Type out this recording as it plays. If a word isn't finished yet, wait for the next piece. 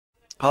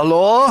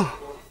Hallo?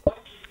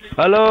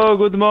 Hallo,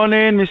 good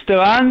morning, Mr.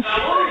 Hans.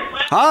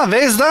 Ah,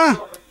 wer ist da?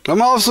 Hör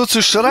mal auf so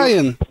zu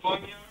schreien.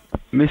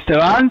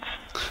 Mr. Hans?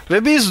 Wer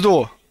bist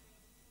du?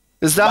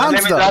 Ist der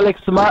Hans da?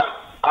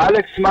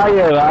 Alex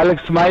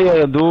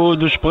Meyer,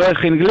 du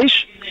sprichst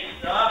Englisch?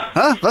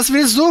 Hä? Was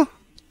willst du?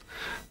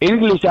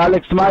 Englisch,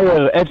 Alex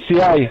Meyer,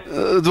 FCI.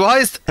 Du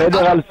heißt...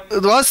 Federal.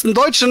 Du hast einen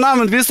deutschen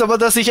Namen, willst aber,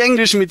 dass ich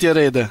Englisch mit dir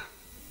rede.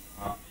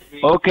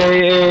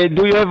 Okay,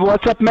 do you have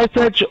WhatsApp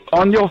message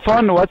on your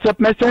phone? WhatsApp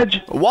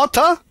message? What,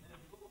 huh?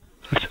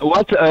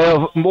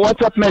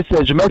 WhatsApp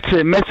message.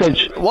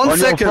 One on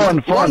second,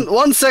 your phone.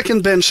 One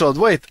second, Ben Shot,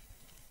 wait.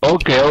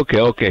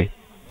 Okay.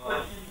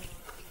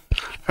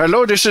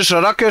 Hello, this is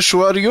Rakesh,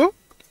 who are you?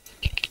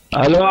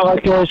 Hello,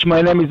 Rakesh.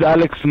 My name is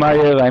Alex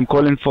Meyer. I'm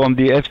calling from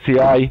the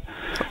FCI,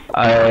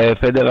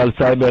 Federal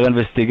Cyber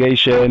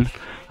Investigation.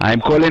 I'm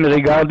calling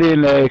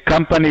regarding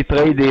company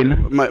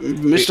trading.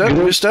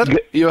 Mister,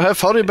 you have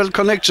horrible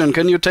connection.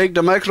 Can you take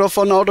the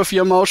microphone out of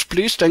your mouth,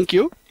 please? Thank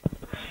you.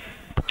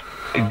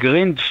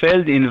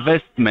 Greenfield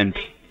Investment,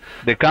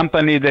 the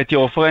company that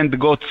your friend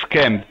got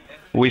scammed.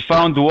 We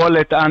found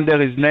wallet under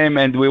his name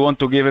and we want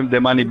to give him the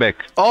money back.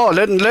 Oh,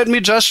 let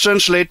me just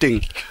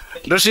translating.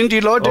 Das sind die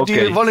Leute,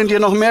 die wollen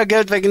dir noch mehr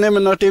Geld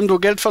wegnehmen, nachdem du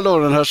Geld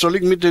verloren hast. Soll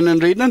ich mit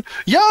denen reden?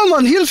 Ja,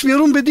 Mann, hilf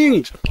mir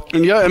unbedingt.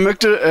 Und ja,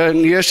 möchte,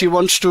 yes, he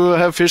wants to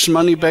have his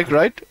money back,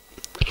 right?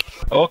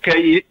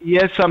 Okay, he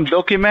has some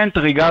document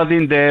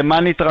regarding the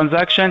money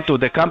transaction to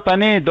the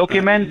company,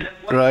 document.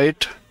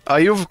 Right.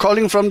 Are you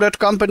calling from that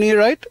company,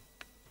 right?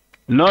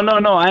 No,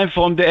 I'm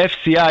from the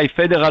FCI,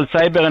 Federal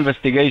Cyber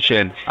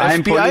Investigation.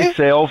 I'm police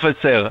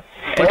officer.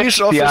 Police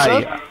FCI.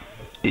 officer?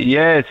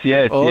 Yes.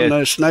 Oh,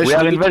 yes. nice We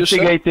are to meet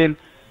investigating.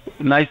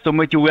 You, nice to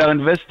meet you. We are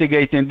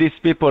investigating these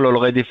people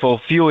already for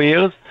a few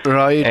years.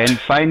 right. And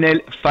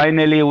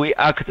finally we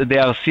hacked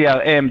their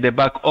CRM, the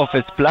back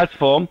office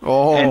platform,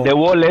 and the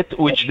wallet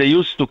which they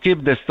used to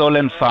keep the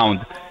stolen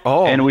found.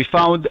 And we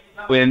found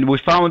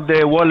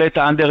the wallet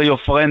under your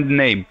friend's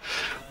name.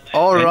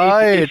 All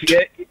right.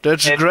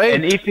 That's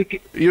great.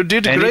 You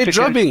did great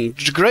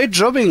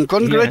jobbing.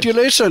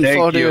 Congratulations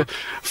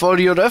for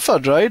your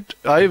effort, right?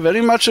 I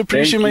very much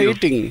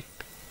appreciate.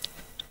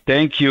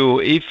 Thank you.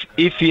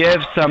 If you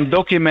have some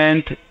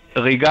document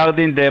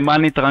regarding the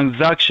money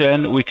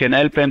transaction, we can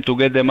help him to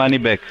get the money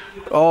back.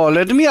 Oh,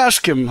 let me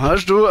ask him.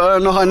 Hast du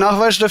noch einen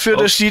Nachweis dafür,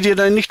 dass die dir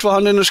dein nicht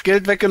vorhandenes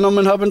Geld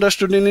weggenommen haben, das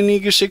du denen nie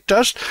geschickt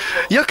hast?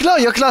 Ja klar.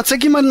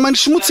 Zeig ihm meine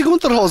schmutzige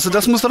Unterhose.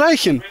 Das muss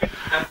reichen.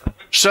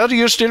 Sir,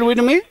 you still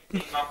with me?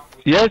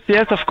 Yes,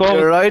 of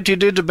course. Right, you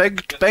did a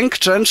bank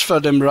transfer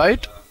them,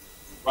 right?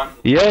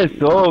 Yes,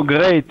 oh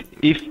great.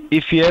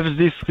 If you have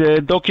this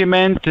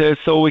document,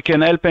 so we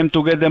can help him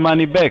to get the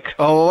money back.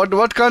 Oh,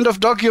 what kind of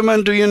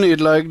document do you need?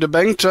 Like the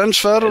bank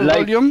transfer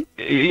volume?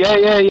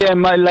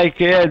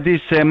 Yeah.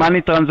 This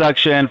money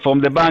transaction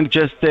from the bank,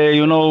 just a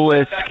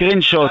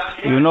screenshot.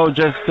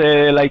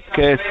 Like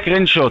a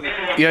screenshot.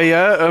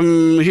 Yeah.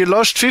 He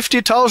lost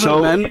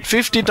 50,000, man.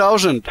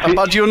 50,000.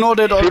 But you know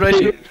that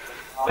already.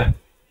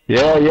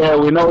 Yeah,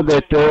 we know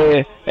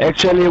that.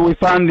 Actually, we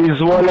found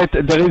his wallet.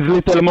 There is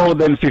little more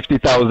than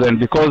 50,000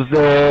 because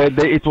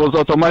it was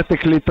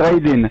automatically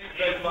trading.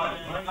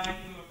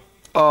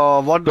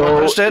 What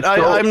is that?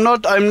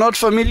 I'm not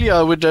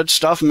familiar with that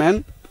stuff,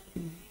 man.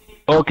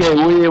 Okay,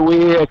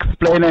 we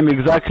explain him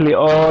exactly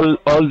all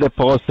the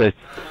process.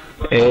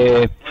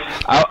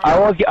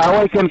 How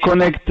I can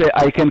connect?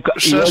 I can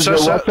use the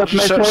WhatsApp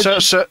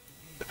message.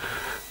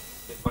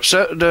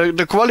 Sir,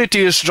 the quality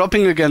is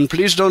dropping again.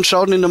 Please don't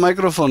shout in the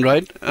microphone,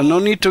 right? No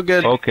need to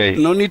get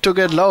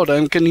loud.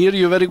 I can hear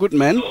you very good,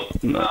 man.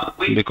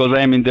 Because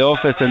I am in the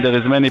office and there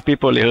is many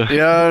people here.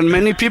 Yeah, and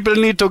many people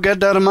need to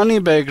get their money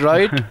back,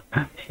 right?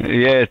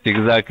 Yes,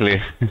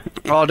 exactly.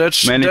 Oh, that's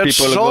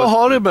so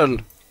horrible.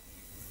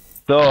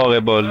 So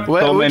horrible.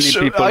 Many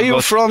people. Are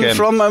you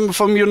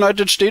from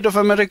United States of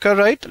America,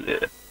 right?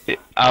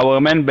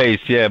 Our main base,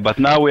 yeah. But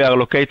now we are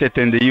located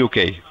in the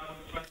UK.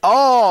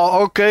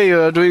 Oh, okay.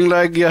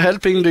 You're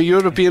helping the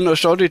European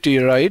authority,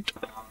 right?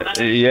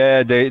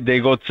 Yeah, they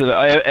got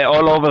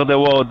all over the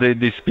world.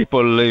 These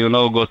people,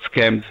 got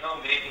scammed.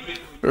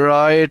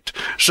 Right.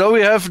 So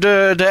we have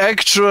the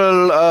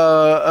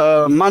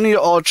actual money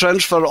or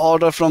transfer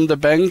order from the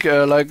bank,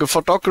 like a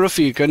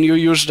photography. Can you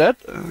use that?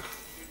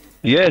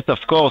 Yes,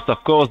 of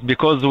course.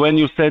 Because when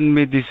you send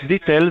me these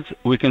details,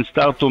 we can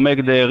start to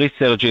make the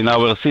research in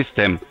our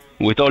system.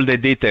 With all the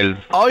details.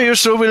 Oh, you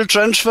so will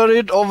transfer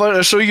it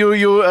over, so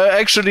you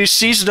actually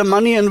seize the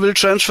money and will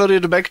transfer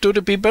it back to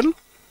the people?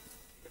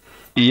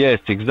 Yes,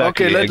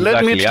 exactly. Okay,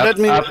 let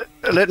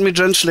me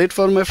translate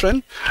for my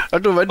friend.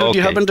 Also,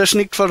 die haben das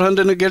nicht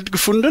vorhandene Geld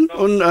gefunden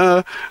und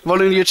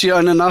wollen jetzt hier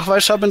einen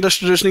Nachweis haben, dass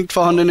du das nicht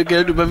vorhandene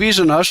Geld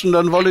überwiesen hast und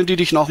dann wollen die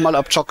dich nochmal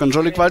abzocken.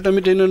 Soll ich weiter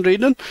mit denen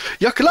reden?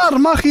 Ja klar,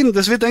 mach ihn,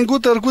 das wird eine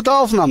gute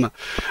Aufnahme.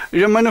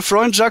 Ja, mein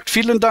Freund sagt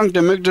vielen Dank,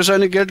 der möchte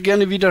seine Geld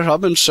gerne wieder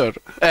haben, Sir.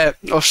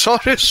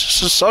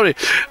 Sorry,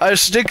 I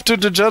stick to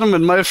the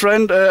German. My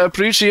friend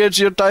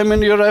appreciates your time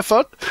and your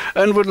effort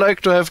and would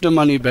like to have the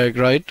money back,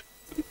 right?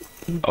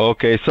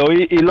 Okay, so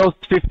he lost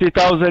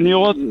 50,000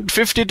 euros?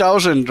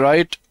 50,000,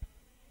 right?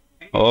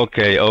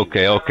 Okay.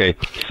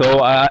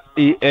 So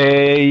he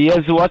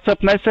has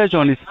WhatsApp message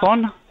on his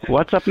phone?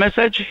 WhatsApp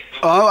message?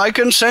 I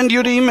can send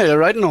you the email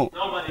right now.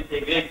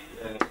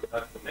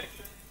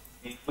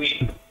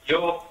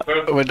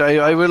 Wait,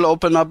 I will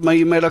open up my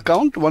email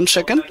account. 1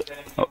 second.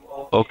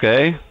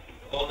 Okay.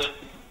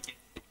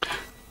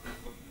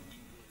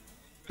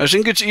 I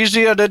think it's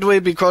easier that way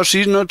because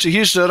he's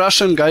the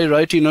Russian guy,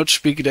 right? He not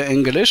speak the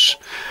English.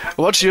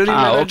 What's your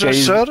email address,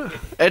 sir?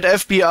 At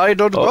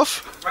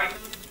fbi.gov?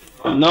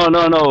 No.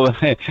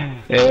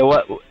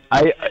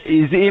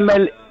 His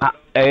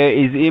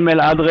email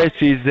address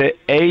is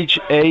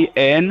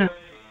HANSMAULWURT.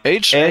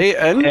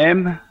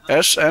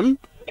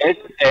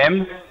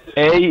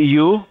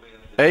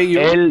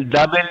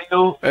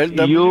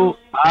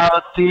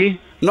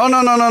 No.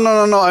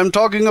 I'm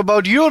talking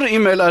about your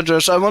email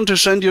address. I want to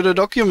send you the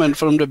document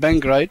from the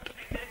bank, right?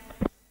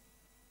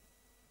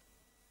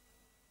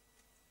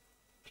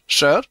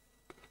 Sir?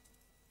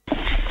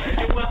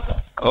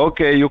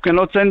 Okay, you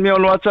cannot send me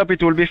on WhatsApp,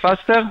 it will be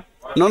faster?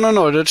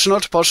 No, that's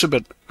not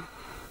possible.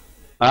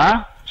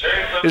 Huh?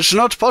 It's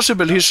not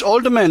possible. He's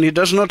old man, he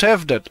does not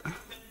have that.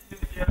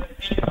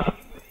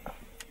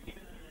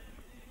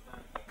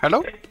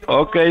 Hello?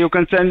 Okay, you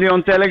can send me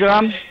on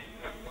Telegram.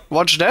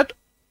 What's that?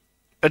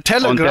 A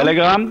Telegram? On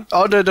Telegram?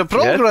 Oh, the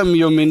program, yes.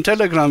 You mean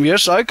Telegram?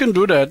 Yes, I can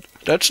do that.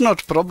 That's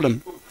not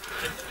problem.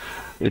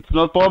 It's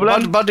not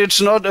problem? But it's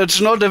not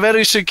a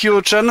very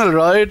secure channel,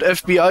 right?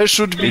 FBI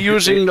should be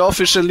using the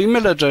official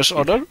email address,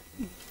 or?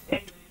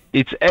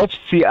 It's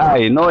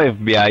FCI, no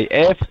FBI.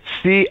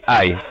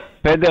 FCI,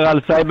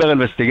 Federal Cyber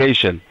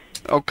Investigation.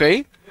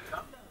 Okay.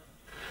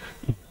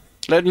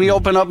 Let me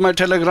open up my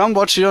Telegram.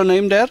 What's your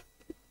name there?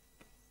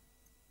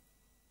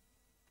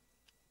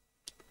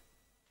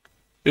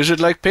 Is it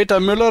like Peter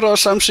Müller or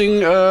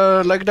something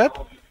like that?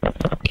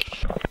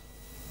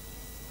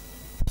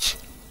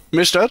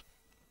 Mister?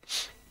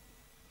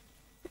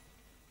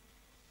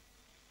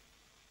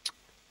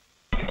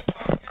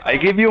 I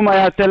give you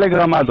my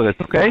Telegram address,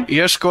 okay?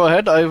 Yes, go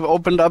ahead. I've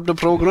opened up the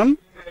program.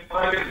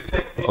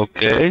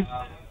 Okay.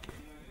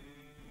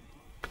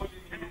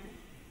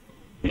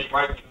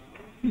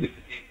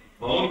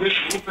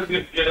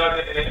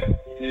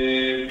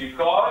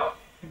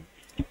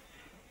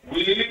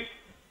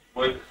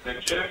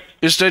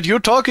 Is that you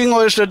talking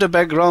or is that the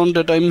background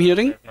that I'm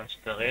hearing?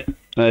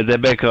 The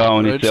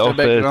background, it's the office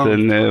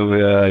background. And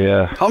we are,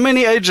 yeah. How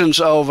many agents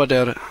are over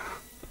there?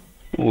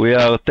 We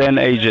are 10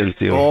 agents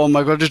here. Oh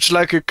my God, it's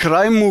like a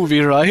crime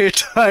movie,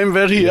 right? I'm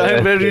very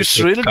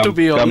thrilled to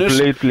be honest.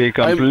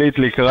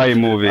 Completely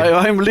crime movie.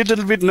 I'm a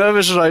little bit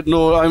nervous right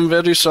now. I'm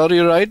very sorry,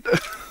 right?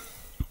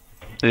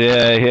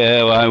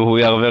 Yeah,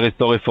 we are very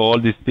sorry for all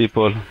these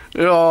people.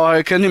 Oh,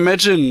 I can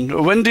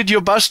imagine. When did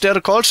you bust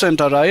their call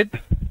center, right?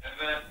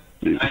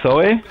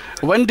 Sorry?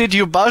 When did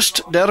you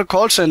bust their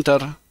call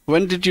center?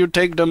 When did you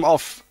take them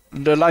off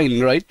the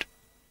line, right?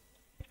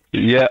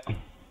 Yeah.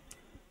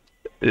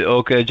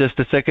 Okay, just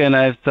a second.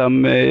 I have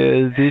some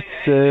this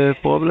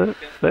problem.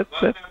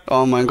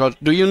 Oh my God!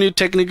 Do you need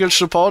technical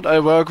support? I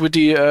work with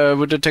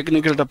the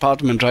technical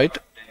department, right?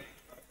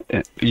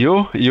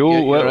 You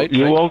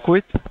work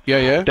with?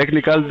 Yeah.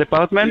 Technical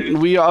department?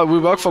 We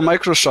work for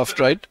Microsoft,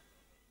 right?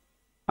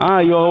 Ah,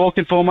 you are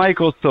working for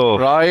Microsoft.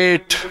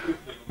 Right.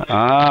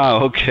 Ah,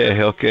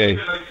 okay.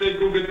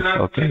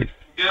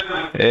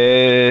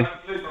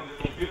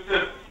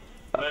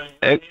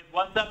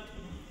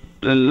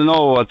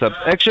 No WhatsApp.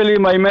 Actually,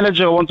 my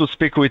manager want to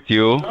speak with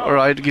you. All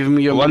right, give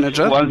me your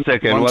manager. One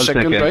second.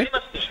 Right?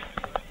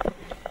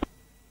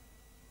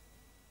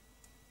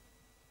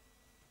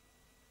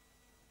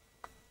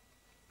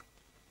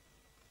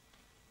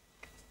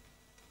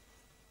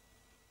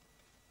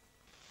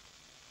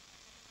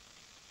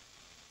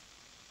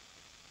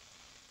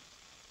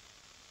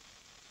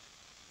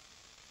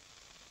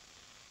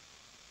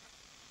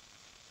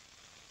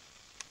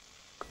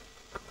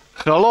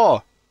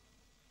 Hello.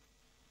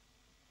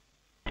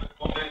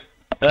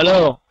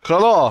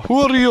 Hello,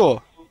 who are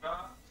you?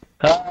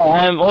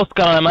 I'm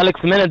Oscar, I'm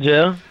Alex's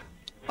manager.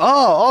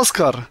 Ah,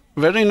 Oscar.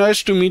 Very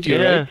nice to meet you,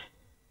 right?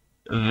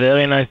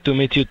 Very nice to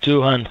meet you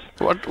too, Hans.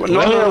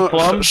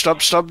 No,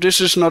 stop.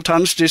 This is not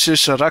Hans, this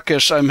is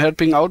Rakesh. I'm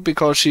helping out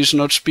because he's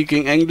not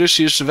speaking English.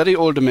 He's a very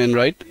old man,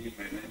 right?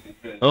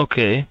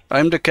 Okay.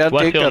 I'm the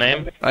caretaker. What's your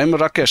name? I'm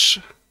Rakesh.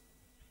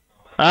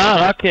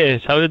 Ah,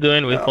 Rakesh. How are you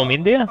doing? We're from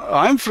India?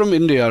 I'm from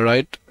India,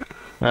 right?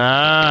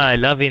 Ah, I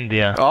love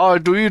India. Oh,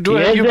 have you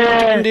been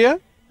to India?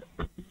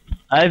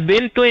 I've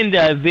been to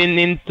India. I've been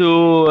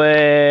into,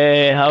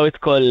 how it's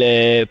called,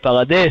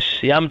 Paradesh,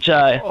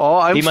 Yamcha,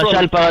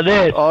 Himachal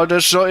Pradesh. Oh,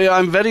 that's so, yeah,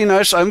 I'm very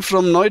nice. I'm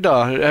from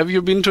Noida. Have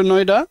you been to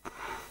Noida?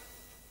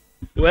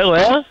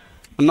 Where?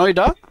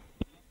 Noida?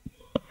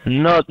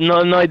 Not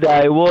Noida.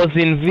 I was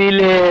in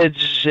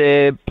village,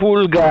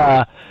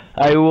 Pulga.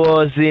 I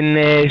was in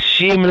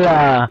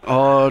Shimla.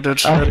 Oh,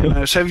 that's very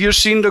nice. Have you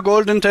seen the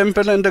Golden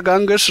Temple and the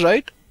Ganges,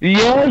 right?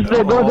 Yes,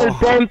 the Golden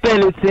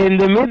Temple, it's in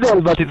the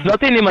middle, but it's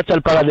not in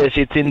Himachal Pradesh,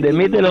 it's in the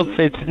middle of,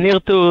 it's near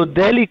to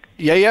Delhi.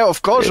 Yeah,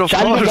 of course,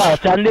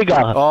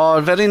 Chandigarh.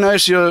 Oh, very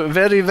nice, you're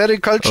very, very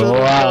cultural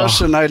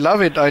person, I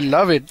love it.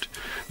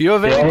 You're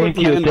very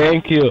good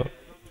man.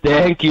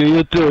 Thank you,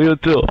 you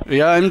too.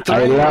 Yeah, I'm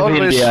trying,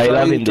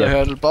 trying to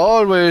help,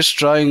 always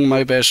trying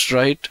my best,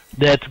 right?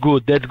 That's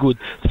good.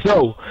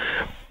 So,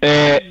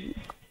 dear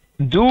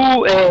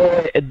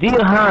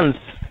Hans,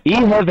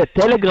 you have a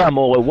Telegram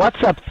or a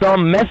WhatsApp,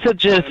 some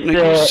messages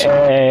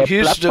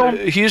platform?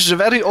 He's a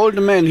very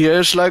old man. He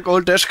has like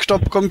old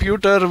desktop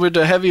computer with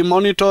a heavy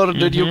monitor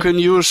that you can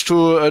use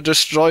to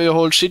destroy a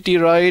whole city,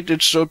 right?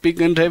 It's so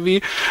big and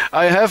heavy.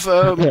 I have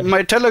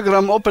my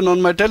Telegram open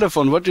on my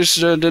telephone. What is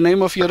the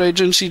name of your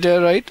agency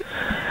there, right?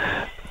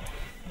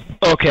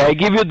 Okay, I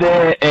give you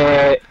the...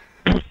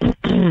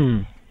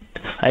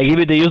 I give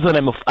you the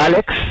username of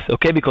Alex,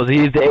 okay, because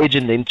he is the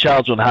agent in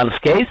charge on Hans'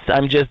 case.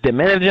 I'm just the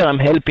manager. I'm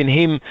helping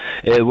him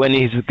when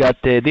he's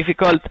got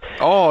difficult.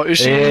 Oh, is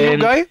he a new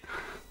guy?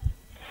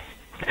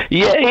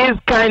 Yeah, he's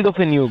kind of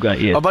a new guy,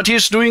 yes. But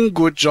he's doing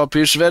good job.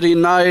 He's very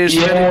nice,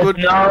 yes,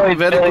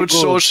 very good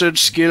social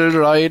skill,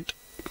 right?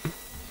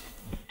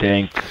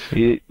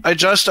 I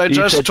just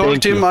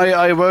told him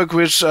I work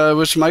with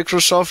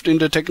Microsoft in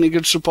the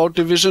technical support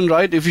division,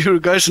 right? If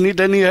you guys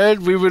need any help,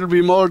 we will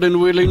be more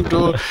than willing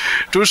to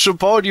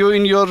support you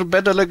in your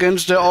battle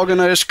against the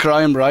organized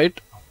crime, right?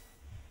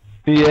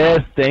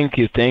 Yes, thank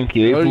you. If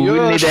we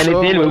will need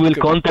anything, we will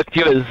contact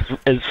you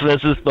as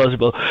fast as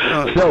possible.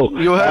 So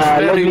you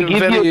have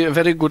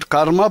very good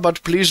karma,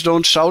 but please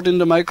don't shout in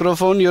the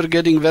microphone. You're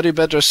getting very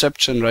bad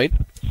reception, right?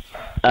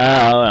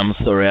 I'm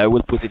sorry, I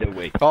will put it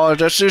away. Oh,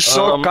 that is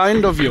so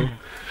kind of you.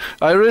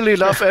 I really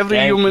love every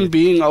human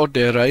being out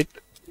there, right?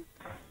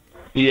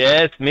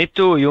 Yes, me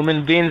too.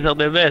 Human beings are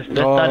the best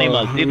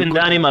animals. Even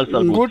the animals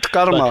are good. Good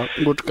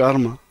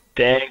karma.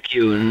 Thank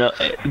you.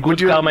 Good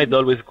karma is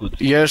always good.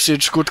 Yes,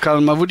 it's good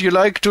karma. Would you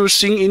like to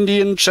sing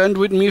Indian chant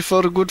with me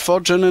for good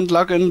fortune and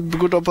luck and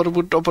good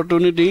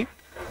opportunity?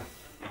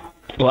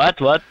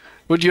 What?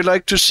 Would you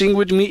like to sing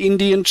with me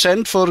Indian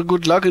chant for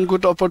good luck and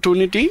good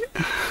opportunity?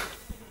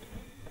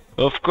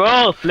 Of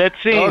course, let's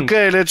sing.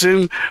 Okay, let's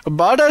sing.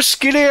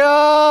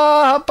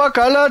 Badaskiliya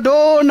Hapakala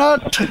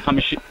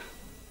Donut.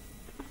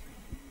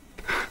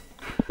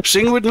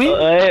 Sing with me.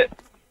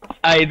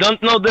 I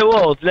don't know the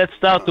words. Let's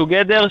start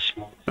together.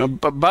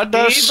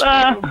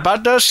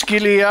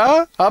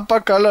 Badaskiliya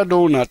Hapakala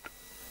Donut.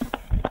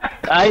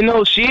 I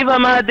know Shiva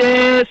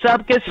Made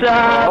Sabke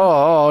Sab.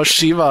 Oh,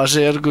 Shiva,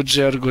 very good.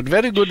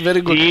 Very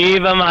good.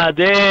 Shiva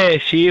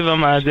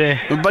Made.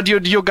 But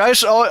you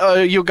guys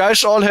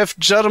all have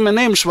German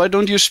names. Why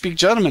don't you speak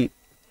German?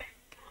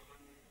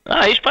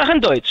 Ich spreche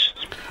Deutsch.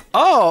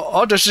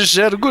 Oh, das ist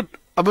sehr gut.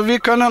 Aber wir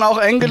können auch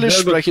Englisch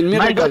sprechen,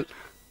 mir egal.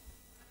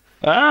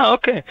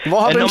 Okay.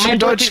 Wo haben Sie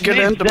Deutsch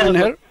gelernt, mein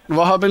Herr?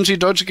 Wo haben Sie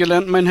Deutsch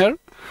gelernt, mein Herr?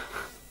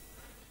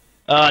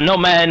 No,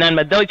 mein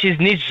Deutsch ist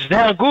nicht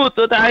sehr gut,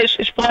 oder ich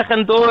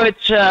spreche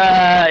Deutsch. Ich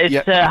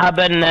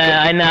habe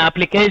eine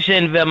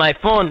Application für my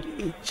phone.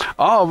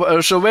 Oh,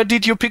 so where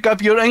did you pick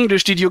up your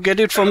English? Did you get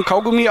it from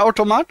Kaugummi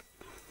Automat?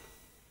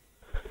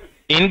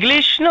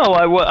 English? No,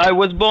 I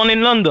was born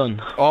in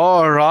London.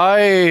 All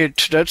right,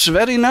 that's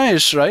very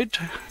nice, right?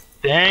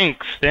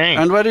 Thanks.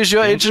 And where is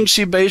your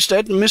agency based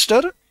at,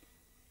 mister?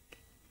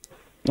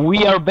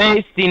 We are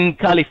based in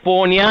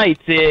California.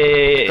 It's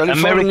an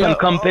American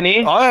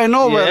company. I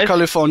know where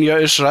California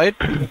is, right?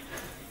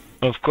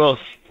 Of course.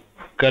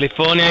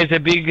 California is a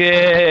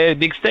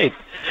big state.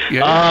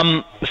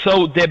 Yeah.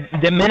 So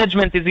the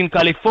management is in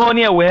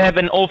California. We have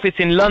an office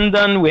in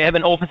London. We have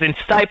an office in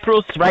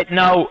Cyprus. Right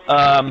now,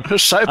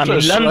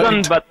 Cyprus, I'm in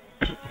London, right.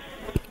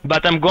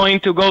 but I'm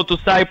going to go to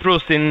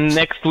Cyprus in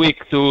next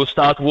week to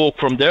start work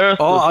from there.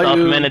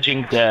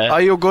 Managing the... Are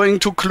you going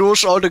to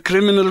close all the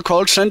criminal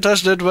call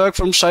centers that work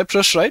from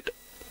Cyprus, right?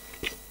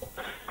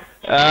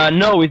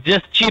 No, it's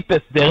just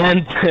cheapest. The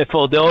rent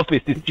for the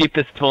office is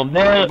cheapest from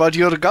there. But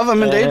you're a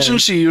government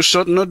agency. You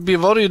should not be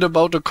worried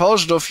about the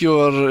cost of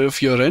your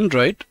rent,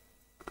 right?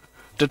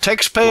 The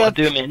taxpayer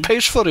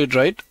pays for it,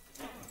 right?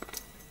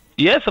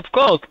 Yes, of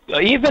course.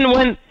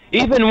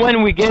 Even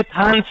when we get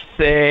Hans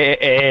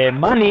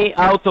money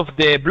out of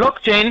the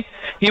blockchain,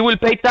 he will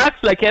pay tax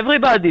like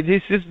everybody.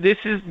 This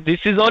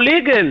is all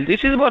legal.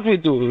 This is what we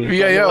do.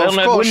 Yeah, of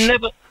course.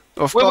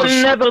 We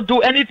will never do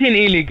anything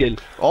illegal.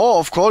 Oh,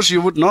 of course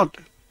you would not.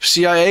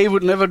 CIA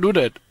would never do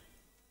that.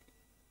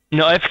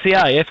 No,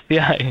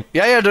 FBI.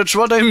 Yeah, that's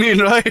what I mean,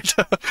 right?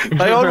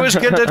 I always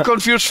get that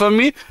confused. For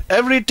me,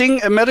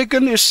 everything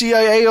American is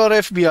CIA or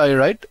FBI,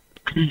 right?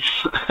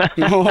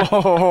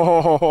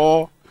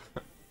 Oh.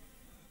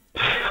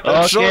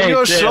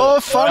 You're so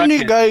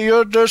funny guy.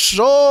 You're just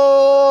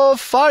so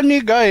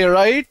funny guy,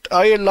 right?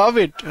 I love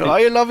it.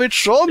 I love it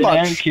so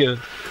much.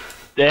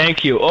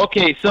 Thank you.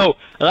 Okay, so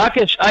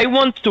Rakesh, I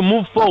want to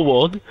move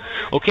forward.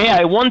 Okay,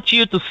 I want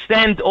you to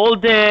send all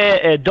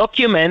the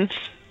documents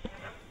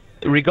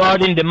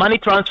regarding the money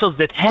transfers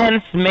that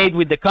Hans made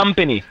with the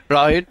company.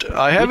 Right.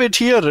 I have it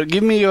here.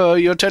 Give me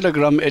your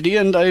Telegram, Eddie,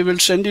 and I will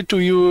send it to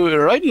you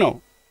right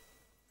now.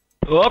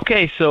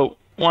 Okay, so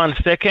 1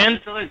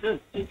 second.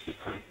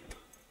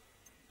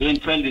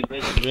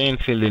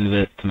 Greenfield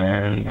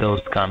investment,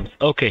 those comes.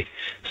 Okay,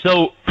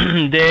 so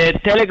the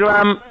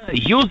Telegram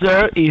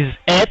user is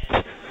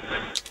at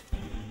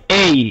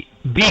A,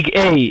 big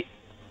A,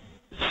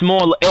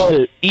 small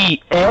L,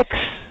 E, X,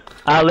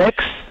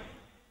 Alex.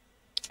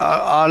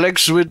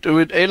 Alex with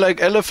A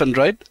like elephant,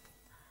 right?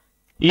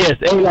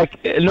 Yes, A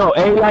like, no,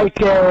 A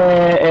like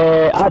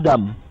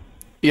Adam.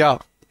 Yeah,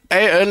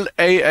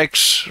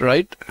 ALAX,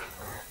 right?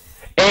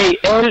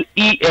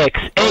 ALEX.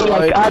 A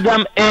like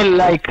Adam, L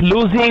like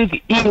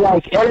losing, E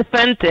like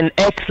elephant, and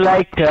X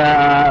like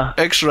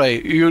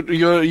X-ray.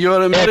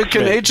 You're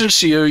American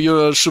agency.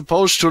 You're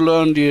supposed to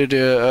learn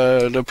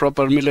the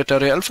proper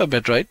military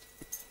alphabet, right?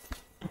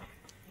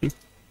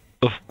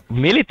 Of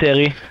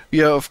military?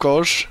 Yeah, of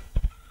course.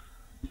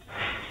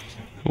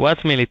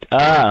 What military?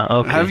 Ah,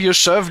 okay. Have you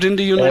served in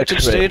the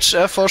United States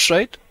Air Force,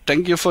 right?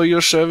 Thank you for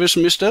your service,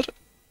 mister.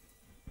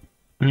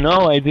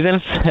 No, I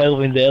didn't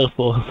serve in the Air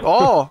Force.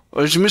 Oh,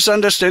 it's a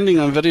misunderstanding.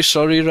 I'm very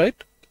sorry, right?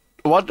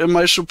 What am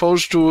I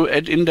supposed to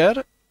add in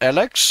there?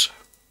 Alex?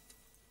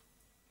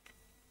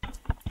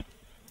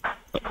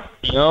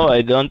 No,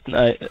 I don't.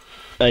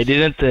 I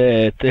didn't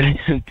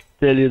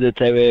tell you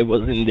that I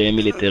was in the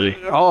military.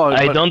 Oh,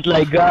 I don't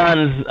like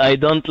guns. I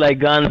don't like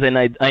guns, and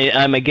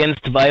I'm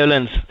against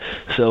violence.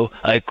 So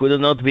I could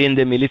not be in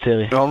the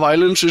military. Oh,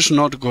 violence is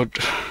not good.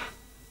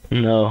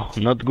 No,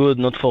 not good.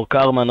 Not for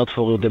karma. Not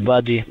for the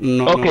body.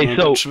 No, okay,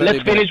 no, so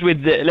let's finish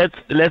with the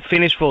let's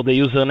finish for the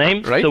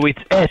username. Right. So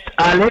it's at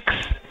Alex.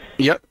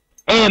 Yep.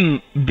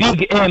 M,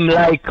 big M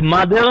like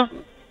mother.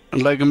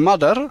 Like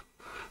mother.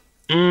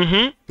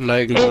 Mm-hmm.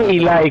 Like A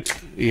like.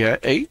 Yeah,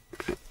 A.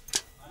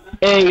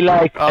 A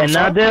like Alpha.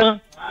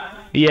 another.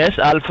 Yes,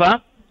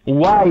 alpha.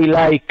 Y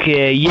like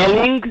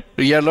yelling.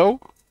 Yellow.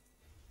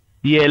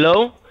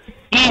 Yellow.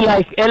 E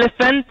like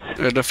elephant.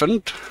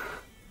 Elephant.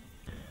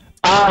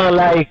 R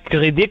like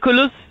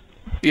ridiculous.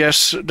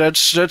 Yes,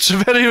 that's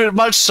very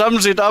much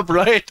sums it up,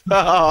 right?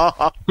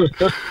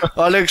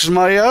 Alex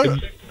Meyer.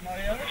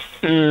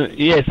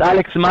 Yes,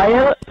 Alex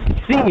Meyer.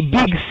 C,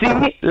 big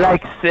C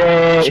like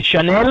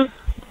Chanel.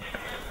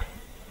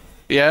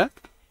 Yeah.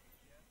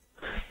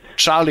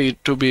 Charlie,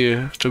 to be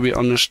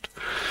honest.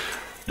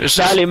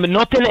 Charlie,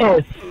 not an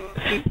S.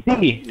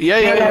 C.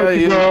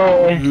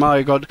 Yeah.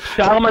 My God.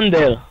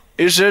 Charmander.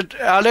 Is it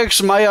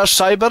Alex Meyer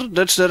Cyber?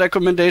 That's the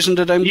recommendation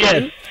that I'm Yes.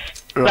 getting?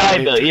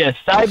 Cyber, Right. yes.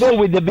 Cyber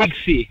with the big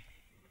C.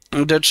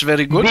 That's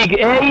very good. Big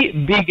A,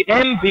 big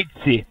M, big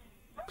C.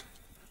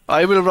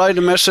 I will write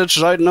a message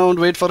right now and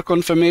wait for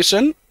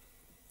confirmation.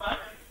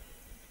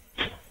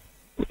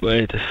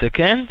 Wait a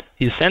second.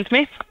 You sent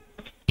me?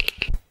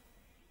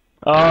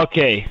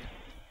 Okay.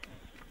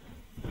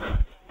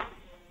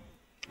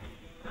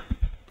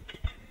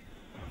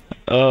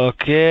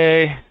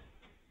 Okay.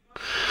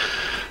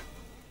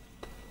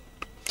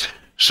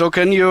 So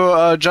can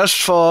you,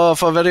 just for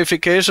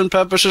verification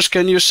purposes,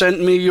 can you send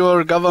me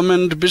your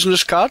government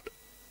business card?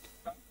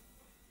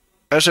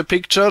 As a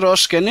picture or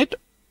scan it?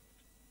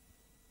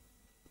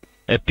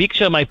 A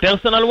picture, my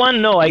personal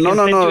one? No, I can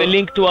send you a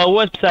link to our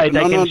website.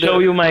 I can show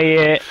you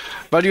my...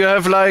 But you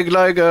have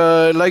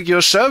like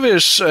your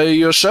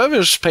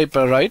service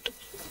paper, right?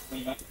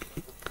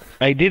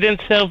 I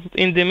didn't serve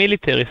in the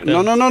military, sir.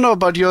 No,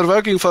 but you're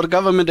working for a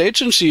government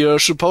agency. You're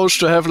supposed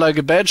to have like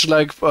a badge,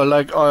 like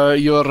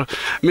your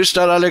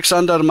Mr.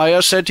 Alexander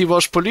Meyer said he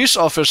was police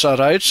officer,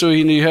 right? So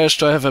he has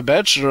to have a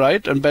badge,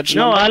 right? And badge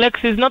No, number.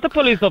 Alex is not a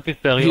police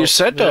officer. He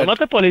said that.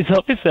 Not a police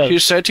officer. He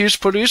said he's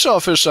police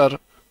officer.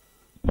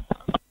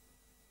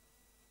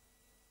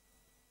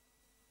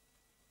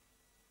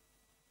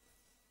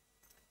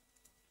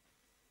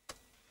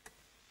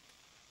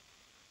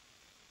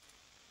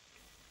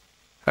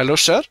 Hello,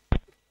 sir?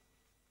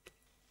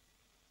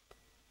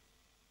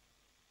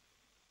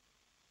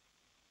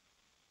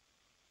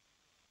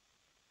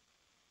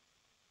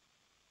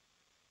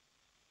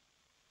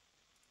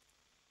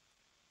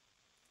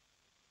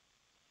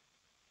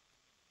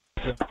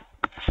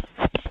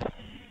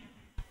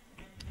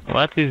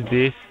 What is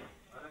this?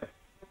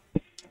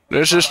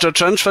 This is the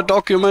transfer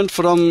document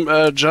from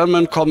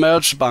German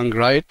Commerzbank,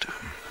 right?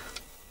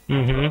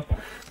 Mm-hmm.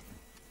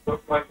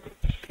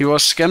 He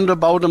was scammed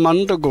about a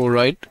month ago,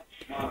 right?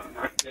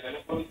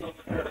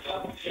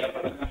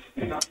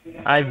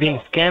 I've been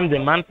scammed a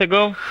month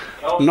ago?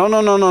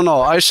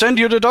 No. I sent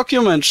you the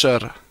document,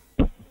 sir.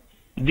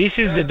 This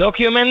is the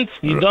document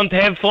you don't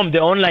have from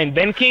the online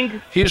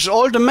banking? He's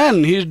old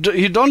man. He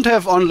don't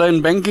have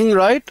online banking,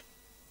 right?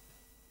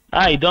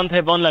 He don't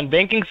have online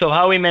banking, so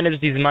how he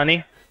managed his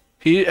money?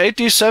 He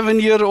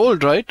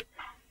 87-year-old, right?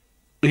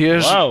 He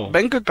has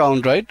bank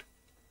account, right?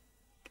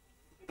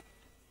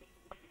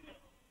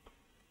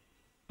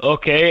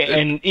 Okay,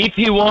 and if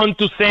you want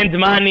to send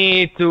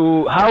money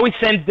to, how we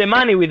send the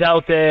money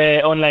without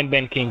online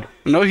banking?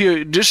 No,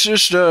 here, this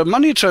is the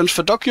money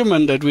transfer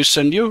document that we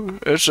send you.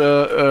 It's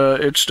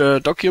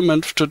the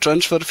document to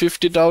transfer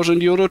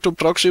 50,000 euro to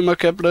Proxima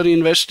Kepler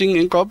Investing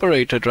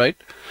Incorporated, right?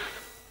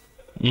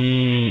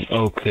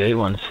 Okay,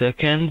 1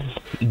 second.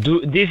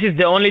 This is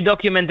the only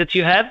document that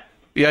you have?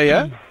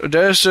 Yeah.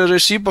 There's a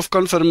receipt of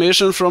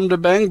confirmation from the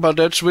bank, but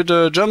that's with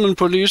the German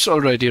police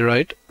already,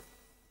 right?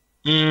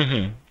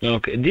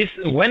 Okay.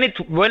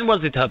 When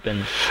was it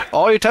happen?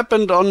 Oh, it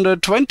happened on the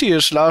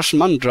 20th last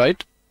month,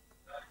 right?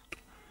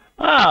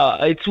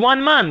 Ah, it's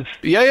 1 month.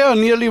 Yeah,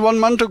 nearly 1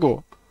 month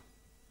ago.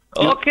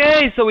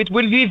 Okay, so it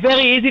will be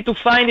very easy to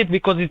find it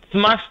because it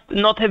must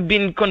not have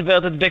been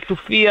converted back to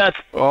fiat.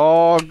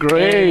 Oh,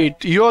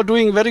 great. You are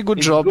doing very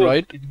good job, good.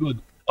 right? It's good.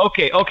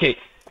 Okay.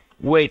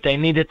 Wait, I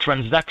need a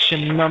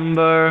transaction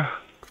number.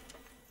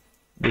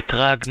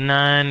 Betrag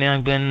 9,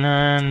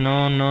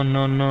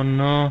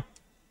 no.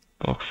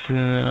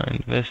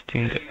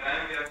 Investing.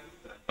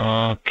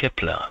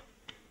 Kepler.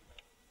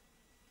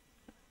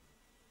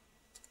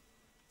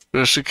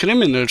 There's the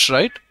criminals,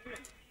 right?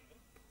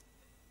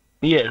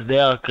 Yes, they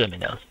are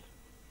criminals.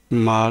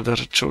 Mother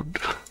chud.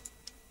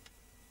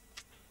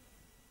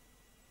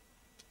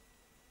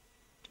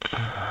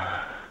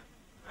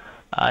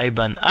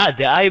 IBAN.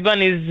 The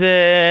IBAN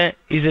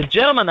is a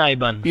German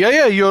IBAN.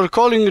 Yeah, you're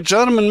calling a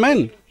German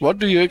man. What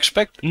do you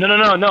expect?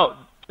 No.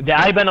 The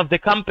IBAN of the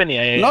company.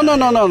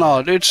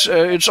 No. It's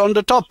on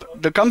the top.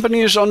 The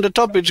company is on the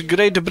top. It's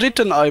Great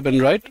Britain IBAN,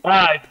 right?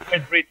 It's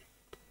Great Britain.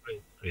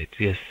 Great.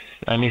 Yes,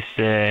 I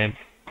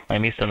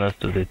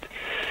misunderstood it.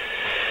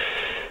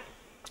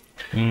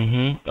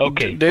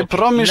 Okay. They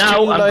promised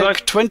you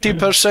like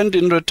 20%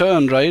 in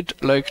return, right?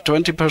 Like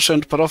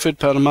 20% profit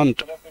per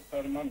month.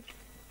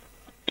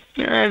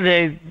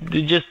 They're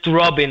just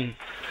robbing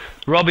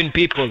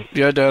people.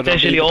 Yeah, they're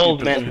especially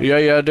old men.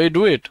 Yeah, they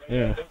do it.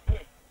 Yeah.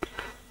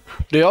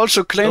 They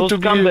also claim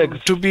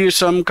to be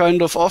some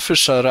kind of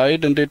officer,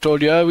 right? And they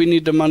told, we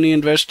need the money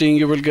investing,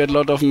 you will get a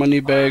lot of money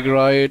back,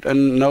 right?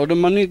 And now the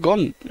money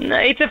gone. No,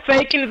 it's a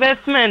fake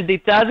investment.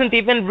 It doesn't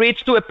even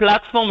reach to a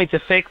platform. It's a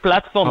fake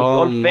platform. It's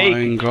all fake.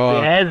 My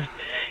God.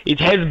 It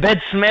has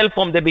bad smell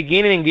from the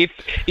beginning.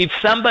 If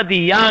somebody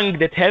young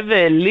that have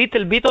a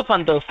little bit of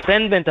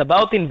understanding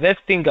about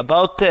investing,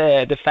 about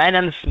the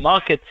finance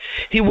market,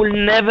 he will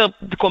never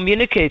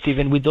communicate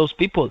even with those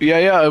people.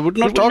 Yeah, I would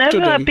not talk to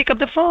them. Never pick up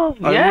the phone.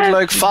 I would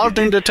like fart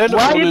in the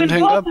telephone and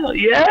hang up.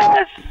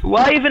 Yes.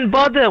 Why even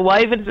bother?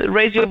 Why even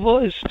raise your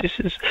voice? This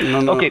is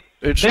no. Okay.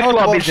 It's not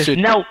worth it.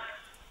 Now,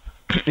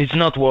 it's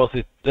not worth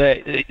it.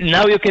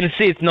 Now you can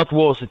see it's not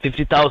worth it.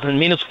 50,000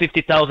 minus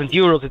 50,000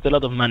 euros. It's a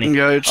lot of money.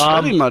 Yeah, it's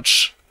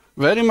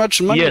very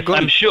much money. Yes,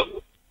 I'm sure.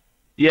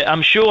 Yeah,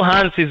 I'm sure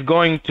Hans is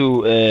going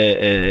to.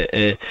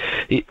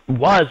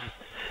 Was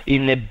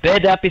in a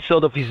bad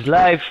episode of his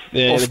life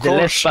the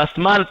last past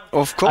month.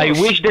 Of course. I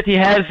wish that he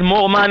has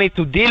more money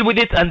to deal with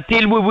it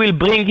until we will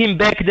bring him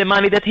back the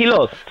money that he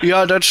lost.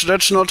 Yeah,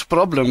 that's not a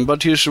problem.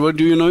 But what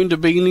do you know? In the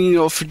beginning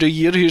of the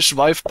year, his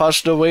wife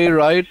passed away,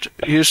 right?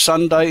 His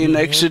son died in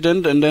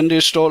accident, and then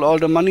they stole all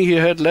the money he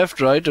had left,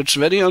 right? It's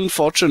very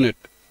unfortunate.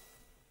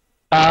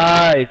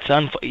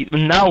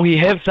 Now he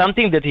has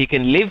something that he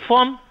can live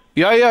from?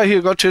 Yeah, he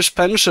got his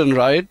pension,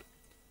 right?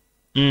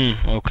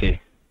 Okay.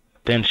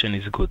 Pension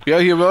is good. Yeah,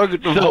 he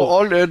worked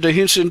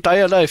his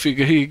entire life.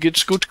 He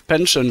gets good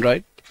pension,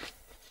 right?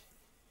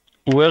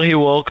 Where he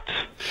worked?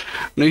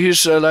 No,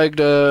 he's like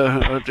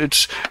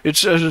it's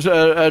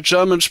a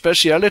German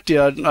specialty.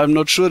 I'm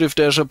not sure if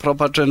there's a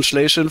proper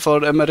translation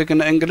for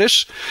American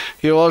English.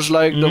 He was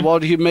like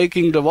he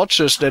making the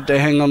watches that they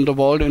hang on the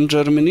wall in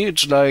Germany.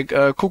 It's like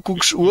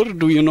Kuckucksuhr.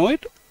 Do you know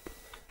it?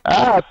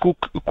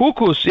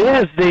 Cuckoos,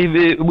 yes,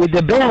 with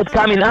the bird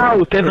coming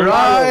out every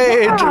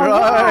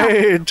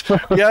right.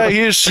 Yeah,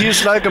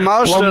 he's like a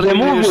master. From the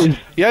movies.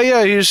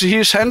 Yeah, he's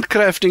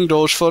handcrafting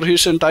those for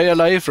his entire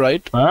life,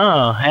 right?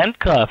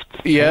 Handcraft.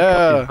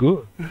 Yeah, handcraft is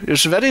good.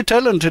 He's very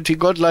talented. He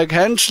got like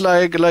hands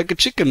like a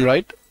chicken,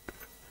 right?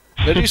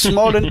 Very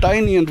small and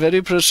tiny and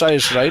very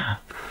precise, right?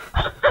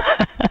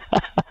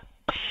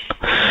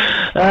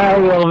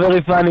 You're a very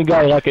funny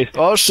guy, Rakesh.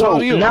 Oh, so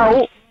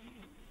now.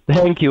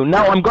 Thank you.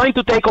 Now I'm going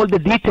to take all the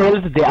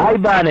details, the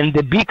IBAN and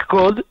the BIC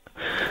code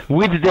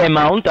with the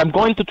amount. I'm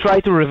going to try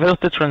to reverse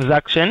the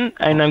transaction,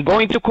 and I'm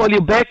going to call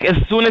you back as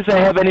soon as I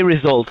have any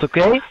results,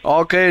 okay?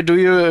 Okay,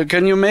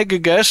 can you make a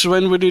guess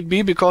when would it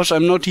be? Because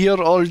I'm not here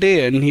all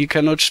day and he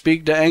cannot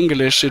speak the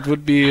English. It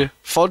would be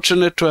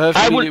fortunate to have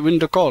him win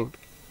the call.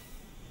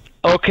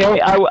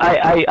 Okay,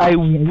 I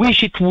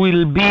wish it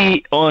will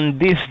be on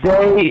this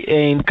day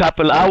in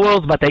couple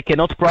hours, but I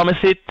cannot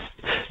promise it.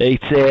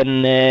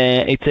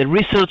 it's a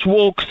research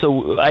work,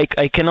 so I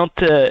cannot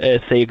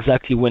say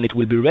exactly when it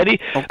will be ready.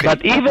 Okay.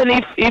 But even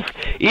if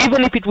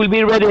it will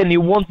be ready and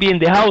you won't be in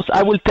the house,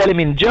 I will tell him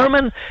in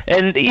German,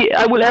 and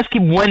I will ask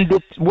him when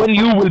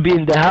you will be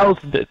in the house,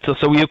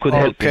 so you could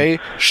help him. Okay.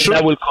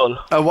 I will call.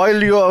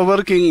 While you are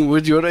working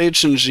with your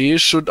agency,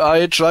 should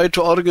I try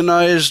to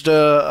organize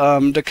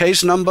the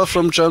case number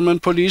from German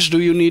police? Do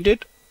you need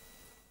it?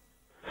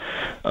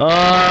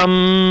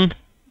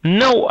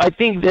 No, I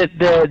think that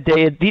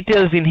the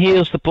details in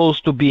here are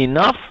supposed to be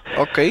enough.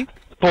 Okay.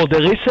 For the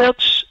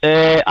research.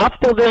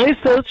 After the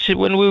research,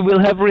 when we will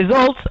have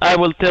results, I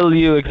will tell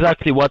you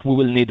exactly what we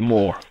will need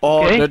more.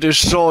 Oh, okay? that is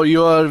so.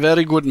 You are a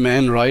very good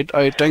man, right?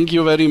 I thank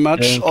you very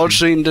much.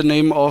 Also in the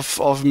name of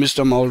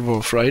Mr.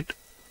 Maulwurf, right?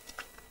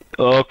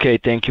 Okay,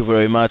 thank you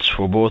very much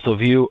for both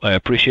of you. I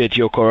appreciate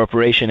your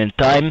cooperation and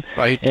time.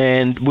 Right.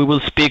 And we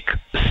will speak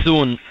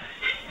soon.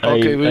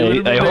 Okay, we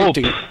will be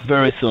waiting. Hope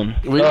very soon.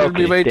 We will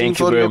be waiting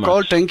for your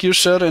call. Thank you,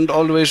 sir, and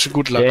always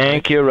good luck.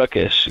 Thank you,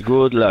 Rakesh.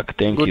 Good luck.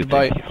 Thank you.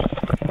 Goodbye.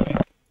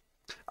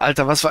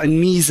 Alter, was für ein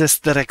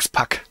mieses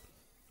Dreckspack.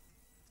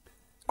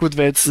 Gut,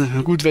 wer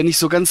nicht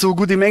so ganz so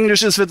gut im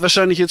Englisch ist, wird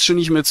wahrscheinlich jetzt schon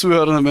nicht mehr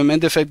zuhören, aber im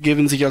Endeffekt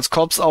geben sich als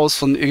Cops aus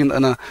von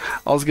irgendeiner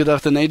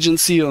ausgedachten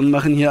Agency und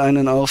machen hier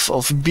einen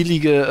auf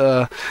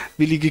billige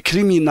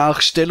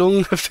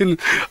Krimi-Nachstellung.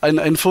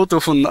 Ein Foto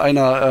von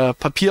einer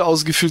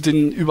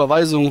papierausgefüllten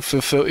Überweisung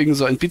für irgend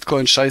so ein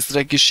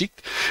Bitcoin-Scheißdreck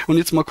geschickt. Und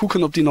jetzt mal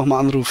gucken, ob die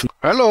nochmal anrufen.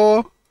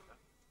 Hello.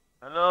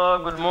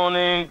 Hello, good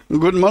morning.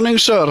 Good morning,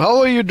 sir.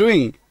 How are you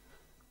doing?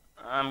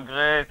 I'm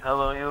great. How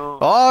are you?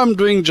 I'm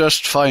doing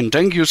just fine.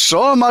 Thank you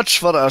so much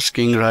for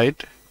asking,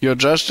 right? You're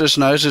just as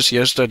nice as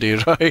yesterday,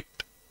 right?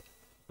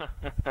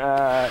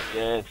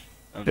 Yes.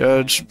 Yeah,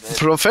 it's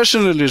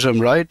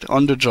professionalism, right?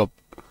 On the job.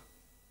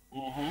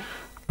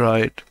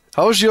 Right.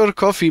 How's your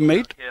coffee,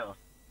 mate? Yeah.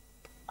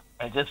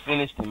 I just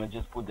finished him. I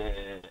just put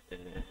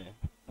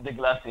the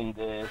glass in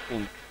the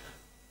sink.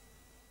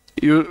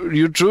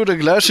 You threw the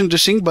glass in the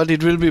sink, but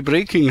it will be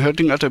breaking,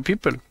 hurting other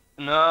people.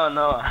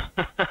 No.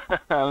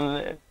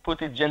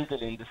 Put it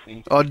gently in the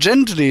sink. Oh,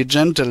 gently,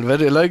 gentle,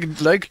 very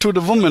like to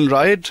the woman,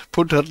 right?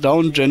 Put her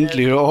down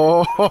gently.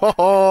 Oh,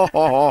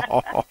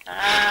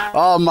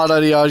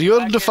 Mararia,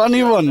 you're the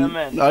funny one.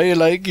 I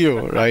like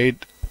you, right?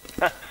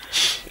 Yeah,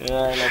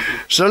 I like you.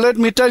 So let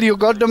me tell you,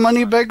 got the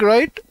money back,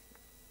 right?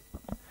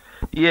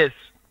 Yes.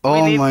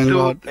 Oh my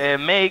God.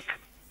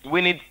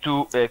 We need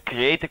to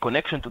create a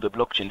connection to the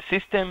blockchain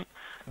system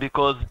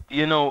because,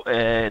 you know,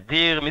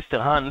 dear Mr.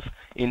 Hans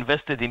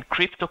invested in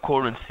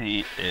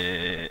cryptocurrency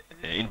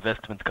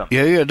investment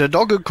company. Yeah, the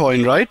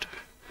Dogecoin, right?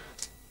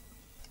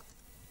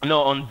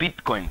 No, on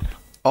Bitcoins.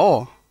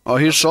 Oh,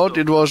 he thought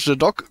it was the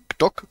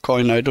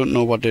Dogecoin. I don't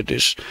know what it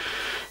is.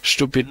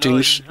 Stupid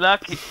things.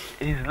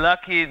 He's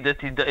lucky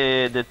that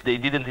they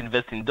didn't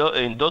invest in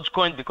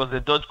Dogecoin because the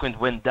Dogecoin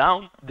went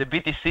down. The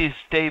BTC is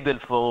stable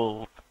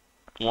for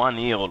 1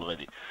 year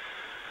already.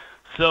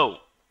 So,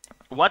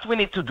 what we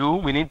need to do,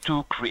 we need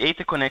to create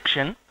a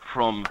connection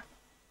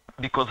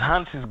because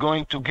Hans is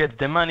going to get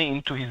the money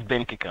into his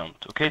bank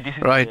account. Okay, this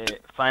is the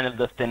final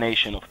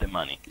destination of the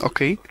money.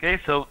 Okay. Okay,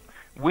 so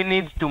we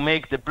need to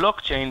make the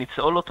blockchain. It's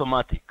all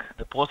automatic.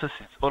 The process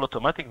is all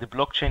automatic. The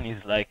blockchain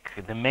is like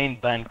the main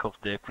bank of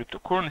the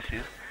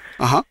cryptocurrencies.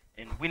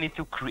 And we need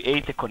to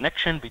create a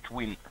connection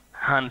between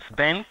Hans'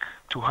 bank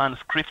to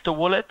Hans' crypto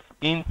wallet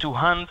into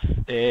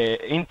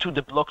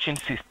the blockchain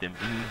system.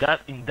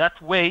 In that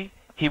way,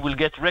 he will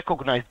get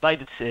recognized by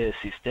the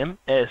system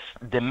as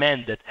the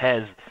man that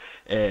has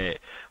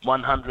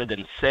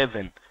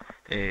 107,000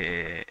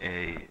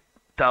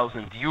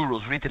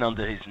 euros written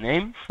under his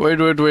name. Wait.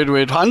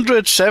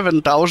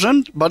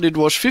 107,000, but it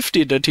was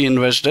 50 that he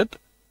invested.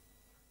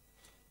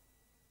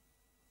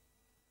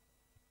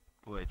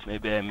 Wait,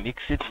 maybe I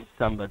mix it with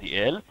somebody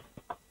else.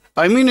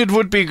 I mean, it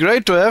would be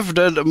great to have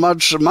that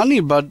much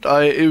money, but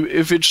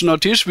if it's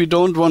not his, we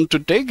don't want to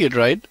take it,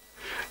 right?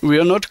 We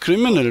are not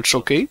criminals,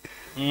 okay?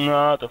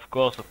 Not, of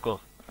course.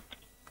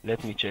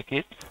 Let me check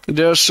it.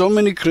 There are so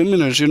many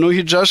criminals. You know,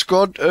 he just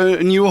got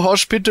a new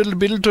hospital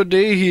bill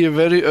today. He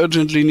very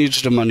urgently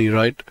needs the money,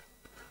 right?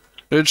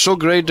 It's so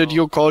great that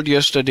you called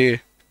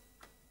yesterday.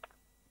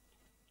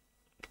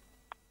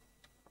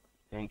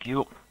 Thank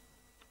you.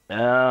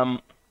 Yes,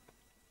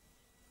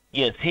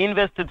 he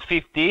invested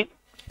 50.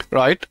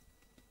 Right.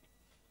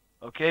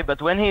 Okay,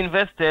 but when he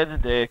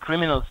invested, the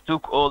criminals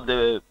took all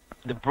the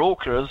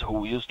brokers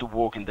who used to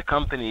work in the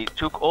company,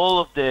 took all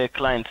of the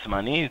clients'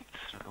 money. It's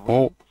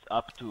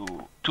up to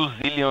 2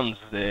 zillions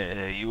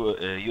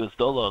US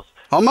dollars.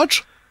 How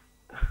much?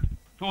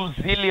 2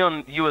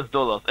 zillion US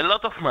dollars. A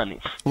lot of money.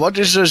 What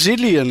is a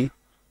zillion?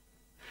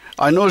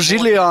 I know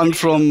Zillion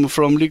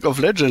from League of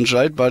Legends,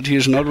 right? But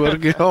he's not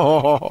working.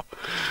 No,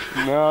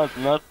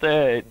 not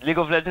League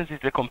of Legends is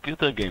a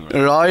computer game.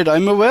 Right,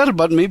 I'm aware,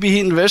 but maybe he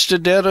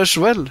invested there as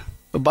well,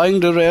 buying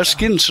the rare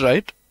skins,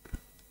 right?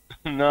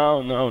 No.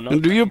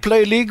 And do you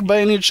play League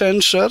by any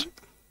chance, sir?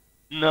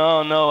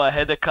 No, I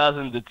had a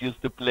cousin that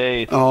used to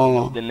play it.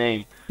 The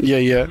name.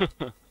 Yeah.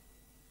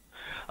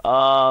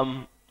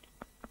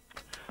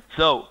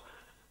 So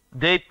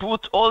they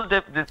put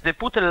they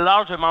put a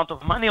large amount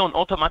of money on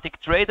automatic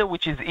trader,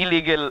 which is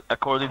illegal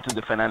according to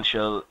the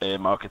financial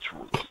market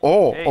rules.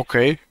 Oh,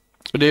 okay.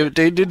 They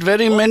did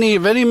very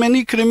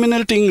many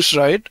criminal things,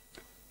 right?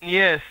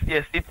 Yes.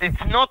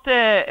 It's not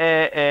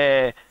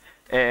a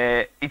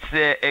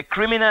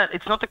criminal.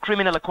 It's not a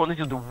criminal according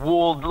to the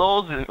world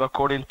laws,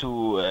 according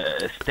to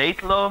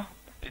state law.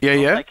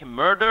 It's not like a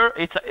murder.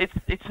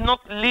 It's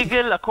not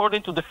legal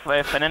according to the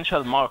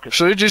financial market.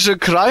 So it is a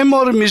crime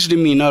or a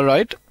misdemeanor,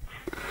 right?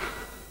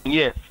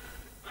 Yes.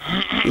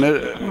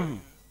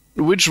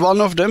 Which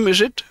one of them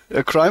is it?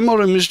 A crime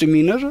or a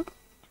misdemeanor?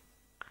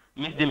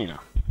 Misdemeanor.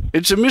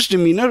 It's a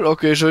misdemeanor.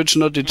 Okay, so it's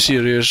not that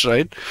serious,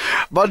 right?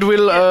 But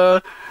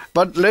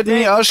but let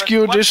me ask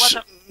you this.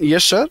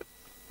 Yes, sir.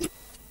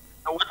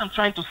 What I'm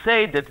trying to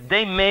say that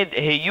they made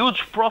a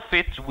huge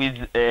profit with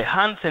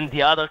Hans and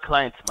the other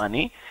clients'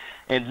 money,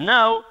 and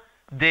now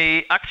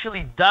they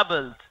actually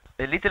doubled,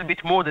 a little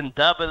bit more than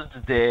doubled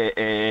the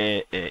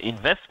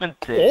investment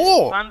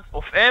funds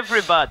of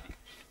everybody.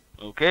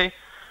 Okay,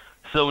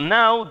 so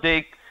now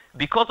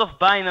because of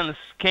Binance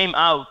came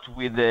out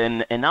with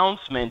an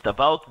announcement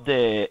about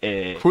the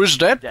who is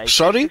that?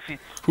 Sorry,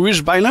 who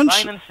is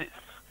Binance? Binance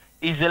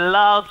is a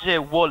large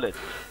wallet.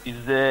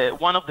 Is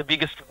one of the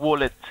biggest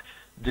wallets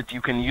that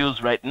you can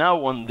use right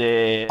now on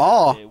the.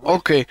 Oh,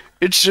 okay.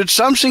 It's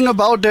something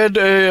about that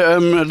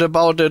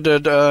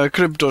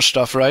crypto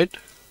stuff, right?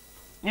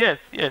 Yes.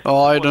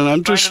 Oh, I don't know.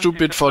 I'm too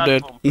stupid for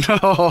that.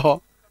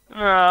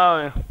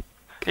 No,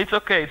 it's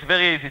okay. It's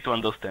very easy to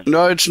understand.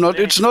 No, it's not.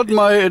 It's not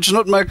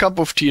my cup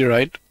of tea,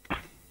 right?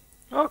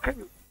 Okay.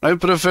 I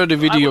prefer the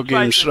video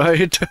games,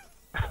 right?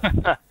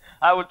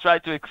 I will try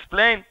to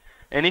explain.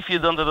 And if you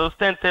don't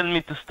understand, tell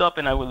me to stop,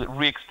 and I will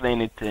re-explain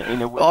it in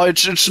a way. Oh,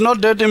 it's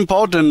not that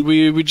important.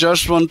 We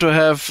just want to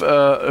have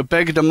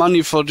back the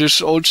money for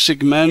this old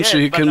sick man, so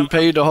he can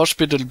pay the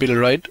hospital bill,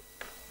 right?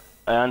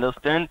 I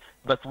understand,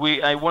 but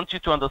I want you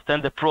to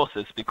understand the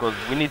process, because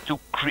we need to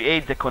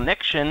create the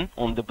connection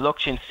on the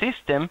blockchain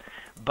system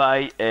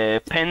by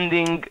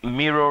pending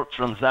mirror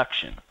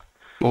transaction.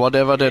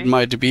 Whatever that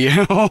might be.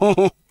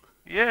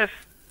 Yes.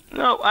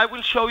 No, I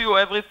will show you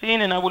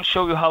everything, and I will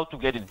show you how to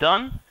get it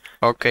done.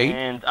 Okay.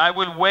 And I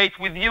will wait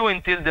with you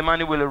until the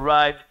money will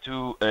arrive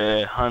to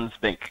Hans'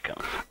 bank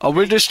account.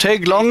 Will this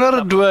take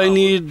longer? Do I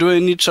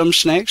need some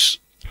snacks?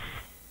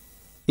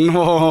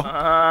 No.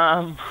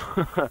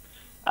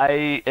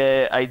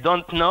 I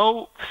don't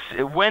know.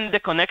 When the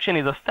connection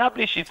is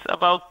established, it's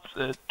about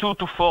 2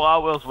 to 4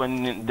 hours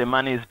when the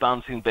money is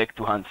bouncing back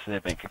to Hans'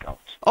 bank account.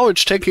 Oh,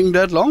 it's taking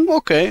that long?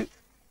 Okay.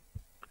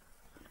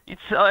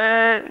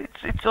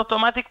 It's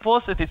automatic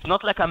process. It's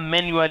not like I'm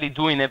manually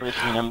doing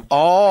everything. I'm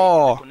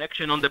the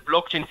connection on the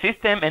blockchain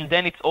system, and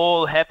then it's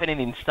all happening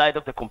inside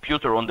of the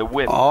computer on the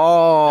web.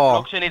 Oh.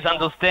 The blockchain is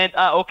understand.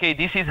 Okay,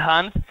 this is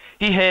Hans.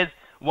 He has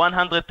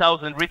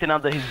 100,000 written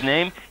under his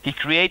name. He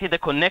created a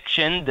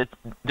connection that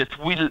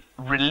will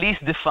release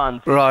the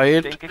funds to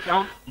the bank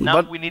account. Now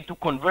we need to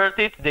convert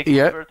it. They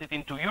convert it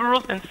into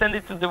euros and send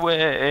it to the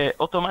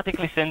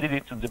automatically send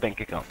it to the bank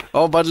account.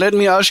 Oh, but let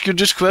me ask you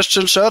this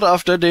question, sir.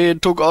 After they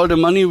took all the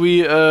money,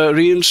 we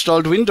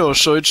reinstalled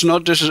Windows, so it's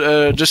not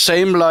the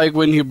same like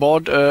when he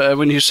bought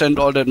when he sent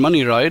all that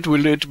money, right?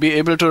 Will it be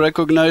able to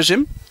recognize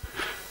him?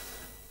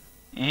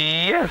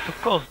 Yes,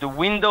 of course. The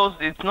Windows,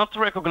 it's not to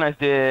recognize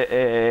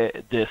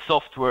the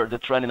software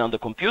that's running on the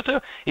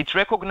computer. It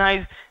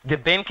recognizes the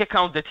bank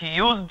account that he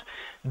used,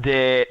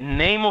 the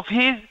name of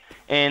his,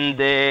 and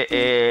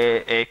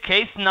the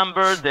case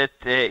number that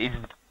is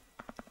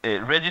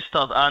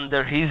registered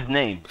under his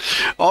name.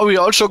 Oh, we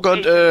also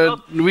got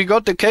we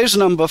got the case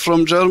number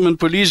from German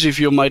police. If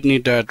you might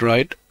need that,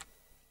 right?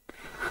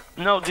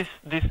 No, this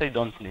I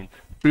don't need.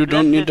 You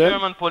don't need that?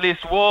 German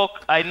police work.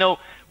 I know.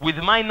 With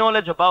my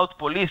knowledge about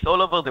police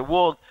all over the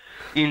world,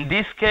 in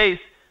this case,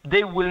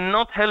 they will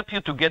not help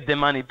you to get the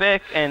money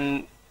back,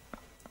 and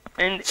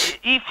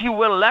if you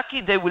were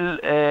lucky, they will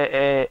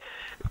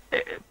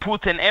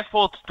put an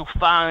effort to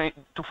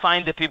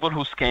find the people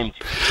who scammed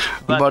you.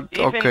 But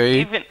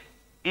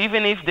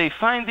even if they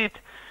find it,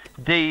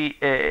 they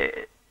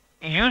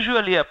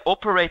usually are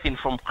operating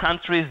from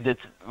countries that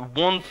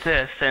won't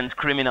send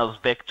criminals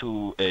back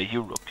to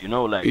Europe, you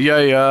know, like.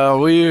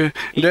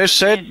 They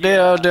said they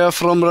are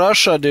from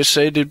Russia. They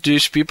say that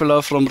these people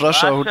are from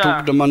Russia who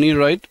took the money,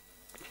 right?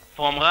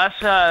 From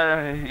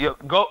Russia,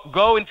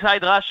 go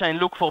inside Russia and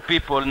look for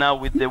people now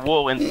with the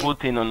war and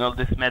Putin and all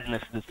this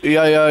madness.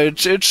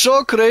 It's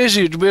so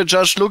crazy. We're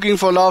just looking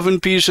for love and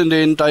peace in the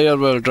entire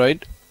world,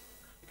 right?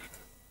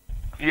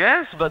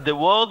 Yes, but the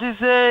world is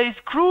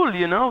cruel,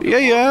 you know.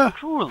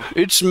 Cruel.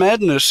 It's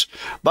madness.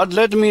 But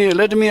let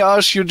me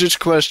ask you this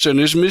question: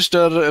 is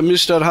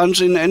Mr.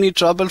 Hans in any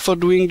trouble for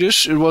doing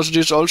this? Was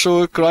this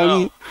also a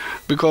crime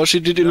because he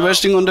did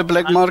investing on the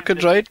black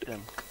market, right?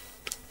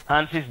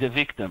 Hans is the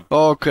victim.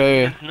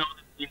 Okay. He's not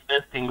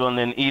investing on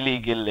an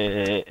illegal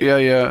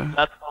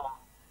platform.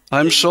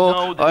 I'm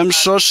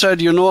so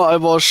sad. You know, I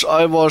was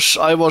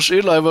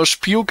ill. I was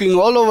puking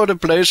all over the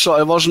place. So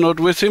I was not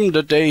with him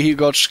the day he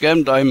got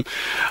scammed.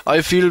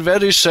 I feel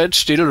very sad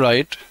still,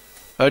 right?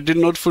 I did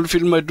not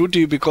fulfill my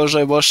duty because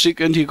I was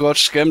sick and he got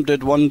scammed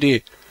that one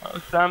day.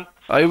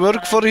 I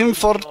worked for him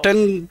for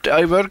 10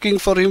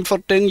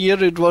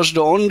 years. It was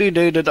the only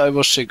day that I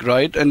was sick,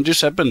 right? And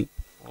this happened.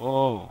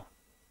 Oh.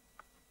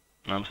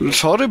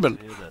 It's horrible.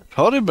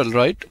 Horrible,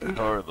 right?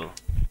 Horrible.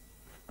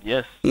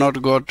 Yes.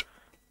 Not good.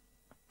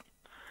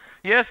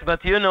 Yes,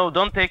 but you know,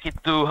 don't take it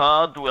too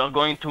hard. We are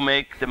going to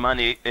make the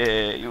money.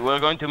 We are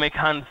going to make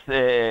Hans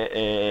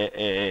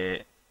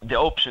the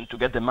option to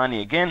get the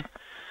money again,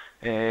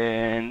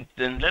 and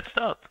then let's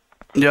start.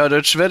 Yeah,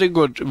 that's very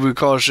good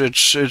because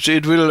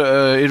it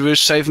will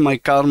save my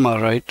karma,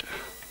 right?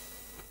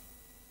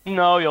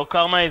 No, your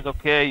karma is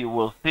okay. You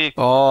will see.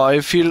 Oh, I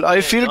feel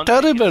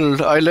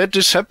terrible. I let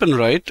this happen,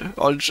 right?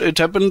 It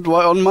happened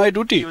on my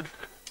duty.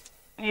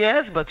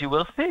 Yes, but you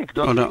were sick.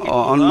 On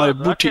my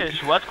booty.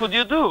 Rakesh, what could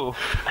you do?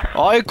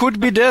 I could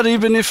be there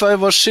even if I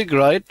was sick,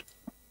 right?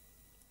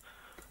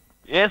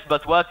 Yes,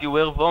 but what? You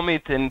will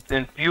vomit and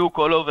puke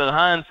all over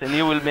Hans, and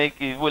you will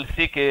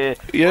sick.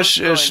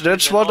 Yes,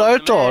 that's what I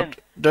thought.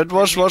 That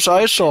was what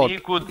I thought. He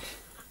could.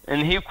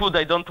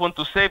 I don't want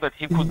to say, but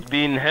he could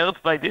be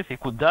hurt by this. He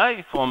could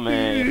die from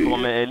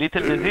a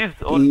little disease.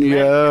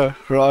 Yeah,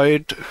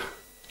 right.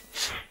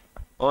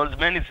 Old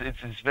man,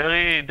 it's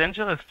very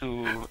dangerous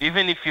to,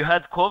 even if you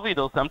had COVID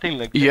or something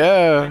like that.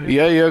 Yeah.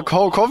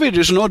 COVID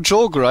is no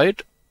joke,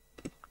 right?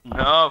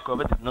 No,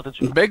 COVID is not a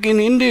joke. Back in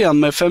India,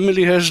 my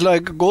family has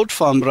like a goat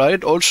farm,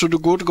 right? Also, the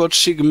goat got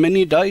sick.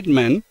 Many died,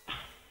 man.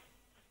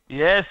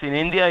 Yes, in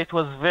India it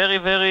was very,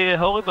 very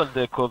horrible,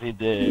 the COVID.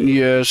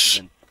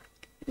 Yes.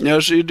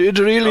 Yes, it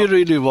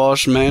really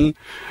was, man.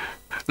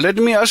 Let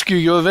me ask you,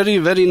 you're very,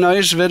 very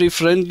nice, very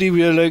friendly.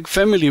 We are like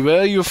family. Where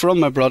are you from,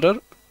 my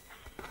brother?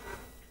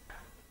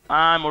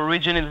 I'm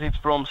originally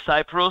from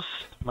Cyprus.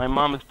 My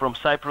mom is from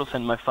Cyprus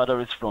and my father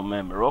is from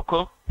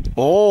Morocco.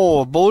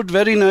 Oh, both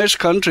very nice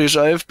countries.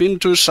 I have been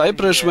to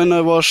Cyprus when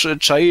I was a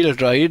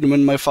child, right?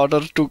 When my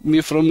father took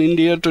me from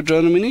India to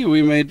Germany,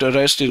 we made a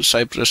rest in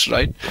Cyprus,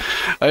 right?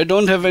 I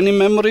don't have any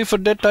memory for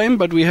that time,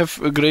 but we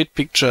have a great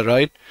picture,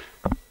 right?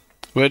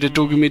 Where they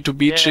took me to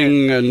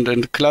beaching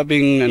and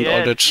clubbing and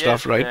all that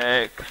stuff,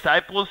 right?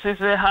 Cyprus is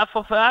half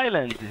of the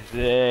island.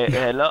 It's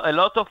a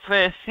lot of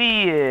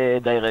sea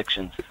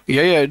directions.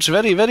 Yeah, it's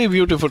very, very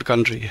beautiful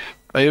country.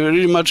 I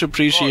really much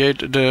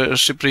appreciate the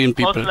Cyprian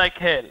people.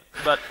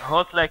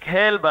 Hot like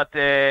hell, but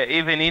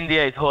even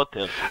India is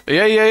hotter.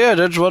 Yeah,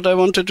 that's what I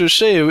wanted to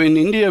say. In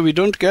India, we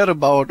don't care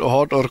about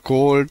hot or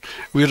cold.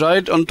 We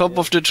ride on top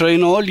of the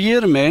train all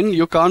year, man.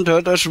 You can't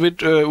hurt us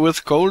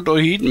with cold or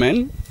heat,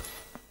 man.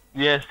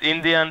 Yes,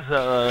 Indians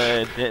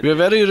are... we're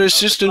very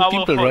resistant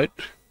people, right?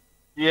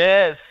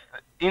 Yes,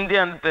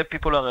 Indian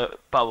people are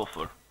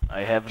powerful. I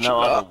have no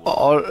other word.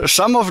 Or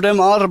some of them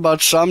are, but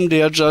some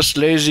they are just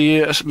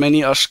lazy.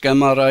 Many are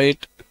scammer,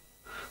 right?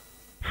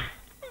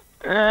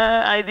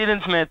 I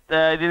didn't meet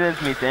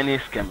any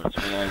scammers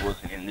when I was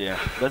in India,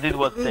 but it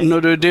was... No,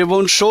 they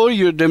won't show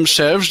you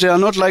themselves. They are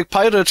not like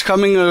pirates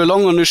coming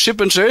along on a ship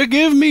and say,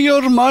 give me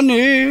your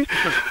money.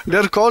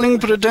 They're calling,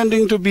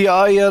 pretending to be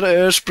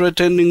IRS,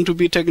 pretending to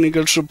be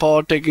technical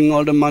support, taking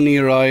all the money,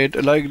 right?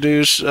 Like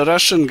these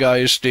Russian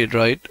guys did,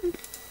 right?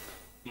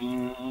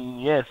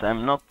 Yes,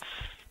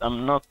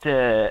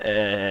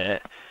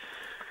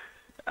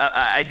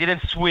 I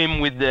didn't swim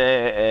with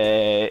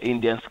the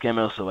Indian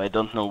scammers, so I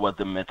don't know what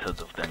the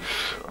method of them is.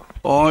 So.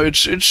 Oh,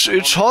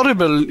 it's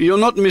horrible. You're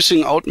not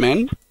missing out,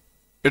 man.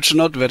 It's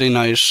not very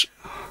nice.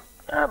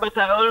 But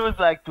I always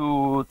like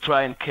to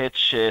try and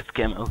catch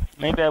scammers.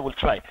 Maybe I will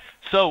try.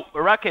 So,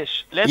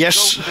 Rakesh, let's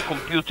go to the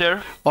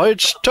computer. Oh,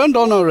 it's turned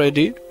on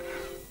already.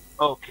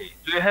 Okay.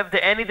 Do you have the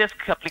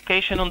AnyDesk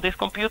application on this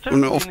computer?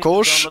 No, of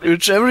course.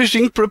 It's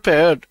everything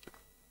prepared.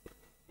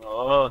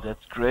 Oh,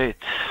 that's great.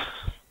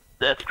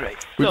 That's great.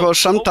 Because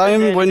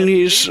sometime when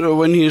he's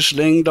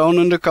laying down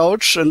on the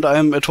couch and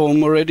I'm at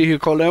home already, he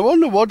calls, I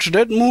want to watch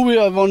that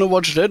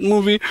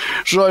movie,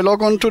 So I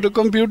log on to the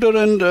computer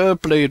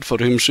and play it for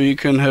him so he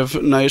can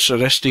have nice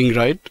resting,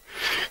 right?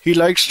 He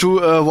likes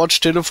to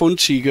watch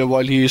Telefonziege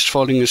while he is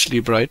falling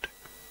asleep, right?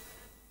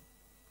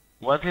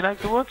 What do you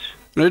like to watch?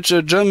 It's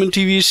a German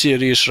TV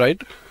series,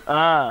 right?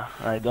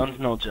 I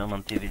don't know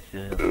German TV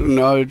series.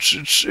 No,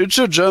 it's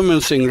a German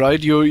thing, right?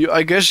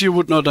 I guess you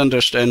would not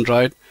understand,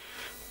 right?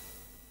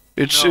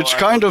 It's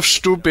kind of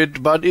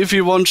stupid, but if he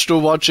wants to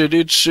watch it,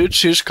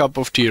 it's his cup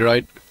of tea,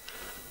 right?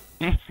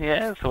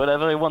 Yes,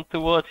 whatever he wants to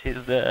watch,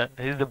 he's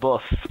the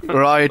boss.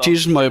 Right,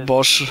 he's my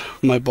boss.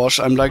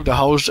 I'm like the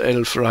house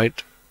elf,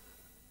 right?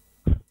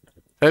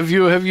 Have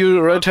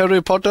you read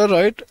Harry Potter,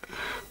 right?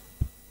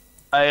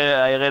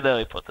 I read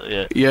Harry Potter,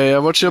 yeah. Yeah,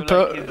 what's your...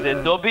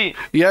 like Dobby?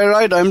 Yeah,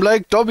 right, I'm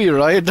like Dobby,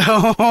 right?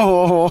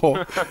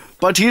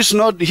 But he's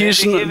not...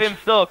 He's Maybe give him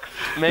socks.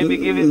 Maybe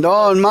give him...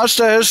 No,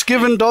 Master has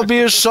given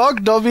Dobby a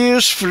sock. Dobby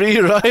is free,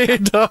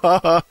 right?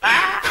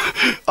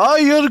 Oh,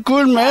 you're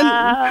cool,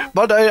 man.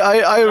 But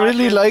I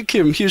really like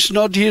him. He's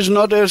not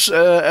as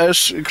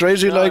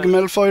crazy like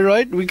Malfoy,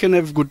 right? We can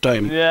have good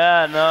time.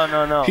 Yeah,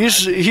 no.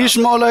 He's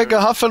more like a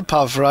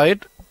Hufflepuff,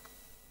 right?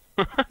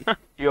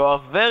 You are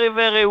very,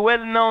 very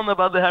well known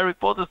about the Harry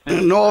Potter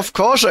series. No, of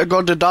course, I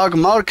got the dark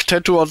mark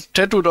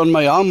tattooed on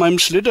my arm. I'm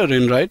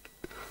Slytherin, right?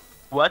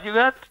 What you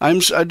got? I'm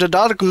the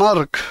dark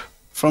mark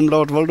from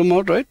Lord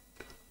Voldemort, right?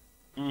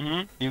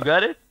 You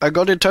got it? I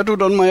got it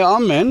tattooed on my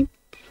arm, man.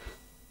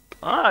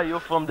 Ah, you're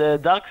from the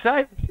dark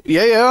side?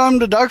 Yeah, I'm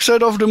the dark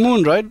side of the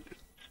moon, right?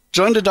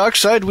 Join the dark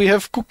side, we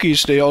have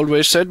cookies, they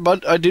always said,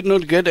 but I did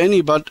not get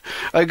any, but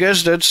I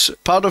guess that's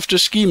part of the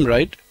scheme,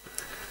 right?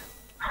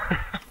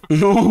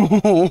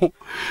 No.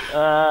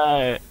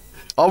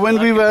 Or when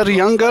we were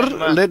younger,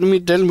 let me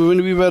tell you,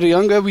 when we were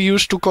younger, we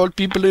used to call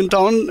people in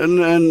town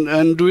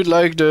and do it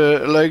like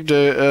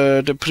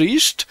the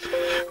priest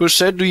who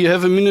said, "Do you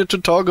have a minute to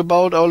talk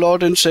about our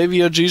Lord and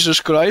Savior Jesus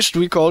Christ?"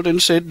 We called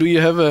and said, "Do you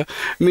have a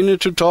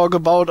minute to talk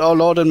about our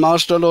Lord and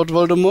Master Lord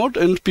Voldemort?"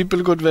 And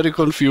people got very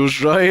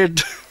confused,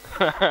 right?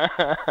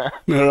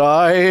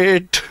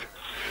 Right.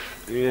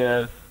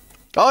 Yes.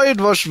 Oh,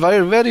 it was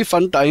very, very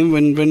fun time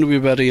when we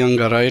were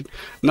younger, right?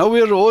 Now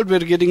we're old, we're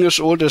getting as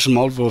old as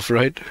Malfoy,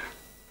 right?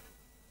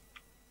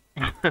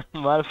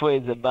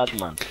 Malfoy is a bad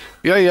man.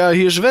 Yeah,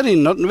 he's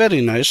not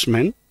very nice,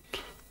 man.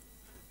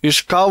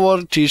 He's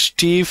coward, he's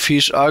thief,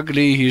 he's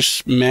ugly,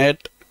 he's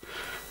mad.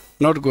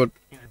 Not good.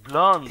 He's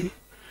blonde.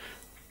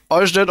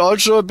 Or is that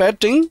also a bad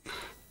thing?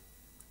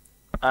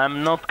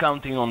 I'm not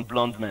counting on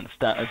blonde men.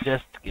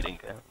 Just kidding.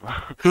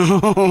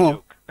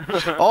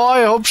 Oh,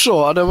 I hope so.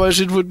 Otherwise,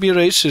 it would be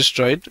racist,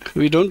 right?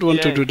 We don't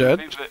want to do that.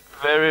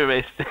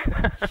 Very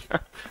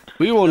racist.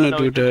 We want to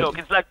do that. Joke.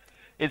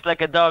 It's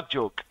like a dark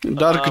joke.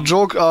 Dark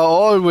jokes are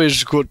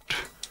always good.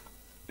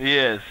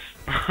 Yes.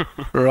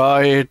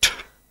 Right.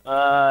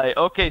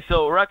 Okay,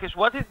 so Rakesh,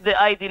 what is the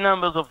ID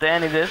numbers of the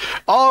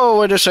AnyDesk? Oh,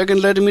 wait a second.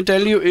 Let me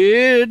tell you.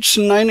 It's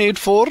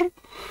 984.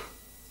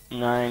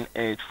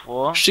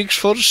 984.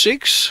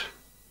 646.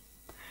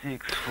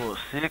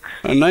 646.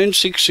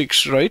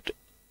 966, right?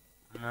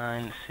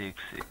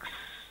 966.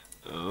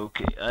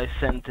 Okay, I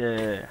sent.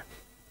 Do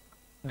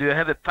you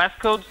have a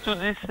passcode to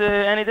this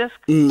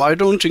AnyDesk? I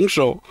don't think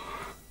so.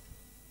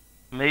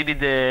 Maybe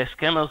the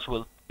scammers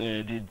will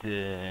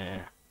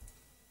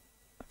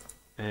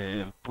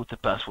put a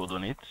password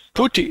on it.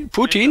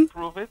 Putin?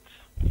 Prove it.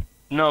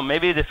 No,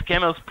 maybe the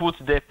scammers put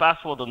the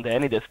password on the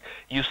AnyDesk.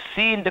 You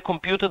see in the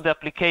computer the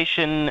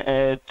application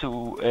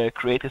to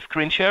create a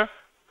screen share?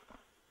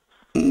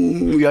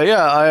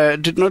 Yeah, I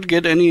did not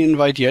get any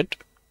invite yet.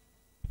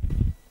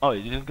 Oh,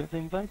 you didn't get the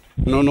invite?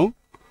 No.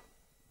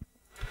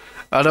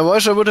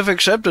 Otherwise, I would have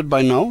accepted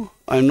by now.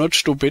 I'm not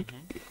stupid.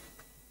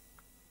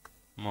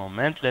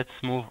 Moment, let's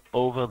move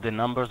over the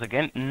numbers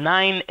again.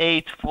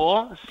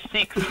 984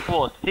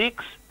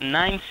 646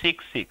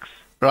 966.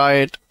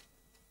 Right.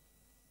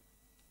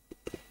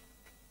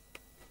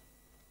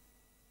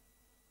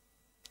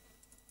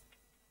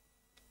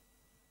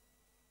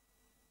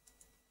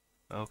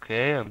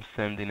 Okay, I'm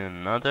sending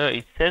another.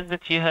 It says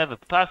that you have a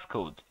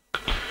passcode.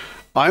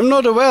 I'm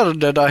not aware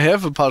that I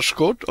have a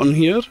passcode on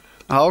here.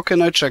 How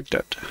can I check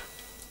that?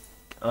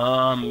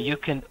 You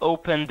can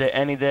open the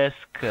AnyDesk.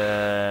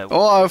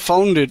 Oh, I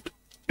found it.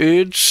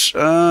 It's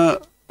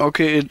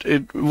okay.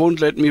 It won't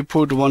let me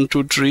put 1,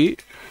 2, 3.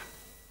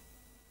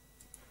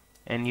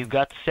 And you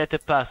got set a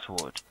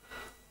password.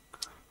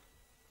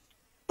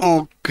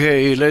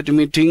 Okay, let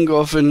me think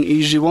of an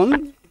easy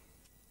one.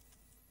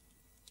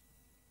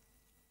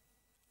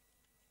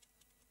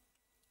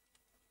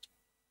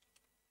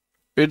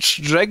 It's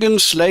Dragon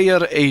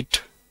Slayer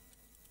 8.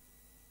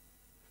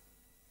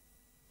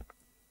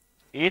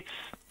 It's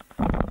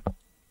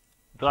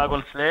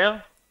Dragon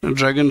Slayer?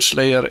 Dragon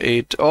Slayer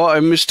 8. Oh, I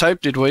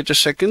mistyped it. Wait a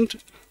second.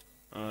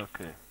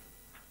 Okay.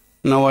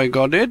 Now I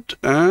got it.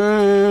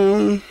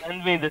 Send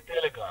me the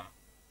Telegram.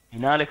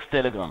 In Alex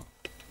Telegram.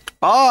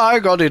 Oh, I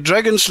got it.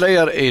 Dragon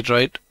Slayer 8,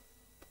 right?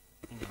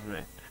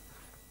 Great.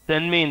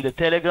 Send me in the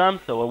Telegram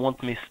so I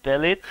won't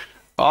misspell it.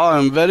 Oh,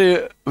 I'm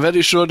very,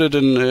 very sure that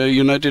an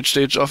United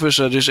States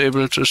officer is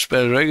able to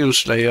spell Dragon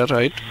Slayer,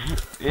 right?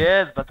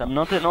 Yes, but I'm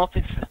not an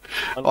officer.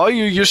 Oh,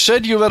 you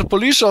said you were a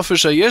police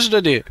officer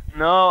yesterday.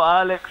 No,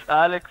 Alex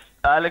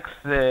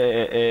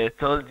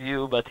told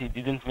you, but he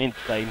didn't mean it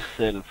by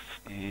himself.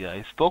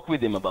 I spoke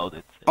with him about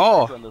it.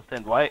 Oh. To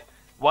understand why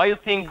you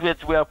think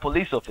that we are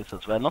police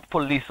officers. We are not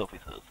police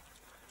officers.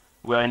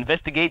 We are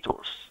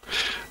investigators.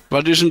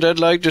 But isn't that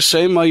like the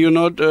same? Are you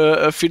not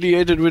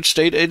affiliated with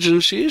state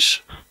agencies?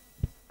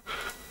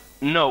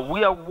 No,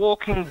 we are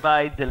working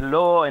by the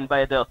law and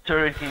by the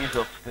authorities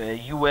of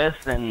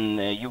US and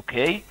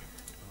UK,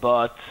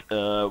 but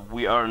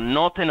we are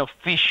not an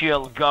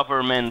official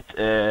government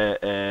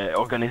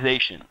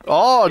organization.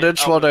 Oh,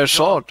 that's what I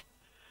thought.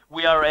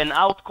 We are an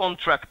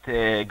out-contract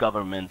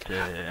government.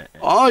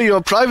 Oh, you're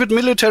a private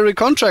military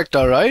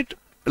contractor, right?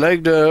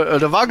 Like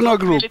the Wagner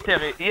Group.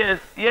 Military, yes.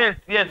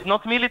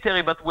 Not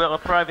military, but we're a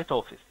private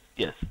office.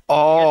 Yes.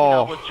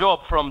 Oh. Getting our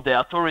job from the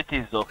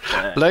authorities of.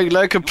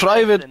 Like a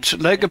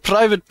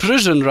private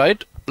prison,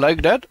 right?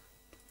 Like that.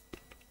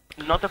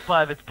 Not a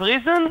private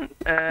prison.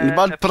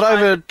 But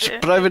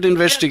private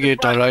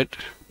investigator, right?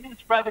 Yes,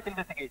 private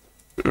investigator.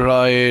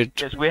 Right.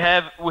 Yes, we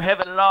have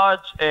a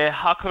large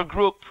hacker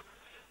group.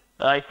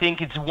 I think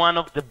it's one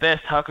of the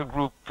best hacker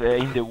group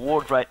in the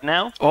world right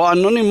now. Oh,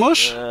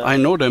 Anonymous? I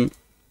know them.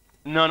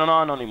 No,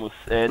 Anonymous.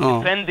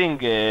 Defending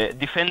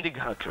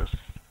hackers.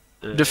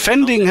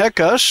 Defending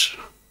hackers?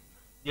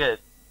 Yes.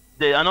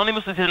 The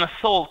Anonymous is an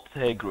assault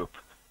group.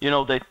 You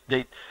know, they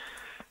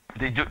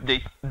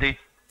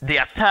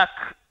attack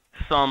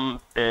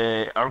some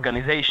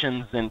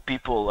organizations and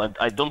people.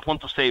 I don't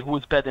want to say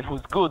who's bad and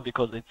who's good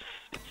because it's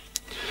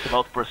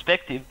about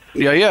perspective.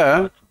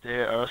 Yeah. But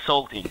they are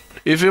assaulting.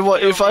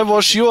 If I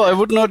was you, I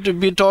would not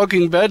be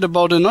talking bad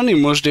about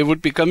Anonymous. They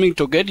would be coming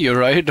to get you,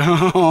 right?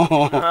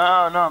 No,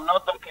 I'm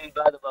not talking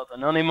bad about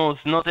Anonymous.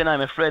 Not that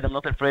I'm afraid. I'm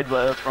not afraid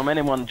from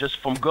anyone, just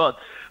from God.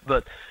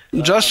 But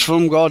just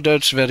from God,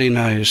 that's very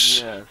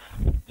nice. Yes,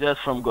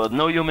 just from God.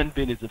 No human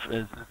being is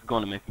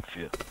going to make me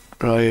fear.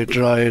 Right.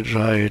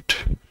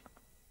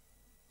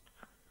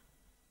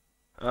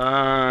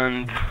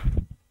 And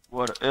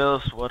what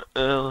else? 1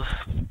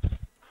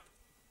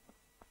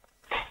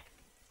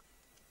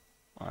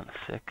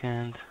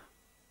 second.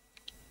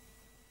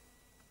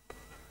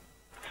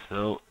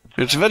 So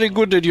it's very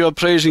good that you are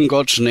praising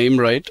God's name,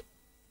 right?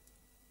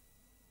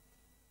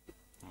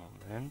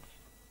 Moment.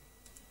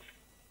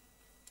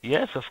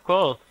 Yes, of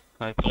course.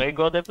 I pray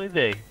God every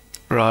day.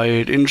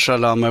 Right,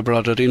 inshallah, my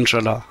brother,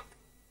 inshallah.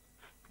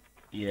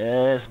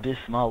 Yes,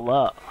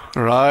 Bismillah.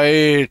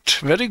 Right,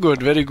 very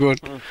good.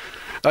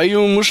 Are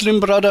you a Muslim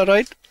brother,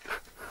 right?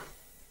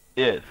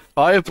 Yes.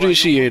 I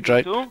appreciate,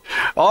 right?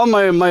 Oh,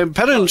 my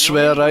parents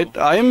were, right?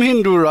 I am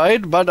Hindu,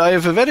 right? But I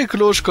have a very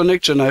close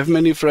connection. I have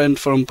many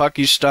friends from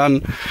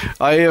Pakistan.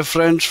 I have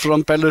friends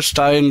from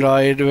Palestine,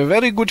 right? We're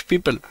very good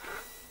people.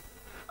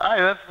 I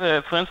have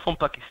friends from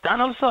Pakistan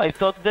also. I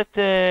thought that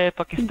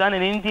Pakistan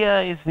and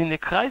India is in a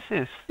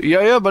crisis.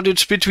 Yeah, but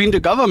it's between the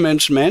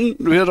governments, man.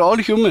 We're all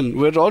human.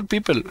 We're all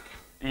people.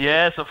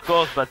 Yes, of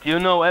course, but you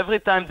know, every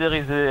time there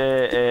is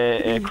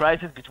a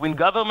crisis between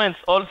governments,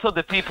 also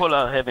the people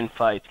are having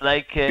fights.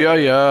 Like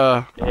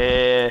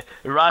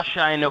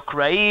Russia and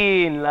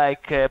Ukraine,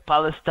 like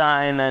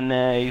Palestine and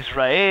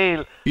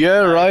Israel.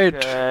 Yeah,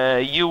 like,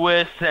 right.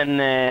 US and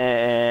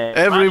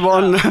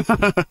everyone.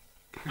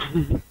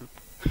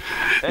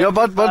 Yeah,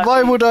 but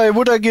why would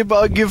I give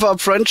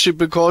up friendship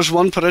because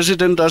one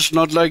president does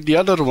not like the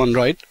other one,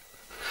 right?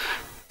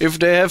 If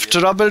they have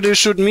trouble, they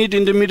should meet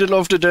in the middle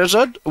of the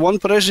desert. One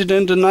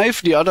president a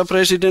knife, the other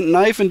president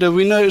knife, and the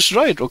winner is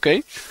right,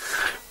 okay?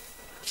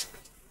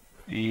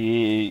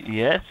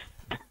 Yes.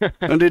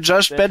 And they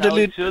just battle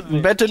it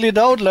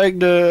out like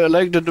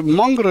the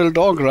mongrel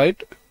dog,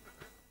 right?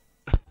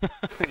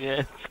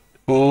 Yes.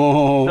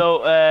 Oh.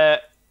 So,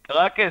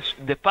 Rakesh,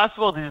 the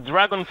password is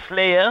Dragon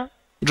Slayer.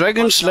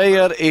 Dragon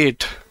Slayer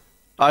 8.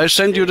 I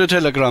sent you the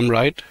telegram,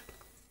 right?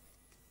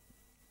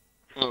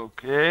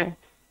 Okay.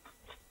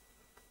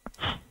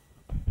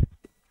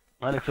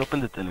 Alex, open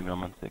the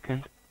telegram 1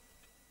 second.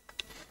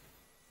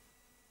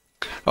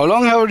 How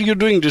long are you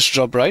doing this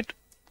job, right?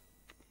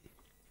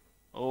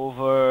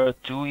 Over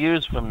 2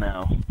 years from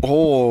now.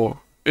 Oh,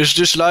 is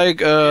this like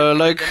the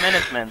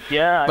management?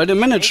 Yeah. By the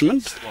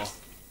management?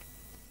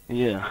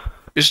 Yeah.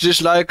 Is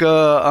this like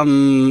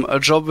a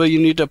job where you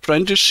need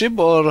apprenticeship,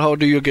 or how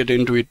do you get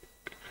into it?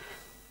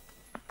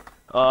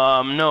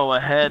 No,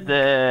 I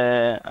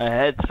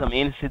had some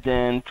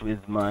incident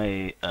with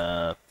my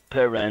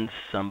parents.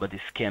 Somebody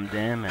scammed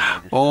them, and I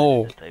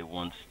decided that I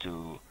want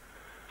to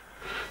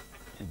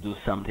do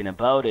something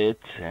about it.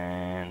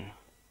 And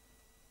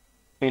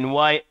in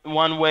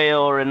one way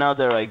or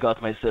another, I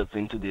got myself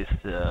into this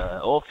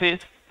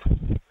office.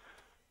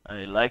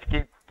 I liked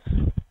it,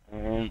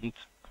 and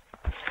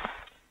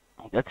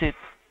that's it.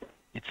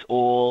 It's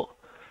all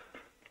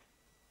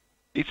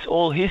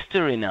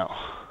history now.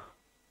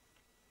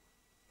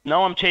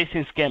 Now I'm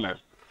chasing scammers.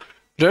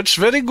 That's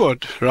very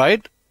good,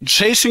 right?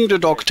 Chasing the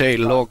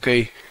dogtail,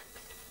 okay.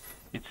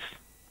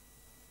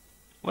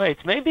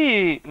 Wait,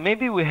 maybe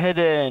we had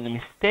a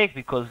mistake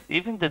because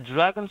even the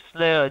Dragon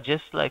Slayer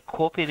just like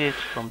copied it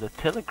from the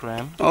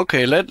Telegram.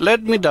 Okay,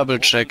 let me double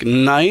check.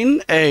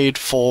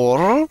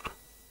 984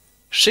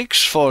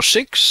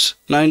 646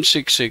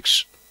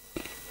 966.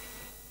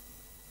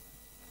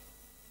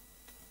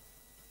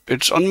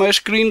 It's on my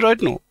screen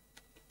right now.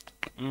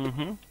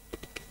 Mm-hmm.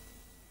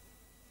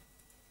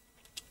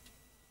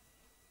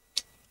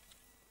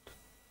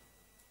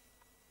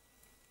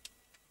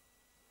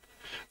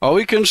 Or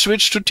we can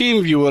switch to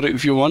TeamViewer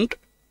if you want.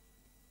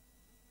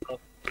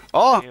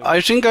 Oh,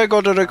 I think I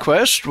got a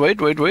request. Wait.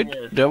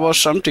 Yes, there was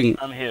something.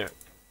 I'm here.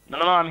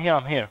 No, I'm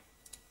here.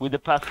 with the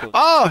passcode.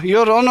 Ah,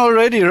 you're on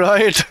already,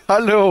 right?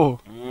 Hello.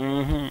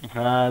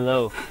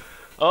 Hello.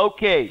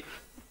 Okay.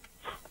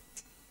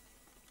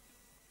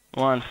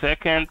 1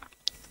 second.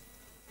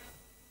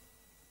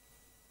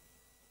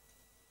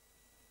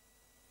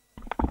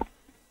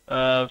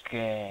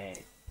 Okay.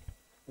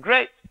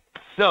 Great.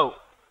 So,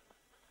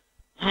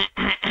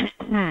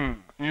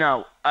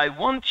 now I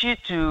want you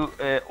to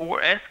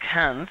or ask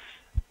Hans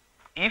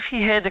if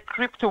he had a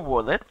crypto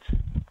wallet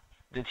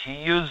that he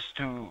used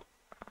to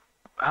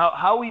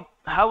how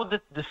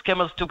the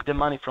scammers took the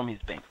money from his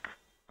bank.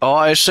 Oh,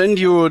 I sent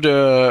you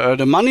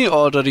the money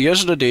order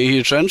yesterday.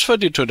 He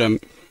transferred it to them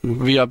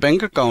via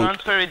bank account.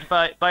 Transfer it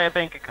by a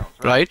bank account,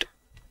 right?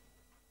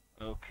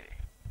 Okay.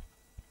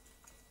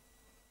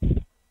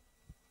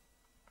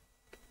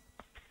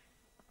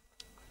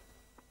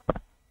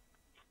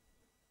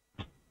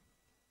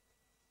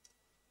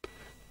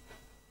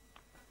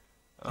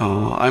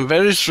 I'm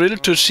very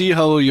thrilled to see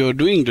how you're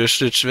doing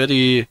this. It's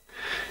very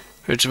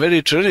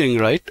thrilling,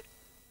 right?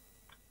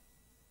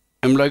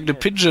 I'm like the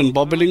pigeon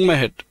bobbling my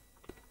head.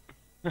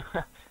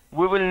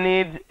 We will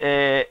need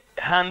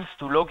Hans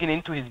to log in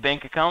into his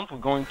bank account. We're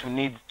going to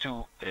need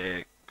to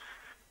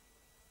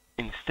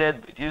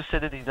instead. You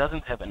said that he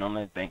doesn't have an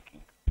online banking.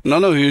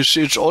 No,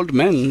 it's old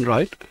man,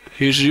 right?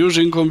 He's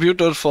using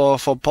computer for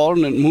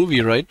porn and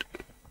movie, right?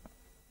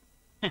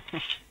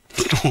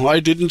 No, I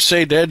didn't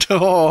say that.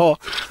 Oh.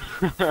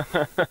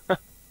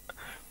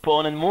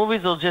 Porn and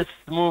movies, or just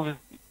movies?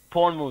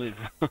 Porn movies.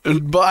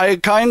 But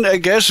I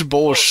guess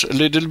both, a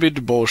little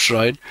bit both,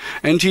 right?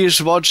 And he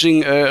is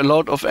watching a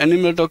lot of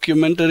animal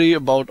documentary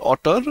about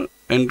otter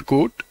and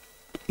goat.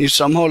 He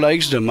somehow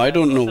likes them. I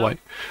don't know why.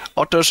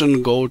 Otters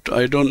and goat.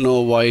 I don't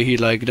know why he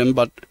likes them,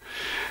 but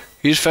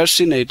he's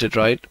fascinated,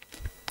 right?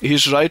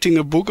 He's writing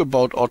a book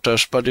about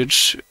otters, but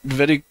it's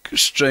very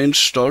strange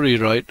story,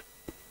 right?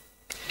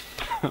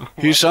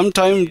 He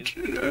sometimes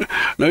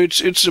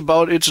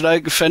it's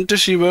like a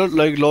fantasy world,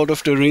 like Lord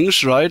of the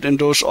Rings, right? And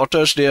those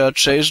otters, they are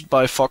chased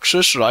by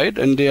foxes, right?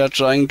 And they are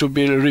trying to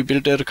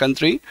rebuild their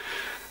country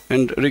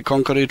and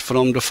reconquer it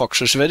from the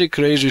foxes. Very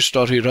crazy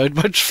story, right?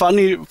 But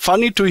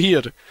funny to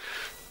hear.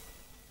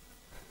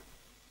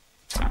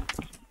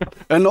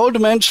 An old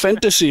man's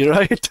fantasy,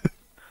 right?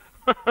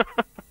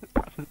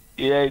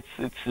 Yeah,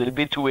 it's a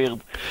bit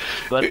weird.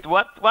 But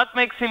what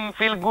makes him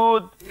feel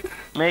good?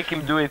 Make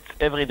him do it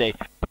every day.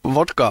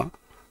 Vodka.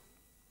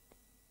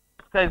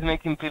 Guys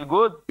make him feel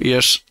good?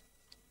 Yes.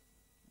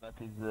 But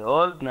he's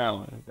old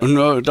now.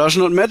 No, it does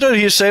not matter.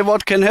 He say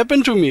what can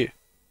happen to me.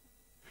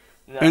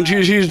 Nah, and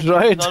he's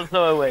right. He's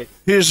also away.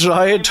 He's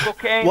right.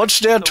 What's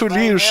there to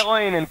lose?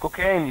 Heroin and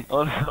cocaine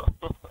also.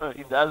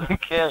 He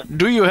doesn't care.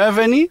 Do you have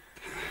any?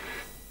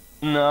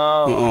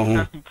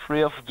 No, I'm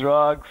free of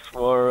drugs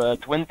for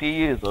 20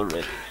 years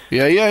already.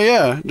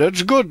 Yeah.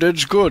 That's good.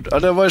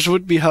 Otherwise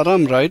would be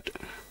haram, right?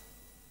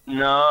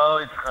 No,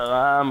 it's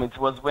haram. It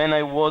was when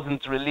I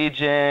wasn't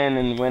religion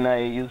and when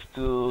I used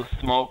to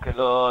smoke a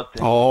lot.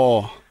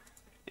 Oh.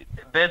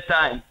 Bad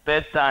time.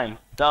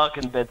 Dark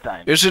and bad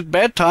time. Is it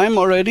bad time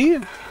already?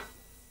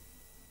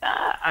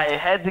 I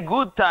had a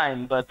good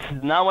time, but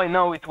now I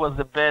know it was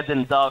a bad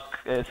and dark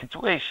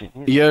situation.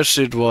 Yes,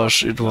 it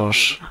was.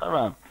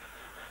 Haram.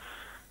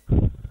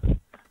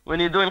 When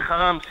you're doing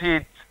haram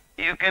shit,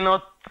 you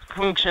cannot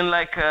function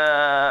like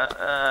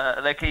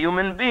a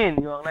human being.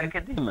 You are like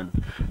a demon.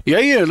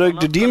 Yeah, like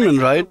the demon,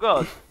 right?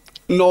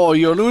 No,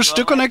 you lose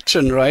the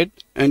connection, right?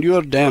 And you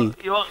are damned.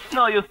 You're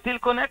still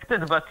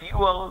connected, but you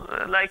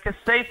are like a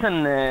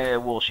Satan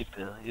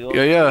worshipper.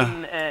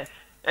 Yeah.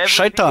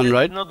 Shaitan,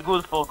 right? Not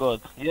good for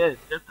God. Yes,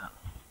 Satan.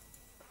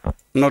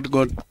 Not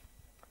good.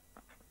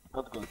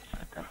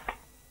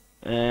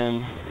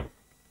 Satan.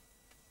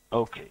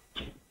 Okay.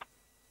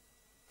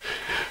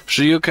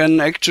 So you can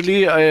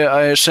actually,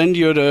 I sent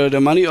you the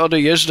money order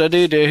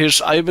yesterday.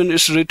 His IBAN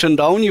is written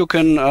down. You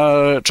can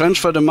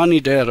transfer the money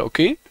there,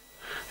 okay?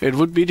 It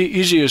would be the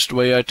easiest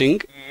way, I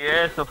think.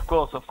 Yes, of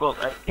course.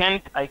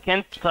 I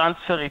can't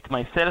transfer it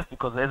myself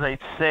because, as I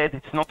said,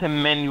 it's not a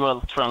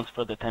manual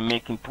transfer that I'm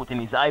making. Put in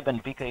his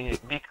IBAN.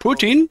 Big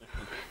Putin?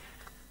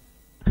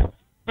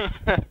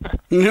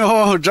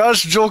 No,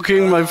 just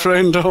joking, my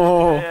friend.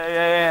 Oh,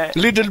 yeah.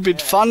 Little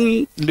bit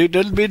fun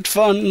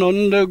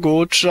on the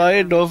good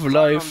side of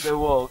life. On the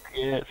walk,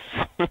 yes.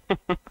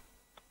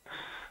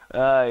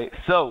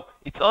 So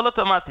it's all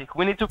automatic.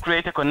 We need to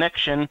create a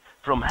connection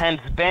from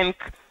Hans Bank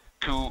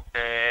to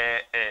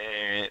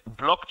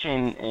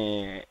blockchain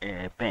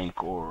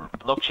bank or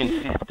blockchain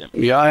system.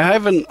 Yeah,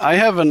 I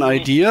have an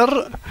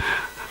idea.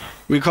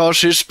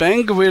 Because his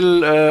bank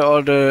will,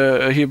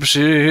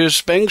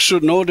 his bank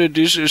should know that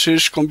this is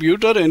his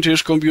computer, and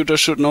his computer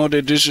should know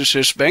that this is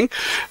his bank,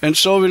 and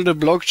so will the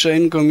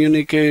blockchain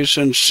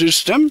communication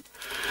system.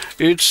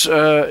 He's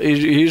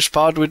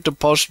part with the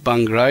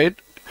Postbank, right?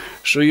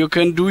 So you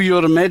can do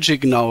your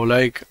magic now,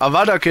 like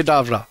Avada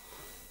Kedavra.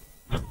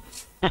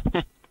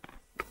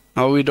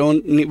 Now we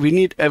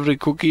need every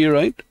cookie,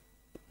 right?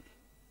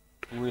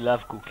 We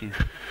love cookies.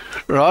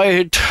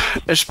 Right,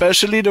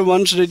 especially the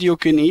ones that you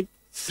can eat.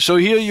 So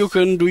here you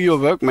can do your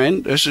work,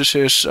 man. This is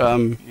his,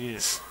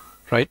 Yes.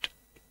 right?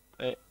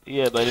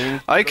 Yeah, but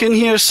I can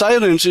hear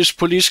sirens. Is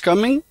police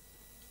coming?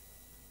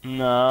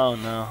 No,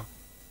 no.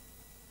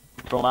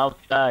 From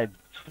outside.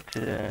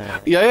 I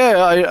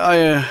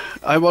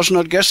was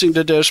not guessing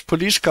that there's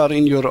police car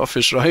in your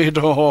office, right?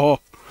 Oh.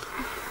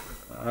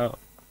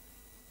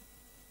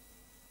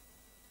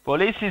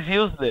 Police is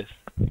useless.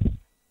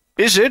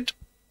 Is it?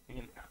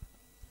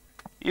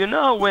 You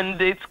know,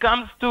 when it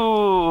comes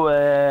to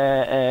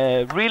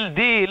real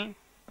deal,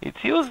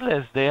 it's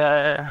useless. They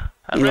are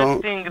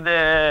arresting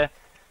the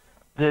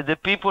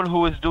people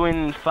who is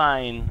doing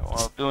fine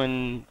or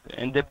doing,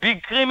 and the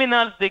big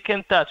criminals, they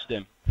can't touch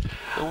them.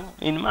 So,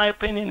 in my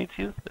opinion, it's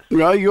useless.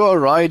 Yeah, you're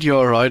right,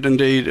 and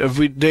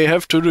they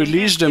have to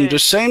release them the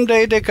same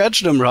day they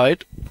catch them,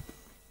 right?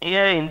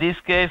 Yeah, in this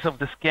case of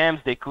the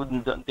scams, they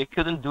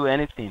couldn't do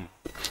anything.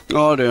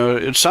 Oh,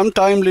 it's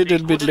sometimes a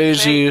little bit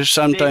lazy,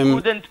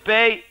 sometimes...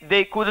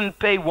 They couldn't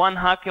pay one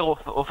hacker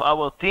of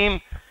our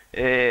team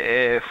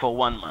for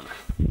 1 month.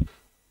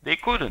 They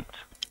couldn't.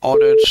 Oh,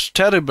 that's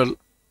terrible.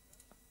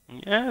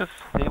 Yes,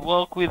 they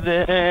work with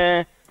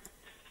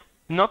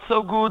not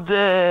so good...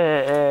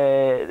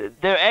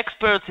 their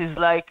experts is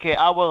like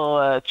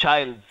our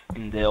child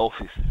in the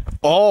office.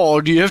 Oh,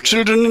 do you have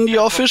children in the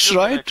office,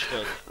 right?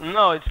 Experts.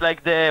 No, it's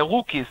like the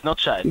rookies, not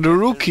child. The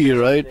rookie,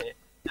 right?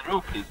 The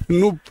rookies.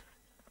 Nope.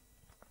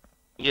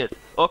 Yes.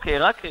 Okay,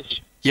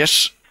 Rakesh.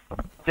 Yes.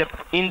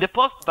 In the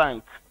post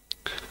bank.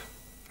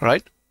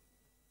 Right.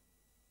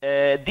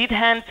 Did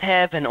Hans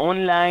have an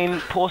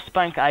online post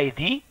bank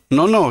ID?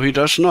 No, he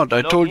does not.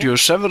 I told you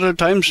several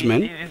times,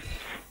 man.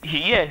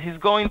 Yes, he's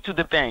going to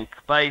the bank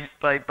by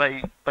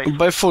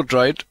foot,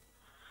 right?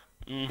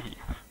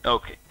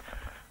 Okay.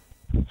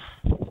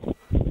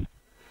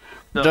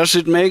 So, does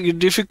it make it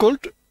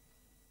difficult?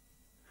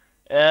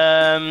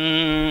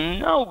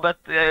 No, but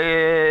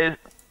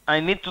I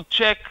need to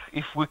check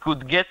if we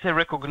could get a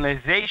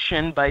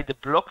recognition by the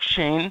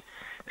blockchain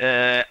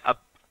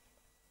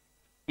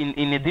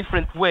in a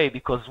different way,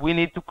 because we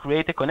need to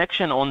create a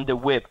connection on the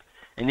web.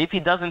 And if he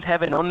doesn't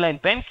have an online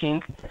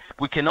banking,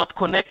 we cannot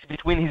connect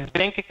between his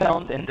bank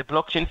account and the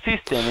blockchain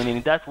system, and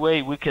in that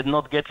way we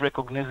cannot get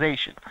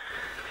recognition.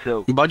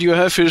 So, but you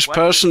have his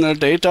personal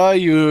data,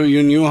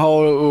 you knew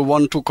how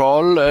one to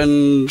call,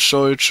 and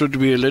so it should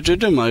be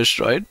legitimized,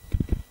 right?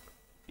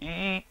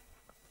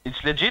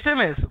 It's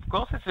legitimate, of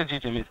course it's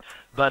legitimate,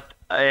 but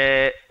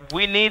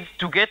we need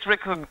to get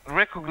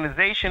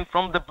recognition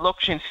from the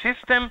blockchain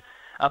system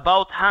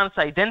about Hans'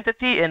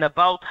 identity and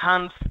about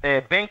Hans'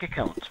 bank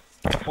account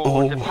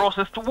for the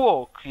process to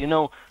work. You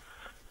know,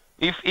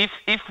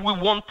 if we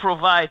won't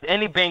provide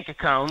any bank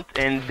account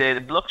and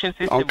the blockchain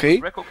system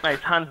will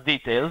recognize Hans'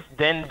 details,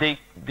 then they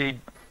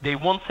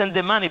won't send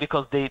the money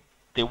because they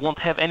won't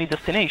have any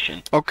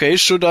destination. Okay,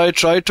 should I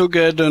try to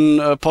get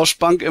a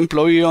Postbank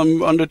employee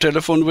on the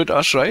telephone with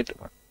us, right?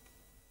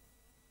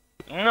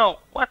 No,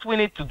 what we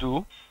need to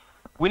do,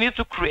 we need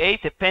to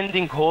create a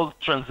pending hold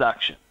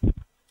transaction.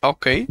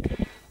 Okay.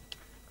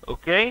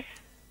 Okay?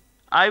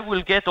 I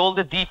will get all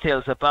the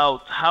details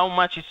about how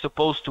much it's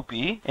supposed to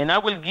be, and I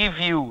will give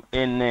you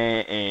an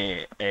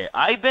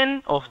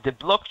IBAN of the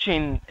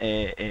blockchain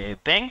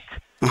bank,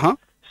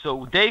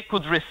 so they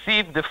could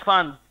receive the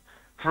fund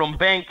from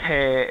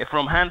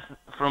Hans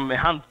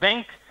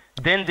bank.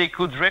 Then they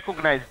could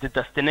recognize the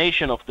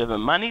destination of the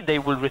money. They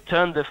will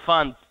return the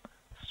fund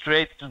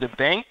straight to the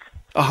bank,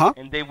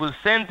 and they will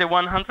send the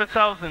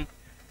 100,000.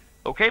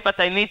 Okay, but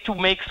I need to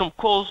make some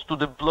calls to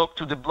the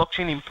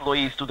blockchain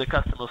employees, to the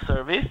customer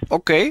service.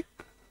 Okay.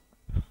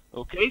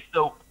 Okay,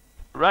 so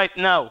right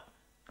now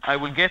I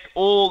will get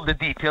all the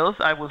details.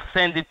 I will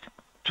send it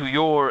to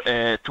your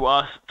to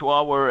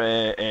our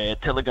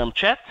Telegram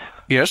chat.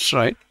 Yes,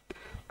 right.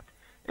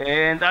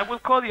 And I will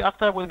call you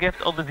after I will get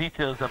all the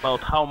details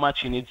about how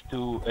much you need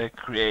to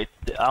create,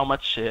 how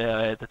much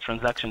the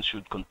transaction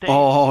should contain.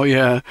 Oh,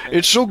 yeah.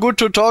 It's so good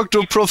to talk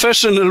to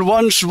professional.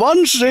 Once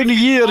in a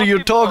year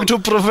you talk to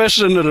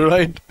professional,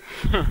 right?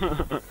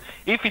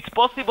 If it's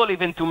possible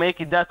even to make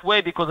it that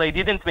way, because I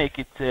didn't make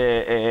it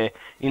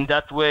in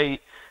that way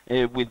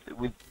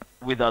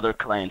with other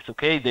clients,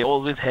 okay? They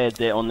always had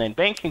the online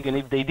banking, and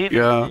if they did,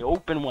 they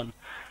open one.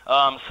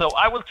 So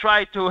I will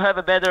try to have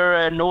a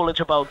better knowledge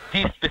about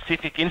this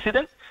specific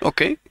incident.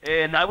 Okay.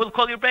 And I will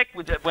call you back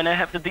when I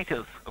have the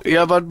details. Okay?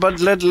 Yeah, but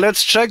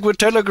let's check with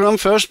Telegram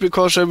first,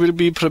 because I will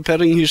be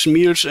preparing his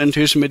meals and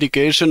his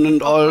medication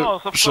and all.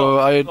 Of course,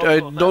 I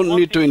don't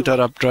need to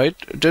interrupt, right?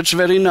 That's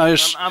very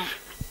nice.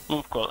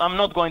 Of course, I'm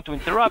not going to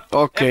interrupt.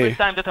 Okay. Every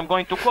time that I'm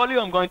going to call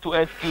you, I'm going to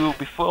ask you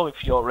before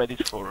if you're ready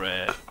for.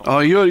 Oh,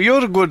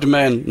 you're a good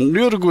man.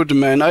 You're a good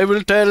man. I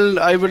will tell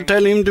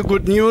him the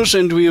good news,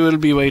 and we will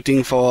be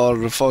waiting for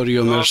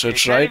your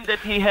message, right?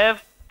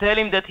 Tell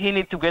him that he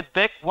needs to get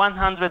back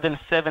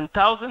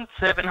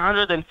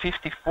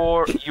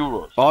 107,754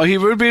 euros. Oh, he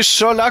will be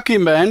so lucky,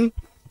 man.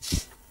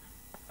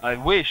 I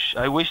wish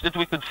that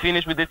we could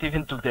finish with it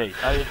even today.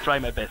 I will try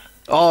my best.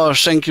 Oh,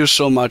 thank you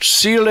so much.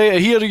 See you later.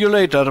 Hear you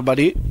later,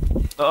 buddy.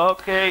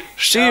 Okay.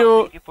 See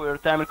you. Thank you for your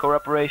time and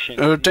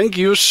cooperation. Thank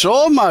you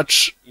so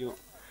much.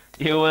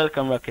 You're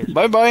welcome, Rakesh.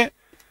 Bye bye.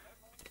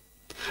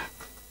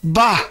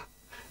 Bah!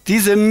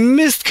 Diese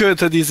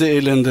Mistköter, diese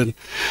Elenden.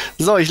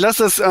 So, ich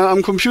lasse das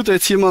am Computer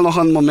jetzt hier mal noch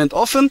einen Moment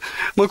offen.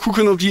 Mal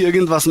gucken, ob die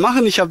irgendwas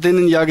machen. Ich habe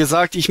denen ja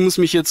gesagt, ich muss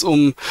mich jetzt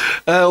um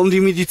die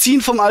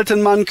Medizin vom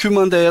alten Mann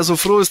kümmern, der ja so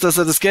froh ist, dass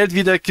er das Geld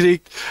wieder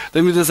kriegt,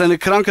 damit er seine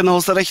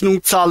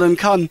Krankenhausrechnung zahlen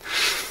kann.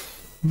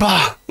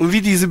 Bah, und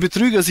wie diese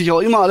Betrüger sich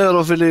auch immer alle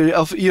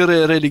auf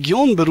ihre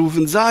Religion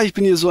berufen. Ich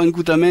bin hier so ein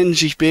guter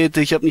Mensch, ich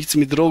bete, ich habe nichts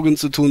mit Drogen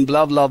zu tun,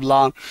 bla bla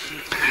bla.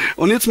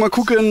 Und jetzt mal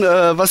gucken,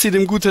 was sie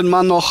dem guten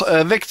Mann noch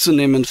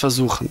wegzunehmen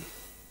versuchen.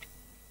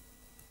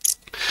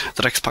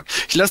 Dreckspack.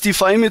 Ich lasse die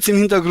VM jetzt im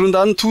Hintergrund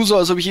an, tu so,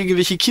 als ob ich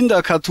irgendwelche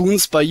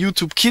Kindercartoons bei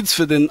YouTube Kids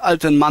für den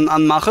alten Mann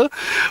anmache.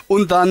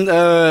 Und dann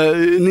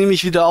nehme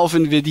ich wieder auf,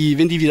 wenn die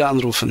wieder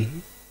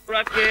anrufen.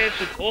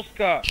 Rakesh, it's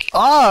Oscar.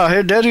 Ah,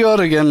 hey, there you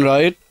are again,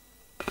 right?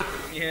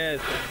 Yes,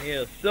 I'm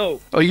here. So.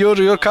 Oh,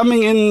 you're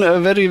coming in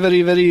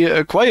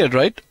very quiet,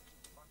 right?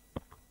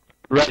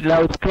 Right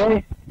now it's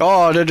okay?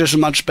 Oh, that is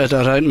much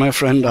better, right, my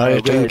friend?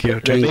 Thank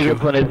you. The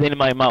microphone is in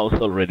my mouth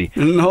already.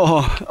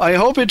 No, I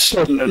hope it's...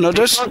 No,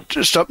 just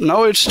stop.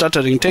 Now it's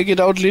stuttering. Take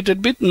it out a little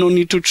bit. No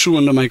need to chew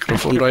on the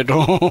microphone, right?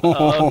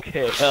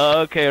 Okay,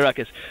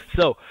 Rakesh.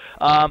 So,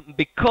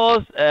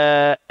 because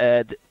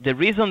the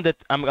reason that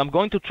I'm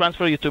going to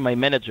transfer you to my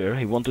manager,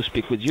 he wants to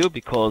speak with you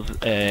because...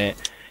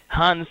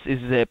 Hans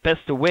is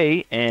passed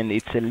away and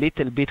it's a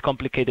little bit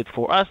complicated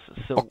for us,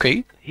 so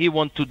he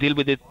wants to deal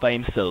with it by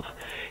himself.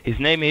 His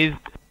name is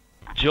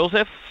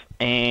Joseph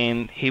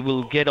and he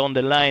will get on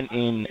the line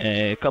in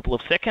a couple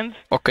of seconds.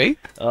 Okay.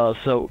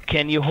 So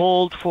can you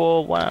hold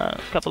for a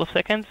couple of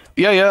seconds?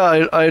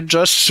 Yeah, I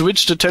just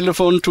switched the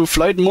telephone to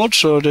flight mode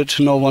so that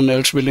no one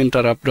else will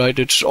interrupt, right?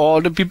 It's all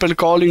the people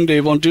calling,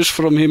 they want this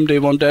from him, they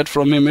want that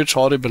from him, it's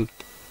horrible.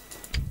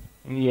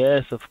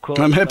 Yes, of course.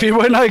 I'm happy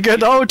when I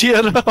get out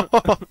here.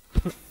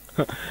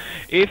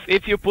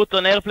 If you put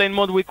on airplane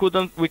mode, we could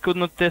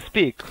not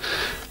speak.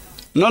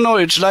 No,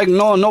 it's like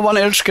no one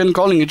else can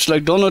calling. It's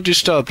like do not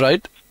disturb,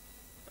 right?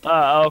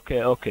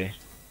 Okay.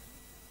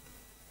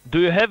 Do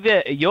you have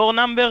your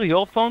number,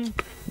 your phone?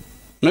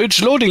 No,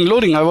 it's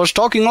loading. I was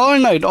talking all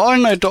night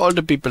to all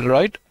the people,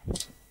 right?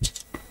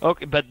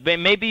 Okay, but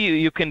maybe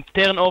you can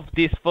turn off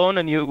this phone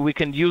and we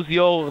can use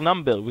your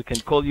number. We can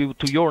call you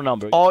to your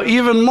number. Or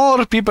even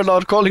more people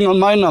are calling on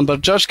my number.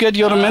 Just get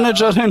your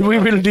manager and we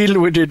will deal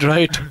with it,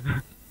 right?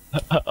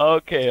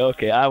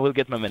 Okay. I will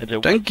get my manager.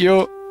 Thank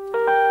you.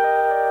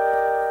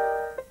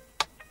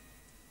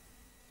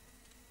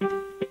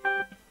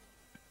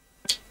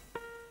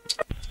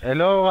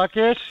 Hello,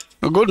 Rakesh.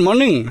 Good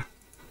morning.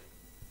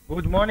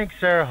 Good morning,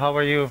 sir. How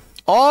are you?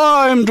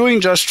 Oh, I'm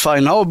doing just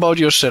fine. How about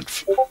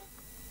yourself?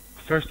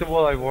 First of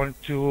all, I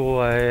want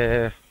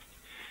to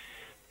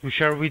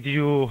share with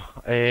you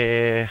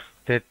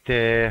that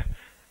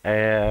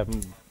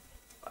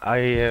I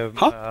am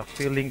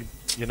feeling,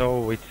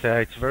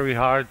 it's very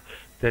hard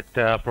that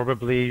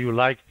probably you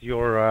liked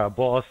your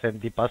boss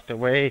and he passed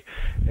away,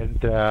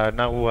 and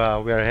now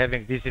we are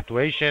having this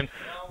situation.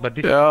 But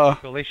this is a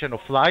calculation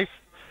of life,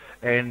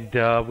 and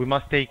we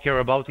must take care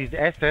about his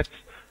assets.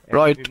 And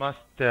right. We must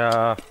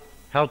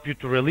help you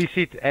to release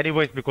it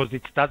anyways, because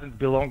it doesn't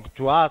belong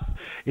to us.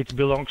 It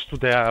belongs to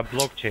the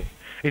blockchain.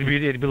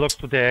 It belongs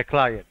to the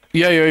client.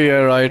 Yeah,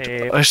 right.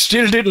 I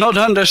still did not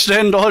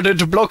understand all the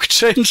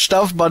blockchain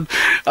stuff, but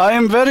I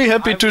am very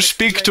happy to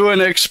speak to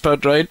an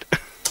expert, right?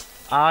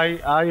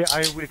 I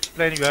will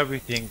explain you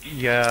everything.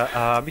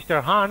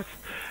 Mr. Hans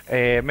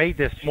made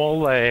a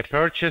small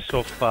purchase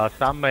of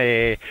some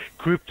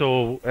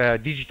crypto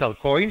digital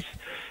coins.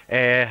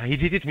 He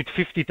did it with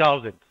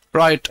 50,000.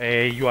 Right.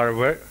 You are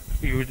aware?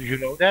 You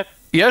know that?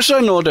 Yes,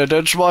 I know that.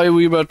 That's why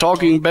we were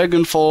talking back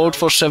and forth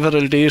for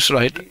several days,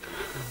 right?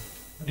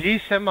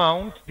 This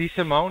amount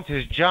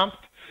has jumped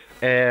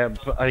in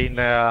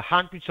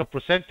hundreds of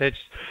percentage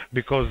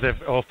because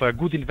of a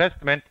good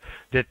investment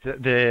that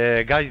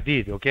the guys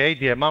did. Okay,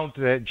 the amount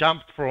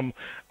jumped from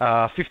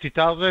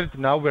 50,000.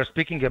 Now we're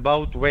speaking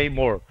about way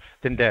more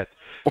than that.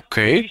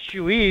 Okay. The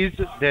issue is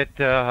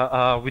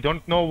that we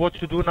don't know what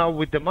to do now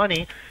with the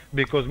money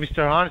because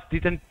Mr. Hans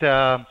didn't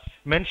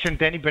mention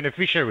any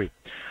beneficiary.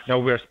 Now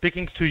we are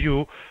speaking to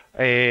you,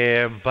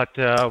 but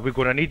we're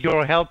gonna need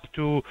your help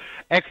to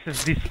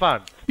access this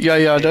fund.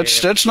 Yeah,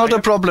 that's not a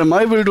problem.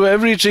 I will do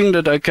everything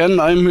that I can.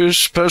 I'm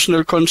his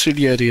personal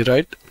consigliere,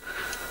 right?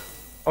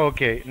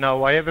 Okay.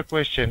 Now I have a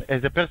question.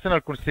 As a personal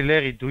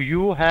consigliere, do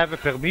you have a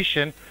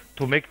permission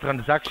to make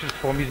transactions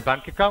from his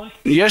bank account?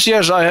 Yes,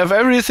 I have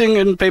everything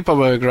in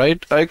paperwork,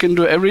 right? I can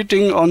do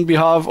everything on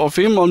behalf of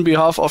him, on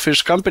behalf of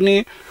his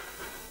company.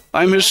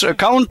 I'm his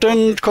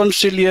accountant,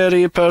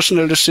 consigliere,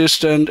 personal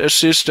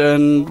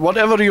assistant,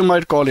 whatever you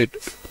might call it.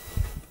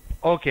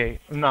 Okay.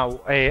 Now,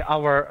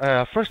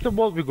 first of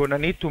all, we're gonna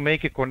need to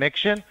make a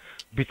connection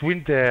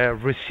between the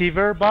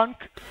receiver bank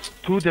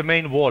to the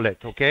main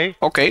wallet. Okay.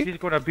 Okay. This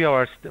is gonna be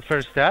our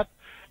first step.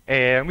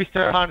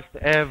 Mr. Hans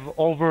have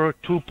over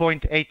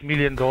 $2.8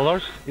 million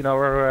in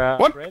our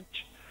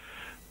branch.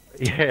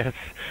 Yes,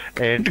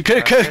 and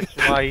that's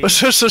why.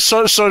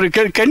 Sorry,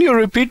 can you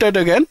repeat that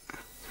again?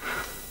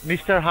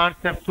 Mr. Hans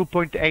has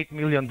 $2.8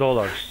 million.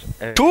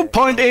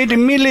 $2.8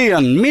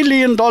 million.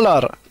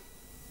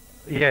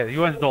 Yeah,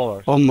 US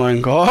dollars. Oh my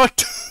God!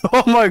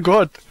 Oh my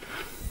God!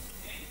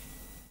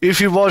 If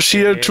he was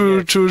here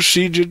to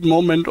see that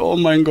moment, oh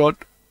my God!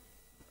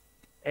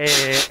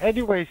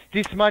 Anyways,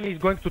 this money is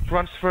going to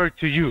transfer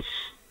to you,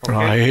 okay?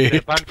 Right?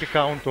 The bank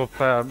account of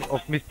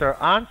Mr.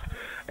 Hans,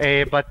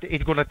 but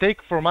it's gonna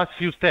take from us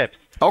few steps.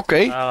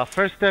 Okay.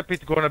 First step is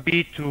gonna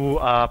be to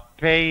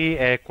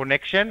pay a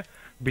connection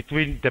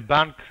between the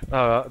bank,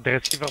 the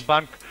receiver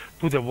bank,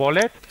 to the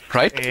wallet.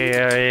 Right.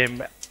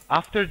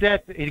 After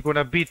that, it's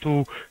gonna be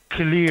to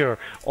clear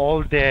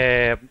all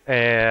the,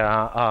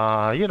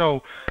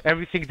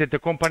 everything that the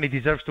company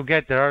deserves to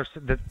get.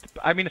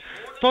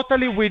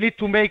 Totally, we need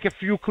to make a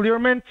few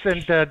clearments,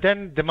 and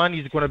then the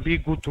money is gonna be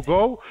good to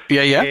go.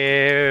 Yeah.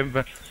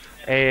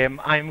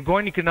 I'm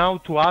going now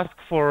to ask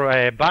for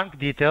bank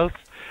details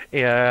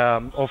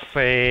of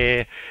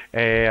the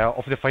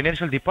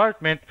financial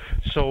department,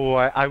 so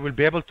I will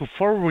be able to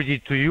forward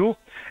it to you,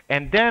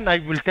 and then I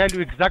will tell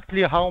you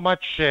exactly how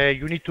much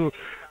you need to,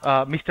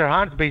 Mr.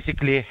 Hans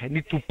basically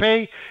need to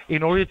pay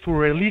in order to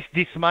release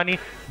this money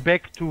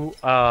back to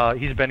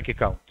his bank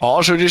account.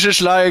 Oh, so this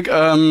is like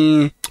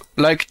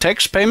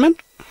tax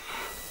payment?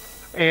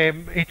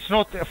 It's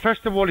not,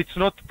 first of all, it's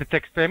not the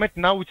tax payment.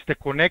 Now it's the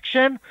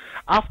connection.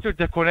 After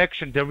the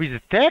connection, there is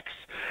a tax.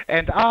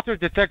 And after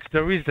the tax,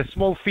 there is the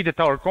small fee that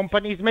our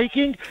company is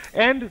making.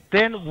 And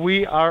then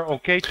we are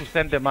okay to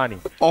send the money.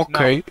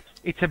 Okay. Now,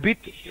 it's a bit,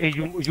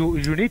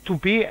 you need to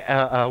be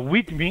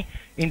with me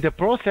in the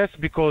process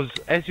because,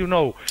 as you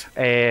know,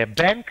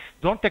 banks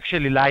don't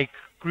actually like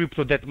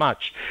crypto that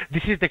much.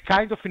 This is the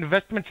kind of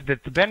investments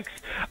that the banks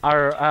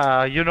are,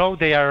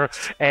 they are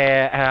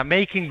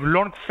making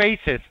long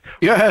faces.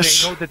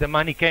 Yes. They know that the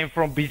money came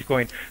from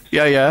Bitcoin.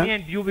 So yeah. me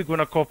and you, we're going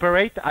to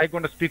cooperate. I'm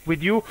going to speak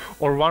with you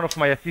or one of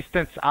my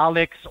assistants,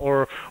 Alex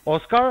or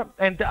Oscar,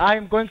 and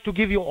I'm going to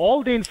give you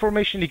all the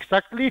information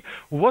exactly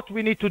what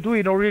we need to do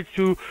in order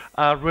to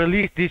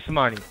release this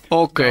money.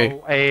 Okay.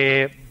 So,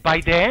 by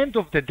the end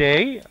of the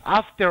day,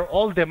 after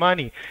all the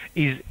money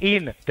is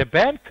in the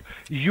bank,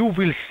 you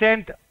will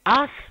send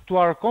us to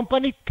our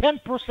company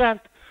 10%,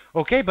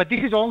 okay? But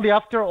this is only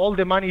after all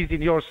the money is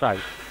in your side,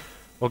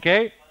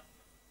 okay?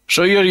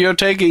 So you're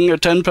taking a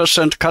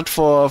 10% cut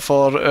for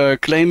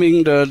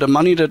claiming the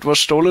money that was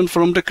stolen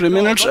from the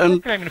criminals, no,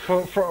 and claiming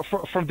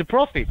from the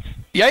profits.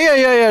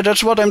 Yeah.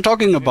 That's what I'm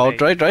talking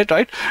about, right.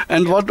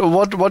 And what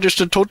is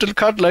the total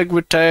cut, like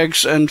with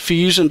tax and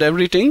fees and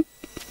everything?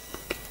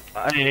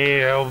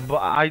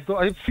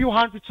 A few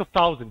hundreds of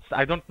thousands.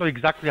 I don't know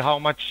exactly how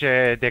much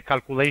the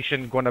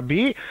calculation gonna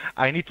be.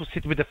 I need to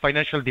sit with the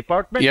financial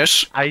department.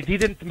 Yes. I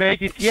didn't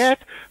make it yet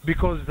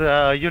because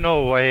I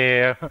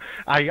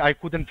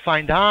couldn't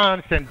find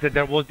Hans and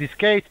there was this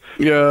case.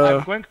 Yeah.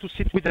 I'm going to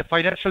sit with the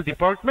financial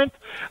department.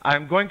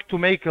 I'm going to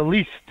make a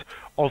list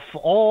of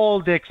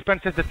all the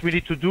expenses that we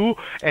need to do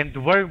and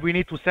where we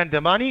need to send the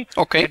money.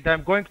 Okay. And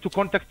I'm going to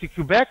contact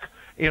you back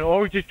in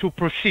order to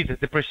proceed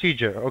the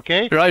procedure,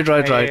 okay? Right.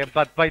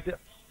 And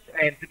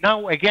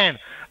now again,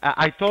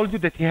 I told you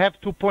that you have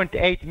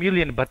 2.8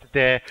 million, but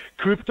the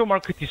crypto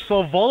market is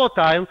so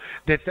volatile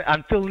that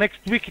until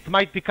next week it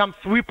might become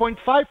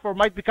 3.5 or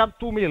might become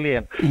 2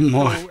 million.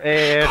 More. So, you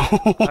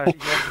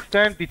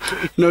understand?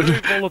 It's No,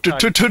 very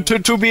volatile.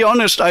 to be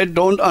honest, I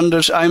don't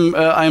understand.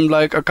 I'm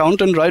like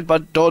accountant, right?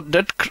 But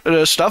that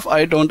stuff,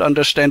 I don't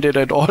understand it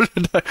at all.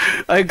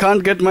 I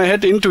can't get my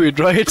head into it,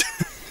 right?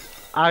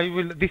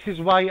 This is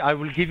why I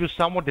will give you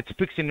someone that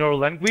speaks in your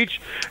language,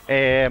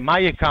 my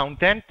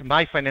accountant,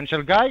 my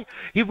financial guy.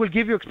 He will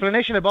give you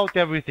explanation about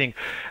everything.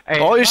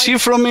 Is he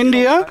from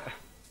India?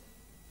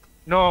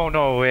 No,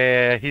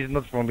 he's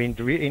not from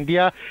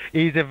India.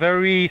 He's a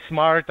very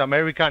smart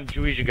American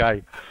Jewish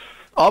guy.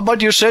 Oh,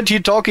 but you said he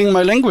talking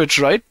my language,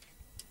 right?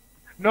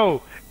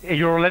 No,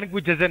 your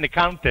language is an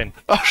accountant.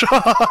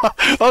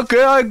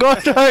 Okay, I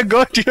got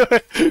you.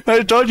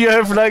 I thought you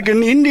have like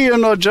an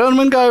Indian or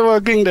German guy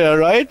working there,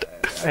 right?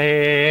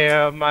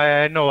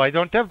 No, I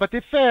don't have. But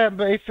if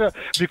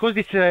because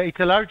it's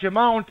a large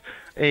amount,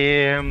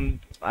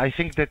 I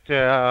think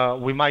that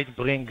we might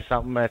bring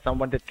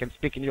someone that can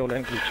speak in your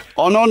language.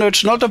 Oh no,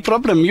 it's not a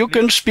problem. You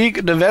can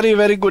speak the very,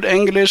 very good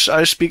English.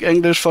 I speak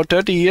English for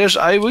 30 years.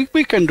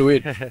 We can do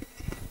it.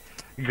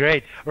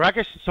 Great.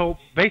 Rakesh, so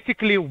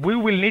basically we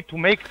will need to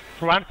make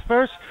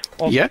transfers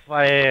of,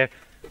 I'm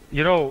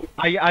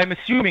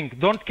assuming,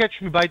 don't catch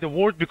me by the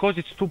word, because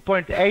it's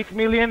 2.8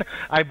 million.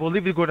 I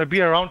believe it's going to be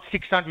around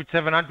 600,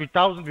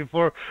 700,000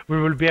 before we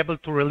will be able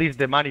to release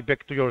the money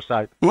back to your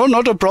side. Well,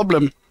 not a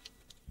problem.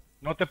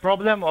 Not a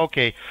problem?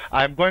 Okay.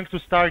 I'm going to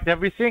start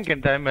everything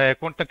and I'm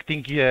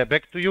contacting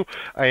back to you,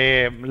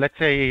 let's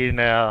say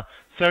in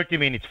 30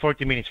 minutes,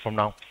 40 minutes from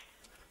now.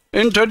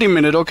 In 30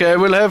 minutes, okay. I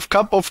will have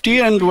cup of tea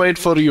and wait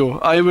for you.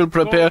 I will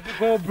prepare.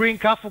 Go bring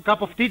cup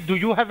of tea. Do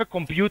you have a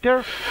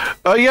computer?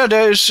 Yeah,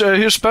 there is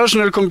his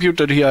personal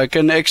computer here. I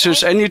can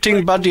access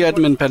anything but the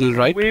admin panel,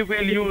 right? We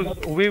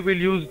will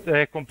use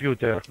a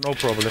computer. No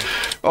problem.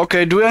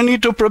 Okay. Do I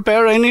need to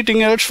prepare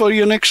anything else for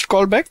your next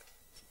callback?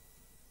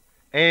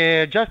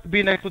 Just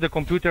be next to the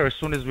computer as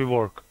soon as we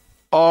work.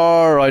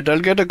 Alright, I'll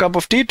get a cup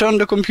of tea, turn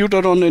the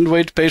computer on and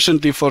wait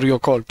patiently for your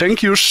call.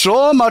 Thank you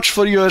so much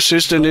for your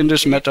assistance in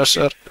this matter,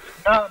 sir.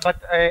 No,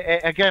 but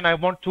again, I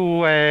want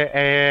to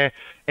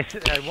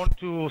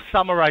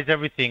summarize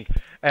everything.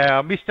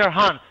 Mr.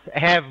 Hans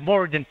have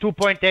more than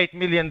 $2.8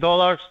 million,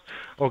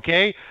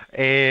 okay,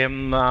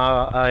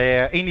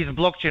 in his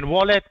blockchain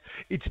wallet.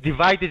 It's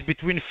divided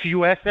between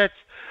few assets.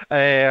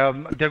 There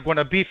are going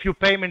to be few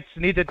payments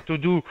needed to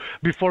do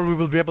before we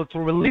will be able to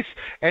release,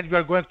 and we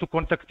are going to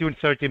contact you in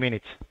 30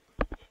 minutes.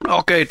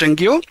 Okay, thank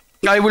you.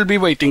 I will be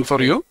waiting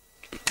for you.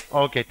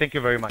 Okay, thank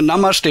you very much.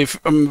 Namaste.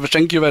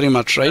 Thank you very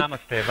much, right?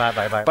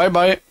 Namaste. Bye.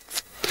 Bye.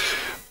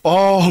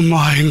 Oh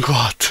mein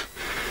Gott.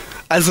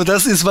 Also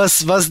das ist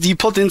was die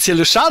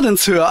potenzielle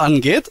Schadenshöhe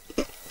angeht.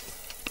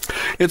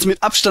 Jetzt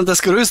mit Abstand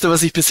das Größte,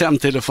 was ich bisher am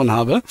Telefon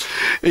habe.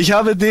 Ich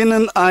habe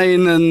denen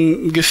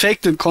einen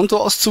gefakten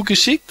Kontoauszug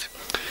geschickt.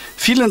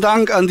 Vielen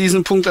Dank an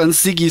diesem Punkt an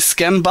Siggy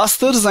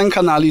Scambuster. Sein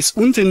Kanal ist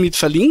unten mit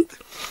verlinkt.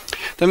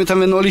 Damit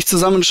haben wir neulich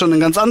zusammen schon einen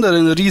ganz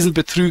anderen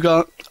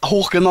Riesenbetrüger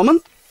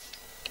hochgenommen.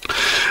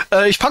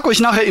 Ich packe euch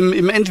nachher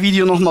im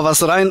Endvideo nochmal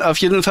was rein. Auf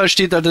jeden Fall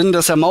steht da drin,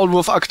 dass der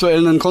Maulwurf aktuell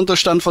einen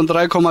Kontostand von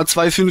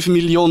 3,25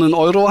 Millionen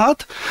Euro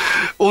hat.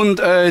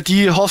 Und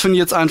die hoffen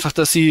jetzt einfach,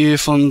 dass sie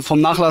vom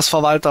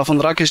Nachlassverwalter, von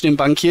Rakesh, dem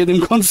Bankier,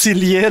 dem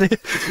Konziliere,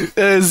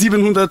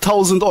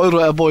 700.000 Euro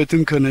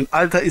erbeuten können.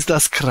 Alter, ist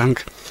das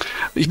krank.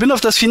 Ich bin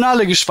auf das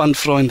Finale gespannt,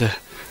 Freunde.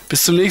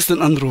 Bis zum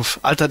nächsten Anruf.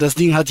 Alter, das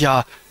Ding hat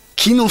ja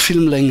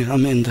Kinofilmlänge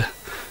am Ende.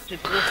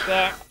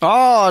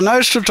 Ah,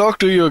 nice to talk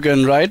to you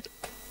again, right?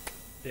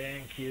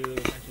 Thank you. Nice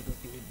to talk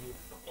to you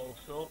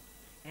also.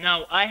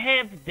 Now, I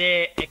have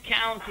the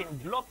account in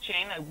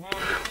blockchain. I want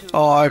to...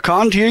 Oh, I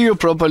can't hear you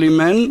properly,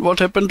 man. What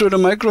happened to the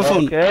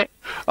microphone? Okay.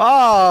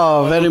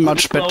 Ah, very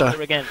much better.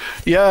 Again.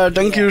 Yeah,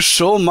 thank you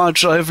so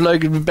much. I have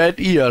like a bad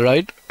ear,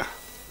 right?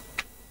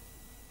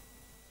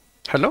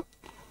 Hello?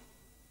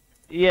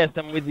 Yes,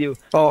 I'm with you.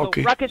 Oh,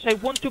 okay. So, Rakesh, I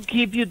want to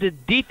give you the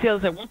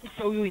details. I want to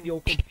show you in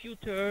your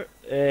computer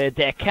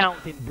the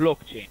account in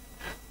blockchain.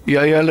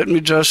 Yeah, let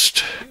me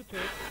just...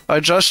 I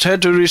just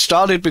had to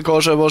restart it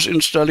because I was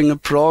installing a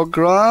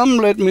program.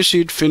 Let me see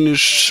it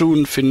finish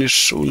soon,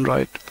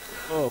 right?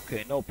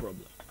 Okay, no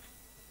problem.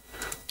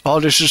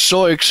 Oh, this is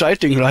so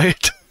exciting,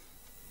 right?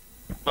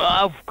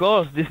 Of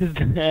course, this is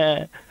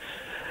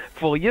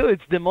for you.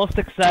 It's the most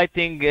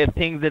exciting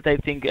thing that I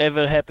think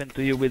ever happened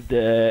to you with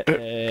the.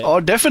 Oh,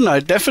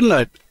 definite.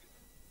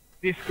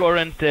 This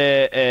current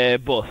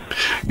boss.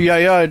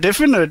 Yeah,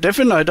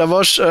 definite. I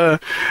was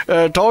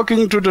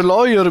talking to the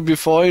lawyer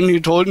before, and he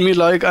told me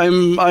like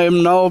I'm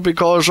now,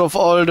 because of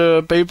all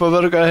the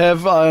paperwork I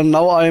have,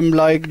 now I'm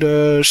like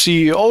the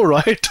CEO,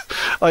 right?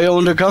 I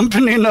own the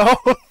company now.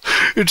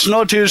 It's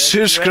not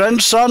his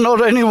grandson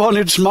or anyone.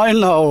 It's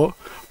mine now,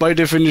 by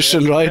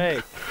definition,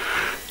 right?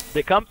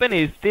 The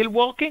company is still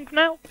working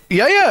now?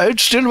 Yeah,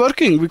 it's still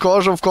working,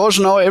 because of course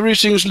now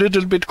everything's a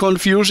little bit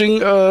confusing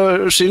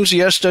since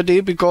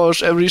yesterday,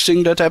 because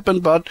everything that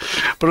happened, but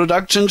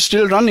production's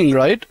still running,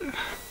 right?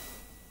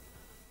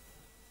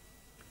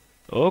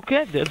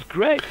 Okay, that's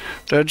great.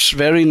 That's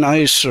very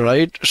nice,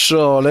 right?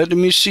 So let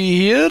me see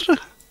here.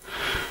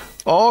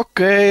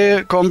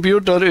 Okay,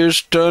 computer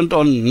is turned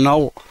on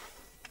now.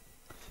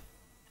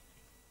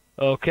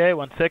 Okay,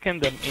 1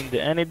 second, I'm in the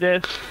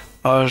AnyDesk.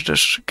 Oh,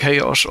 there's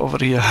chaos over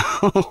here.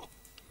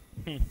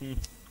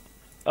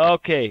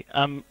 Okay,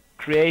 I'm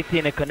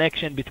creating a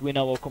connection between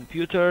our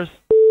computers.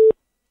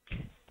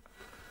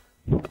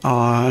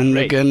 And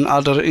great. Again,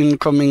 other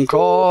incoming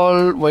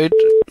call. Wait.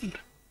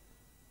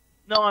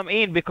 No, I'm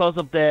in because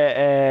of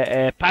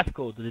the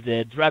passcode,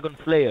 the Dragon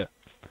Slayer.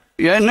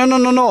 Yeah, no.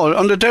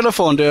 On the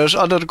telephone, there's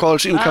other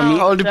calls incoming.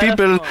 All the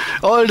telephone.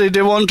 People,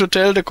 they want to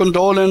tell the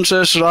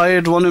condolences,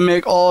 right? Want to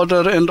make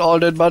order and all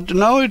that. But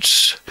now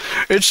it's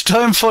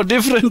time for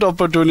different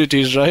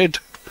opportunities, right?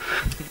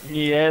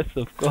 Yes,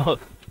 of course.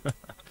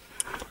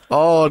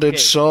 Oh,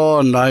 that's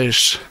so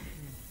nice.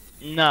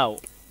 Now,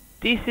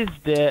 this is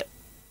the.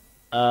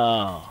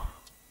 Oh,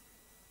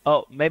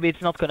 maybe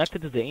it's not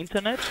connected to the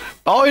internet.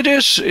 Oh, it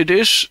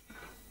is.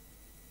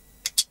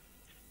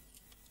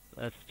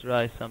 Let's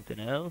try something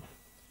else.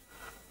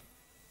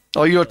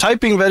 Oh, you're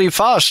typing very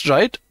fast,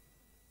 right?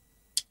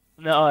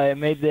 No, I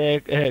made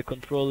the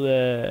control,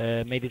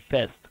 made it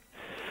fast.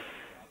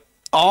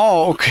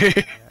 Oh,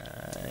 okay.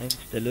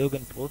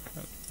 Installation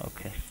process.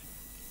 Okay.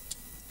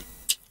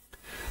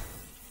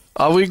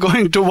 Are we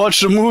going to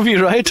watch the movie,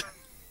 right?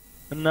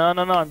 No.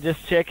 I'm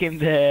just checking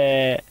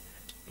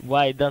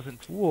why it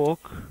doesn't work.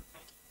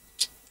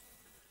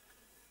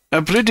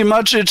 Pretty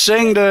much it's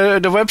saying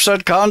the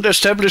website can't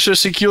establish a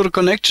secure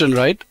connection,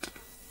 right?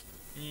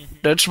 Mm-hmm.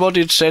 That's what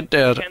it said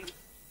there.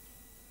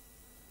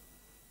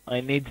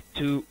 I need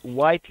to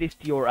whitelist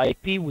your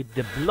IP with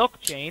the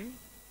blockchain.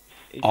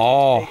 It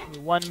Oh. takes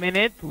me 1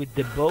 minute with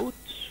the boat.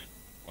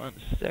 1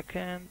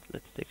 second.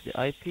 Let's take the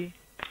IP.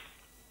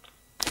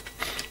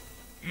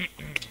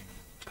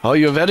 Oh,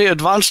 you're very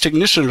advanced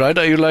technician, right?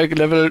 Are you like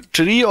level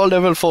 3 or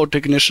level 4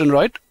 technician,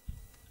 right?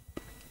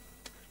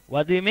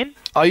 What do you mean?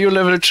 Are you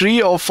level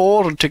 3 or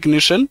 4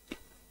 technician?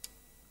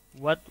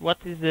 What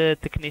is the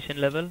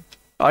technician level?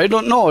 I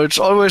don't know. It's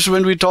always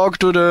when we talk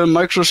to the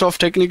Microsoft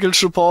technical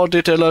support,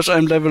 they tell us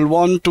I'm level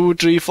 1, 2,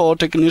 3, 4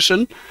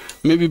 technician.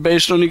 Maybe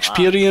based on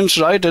experience,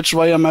 right? That's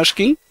why I'm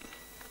asking.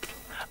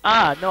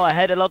 No, I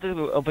had a lot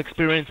of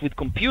experience with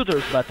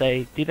computers, but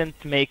I didn't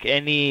make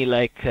any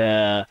like.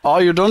 Oh,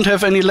 you don't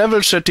have any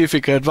level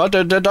certificate, but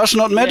that does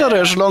not matter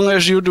as long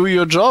as you do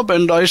your job,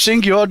 and I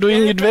think you are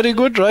doing it very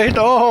good, right?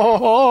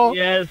 Oh.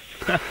 Yes.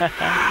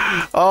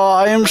 Oh,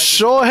 I am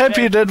so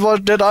happy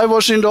that I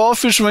was in the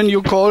office when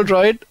you called,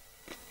 right?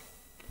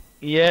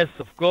 Yes,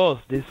 of course.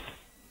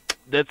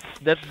 That's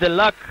the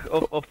luck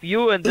of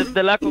you, and that's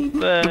the luck of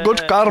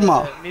good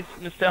karma.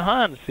 Mr.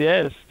 Hans.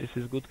 Yes, this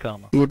is good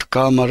karma. Good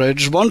karma, right?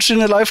 It's once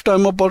in a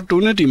lifetime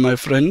opportunity, my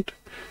friend.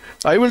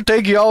 I will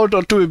take you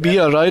out to a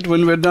beer, right,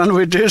 when we're done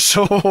with this.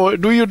 So,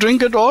 do you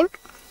drink at all?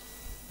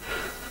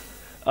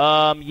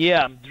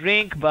 Yeah, I'm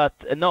drink, but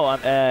no,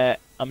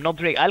 I'm not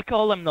drink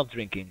alcohol. I'm not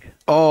drinking.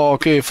 Oh,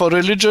 okay. For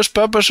religious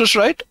purposes,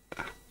 right?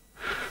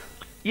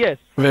 Yes.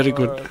 Very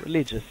good.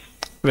 Religious.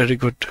 Very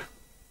good.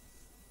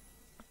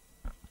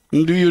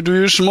 Do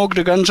you smoke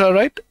the ganja,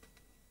 right?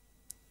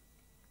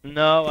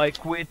 No, I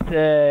quit.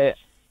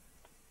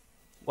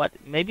 What?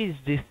 Maybe is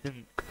this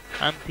an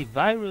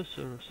antivirus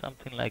or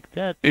something like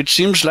that? It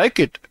seems like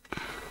it.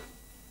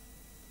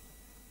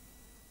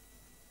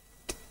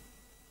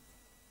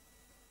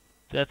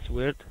 That's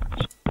weird.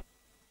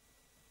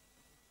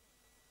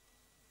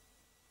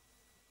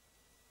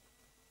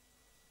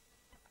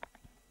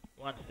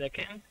 One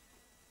second.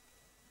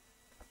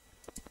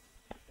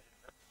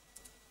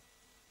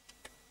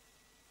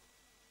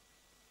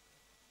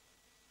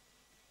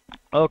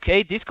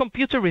 Okay, this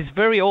computer is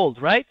very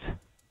old, right?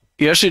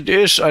 Yes, it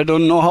is. I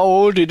don't know how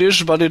old it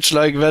is, but it's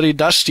like very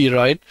dusty,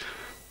 right?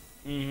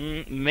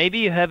 Maybe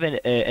you have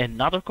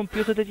another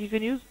computer that you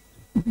can use?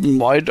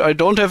 I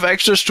don't have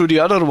access to the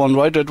other one,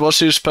 right? That was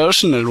his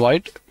personal,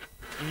 right?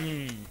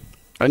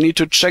 I need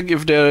to check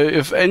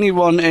if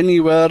anyone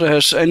anywhere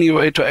has any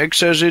way to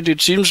access it. It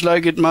seems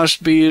like it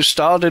must be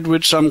started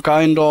with some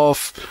kind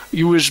of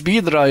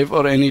USB drive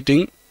or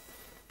anything.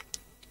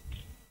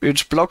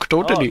 It's blocked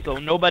totally. Oh, so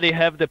nobody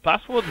have the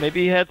password?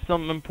 Maybe he had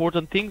some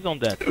important things on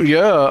that.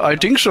 Yeah, I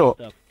think so.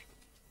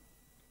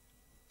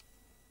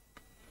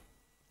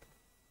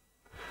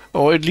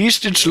 Or at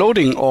least it's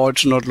loading, or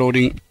it's not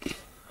loading.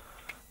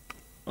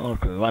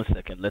 Okay, 1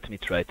 second. Let me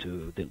try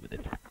to deal with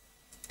it.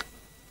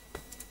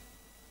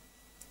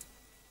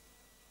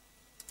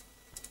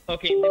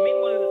 Okay, in the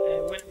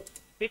meanwhile, when I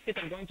fix it,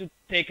 I'm going to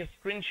take a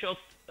screenshot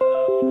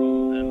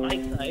from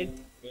my side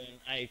when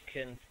I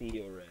can see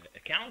your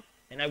account.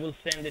 And I will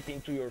send it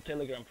into your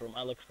Telegram from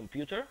Alex's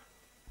computer.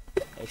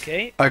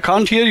 Okay? I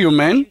can't hear you,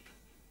 man.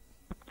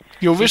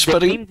 You're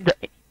whispering.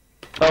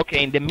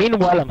 Okay, in the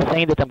meanwhile, I'm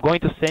saying that I'm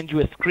going to send you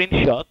a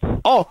screenshot.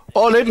 Oh,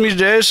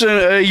 there's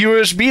a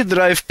USB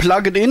drive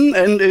plugged in,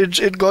 and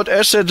it got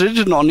asset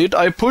written on it.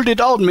 I pulled it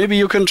out. Maybe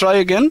you can try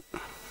again.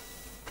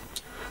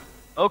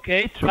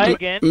 Okay, try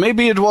again.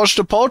 Maybe it was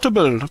the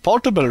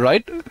portable,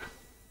 right?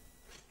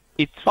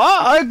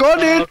 I got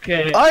it!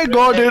 Okay. I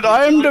got it!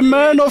 I am the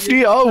man of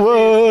the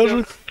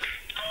hour!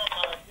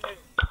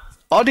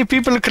 Are the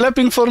people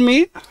clapping for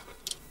me?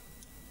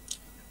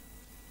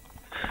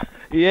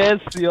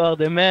 Yes, you are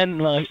the man.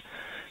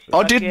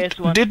 Or did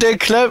they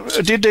clap?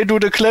 Did they do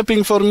the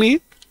clapping for me?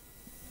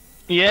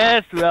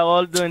 Yes, we are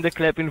all doing the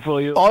clapping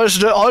for you. Or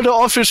is all the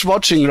office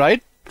watching,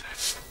 right?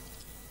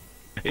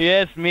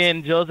 Yes, me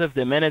and Joseph,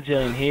 the manager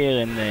in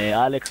here, and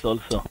Alex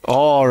also.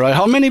 Alright,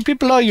 how many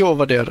people are you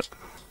over there?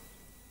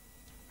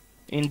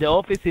 In the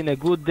office, in a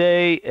good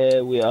day,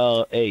 we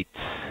are 8.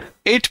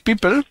 8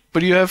 people?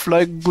 But you have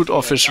like good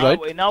office, right?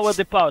 In our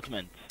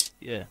department,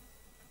 yeah.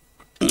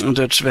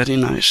 That's very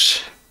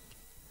nice.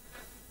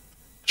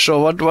 So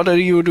what are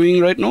you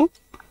doing right now?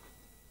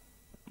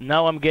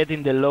 Now I'm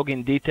getting the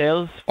login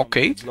details from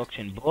the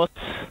blockchain bot.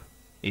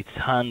 It's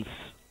Hans'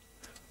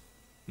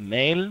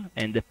 mail,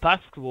 and the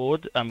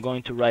password, I'm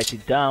going to write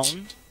it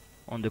down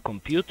on the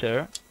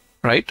computer.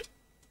 Right.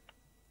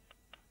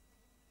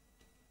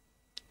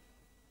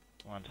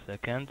 1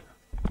 second.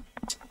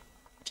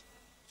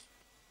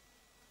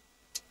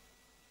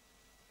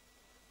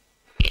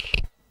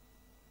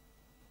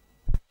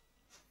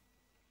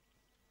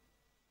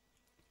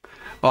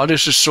 Oh,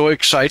 this is so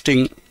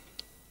exciting.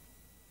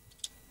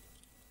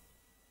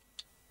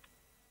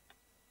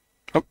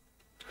 Oh.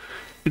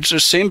 It's the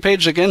same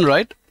page again,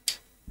 right?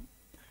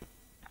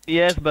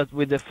 Yes, but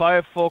with the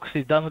Firefox,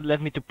 it doesn't let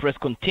me to press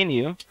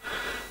continue.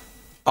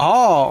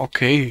 Oh,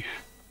 okay.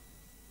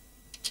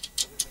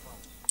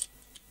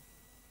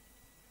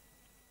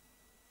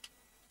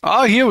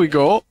 Here we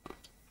go.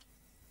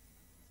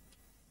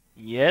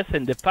 Yes,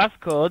 and the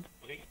passcode.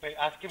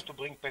 Ask him to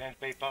bring pen and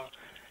paper.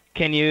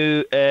 Can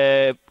you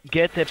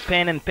get a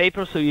pen and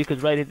paper so you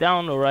could write it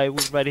down, or I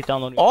will write it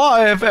down on your... Oh,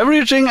 I have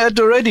everything at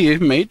the ready,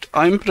 mate.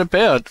 I'm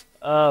prepared.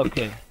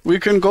 Okay. We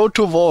can go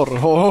to war.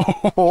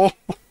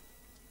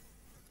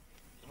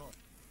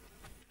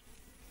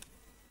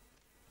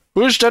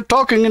 Who is that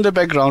talking in the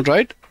background,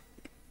 right?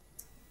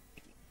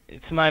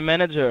 It's my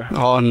manager.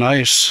 Oh,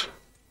 nice.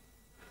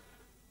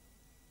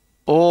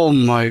 Oh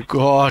my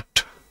god.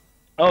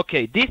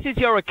 Okay, this is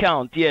your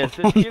account, yes.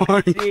 As Oh you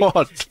my can see,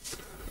 god.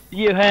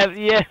 you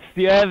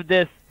have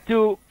this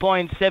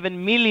 2.7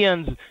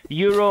 million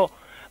euro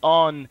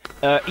on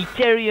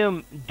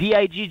Ethereum,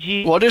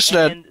 DIGG, What is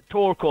that? and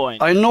Tor coin.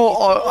 I know.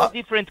 All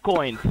different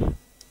coins.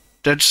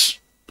 That's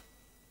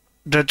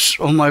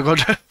oh my god.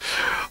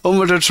 Oh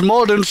my, that's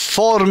more than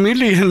 4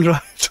 million,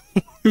 right?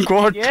 Oh my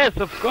god. Yes,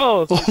 of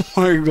course. Oh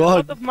my A god.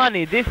 lot of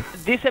money.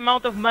 This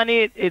amount of money,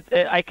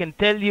 I can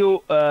tell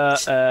you.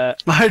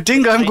 I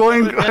think I'm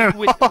going.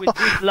 with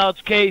this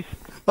large case.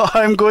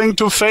 I'm going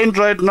to faint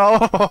right now.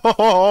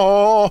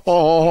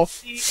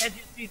 As you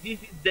see, this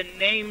is the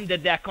name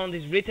that the account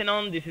is written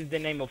on. This is the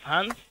name of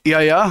Hans.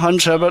 Yeah,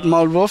 Hans Herbert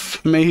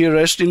Malwurf. May he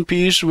rest in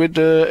peace with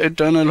the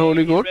eternal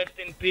Holy God. Rest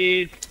in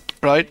peace.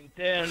 Right.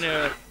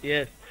 Eternal,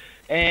 yes.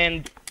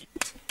 And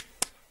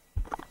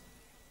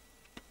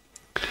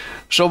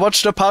so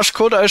what's the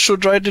passcode? I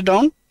should write it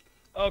down?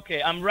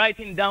 okay, I'm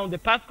writing down the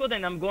passcode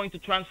and I'm going to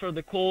transfer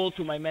the call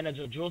to my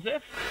manager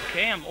Joseph.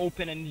 Okay, I'm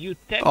opening a new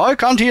tab. Oh, I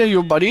can't hear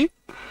you, buddy.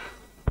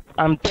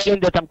 I'm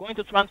telling that I'm going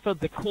to transfer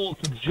the call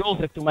to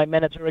Joseph, to my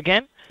manager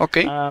again.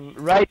 Okay.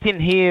 Write in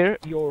here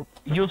your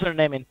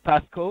username and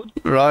passcode.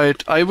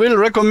 Right. I will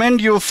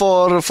recommend you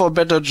for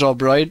better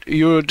job, right?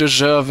 You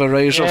deserve a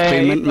raise of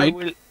payment,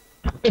 mate.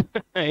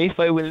 If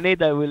I will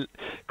need, I will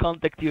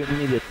contact you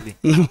immediately.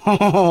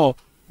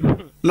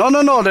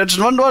 No, that's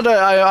not what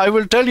I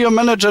will tell your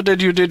manager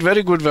that you did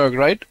very good work,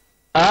 right?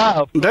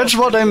 Of That's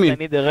course, what I mean. I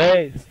need a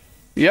raise.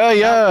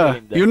 Yeah.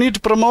 You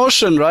need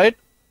promotion, right?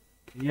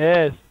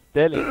 Yes,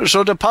 tell him.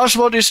 So the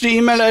password is the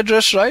email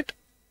address, right?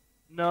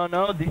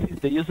 No, this is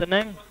the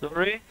username.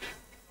 Sorry.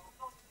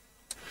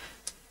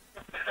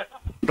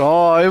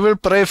 Oh, I will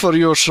pray for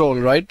your soul,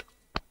 right?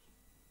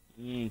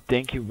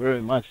 Thank you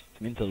very much.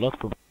 It means a lot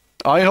for me.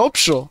 I hope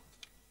so.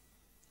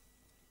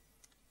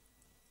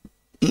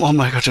 Oh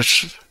my god,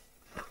 it's...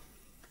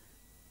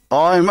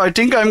 I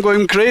think I'm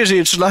going crazy.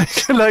 It's like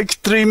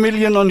 3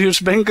 million on his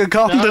bank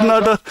account.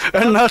 No,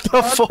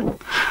 another 4.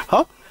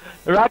 Huh?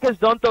 Rakesh,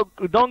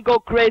 don't go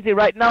crazy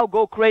right now.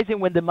 Go crazy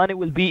when the money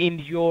will be in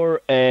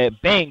your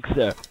bank,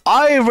 sir.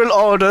 I will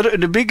order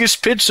the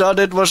biggest pizza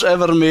that was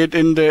ever made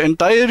in the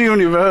entire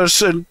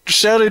universe and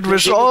share it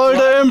with all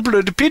the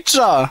employees. The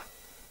pizza.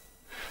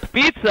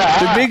 Pizza?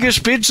 The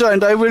biggest pizza,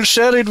 and I will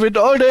share it with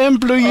all the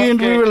employees,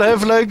 and we will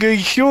have like a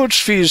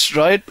huge feast,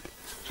 right?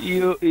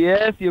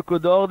 Yes, you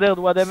could order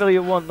whatever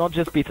you want, not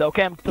just pizza.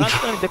 Okay, I'm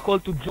transferring the call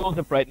to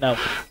Joseph right now.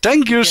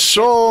 Thank you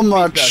so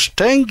much.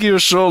 Thank you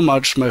so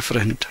much, my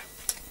friend.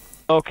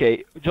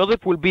 Okay,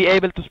 Joseph will be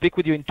able to speak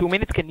with you in 2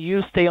 minutes. Can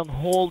you stay on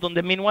hold on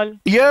the meanwhile?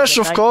 Yes,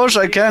 of course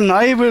I can.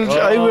 I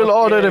will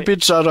order the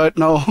pizza right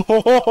now.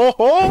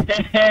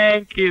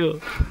 Thank you.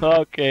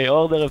 Okay,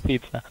 order a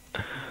pizza.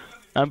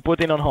 I'm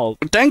putting on hold.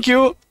 Thank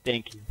you.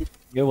 Thank you.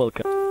 You're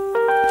welcome.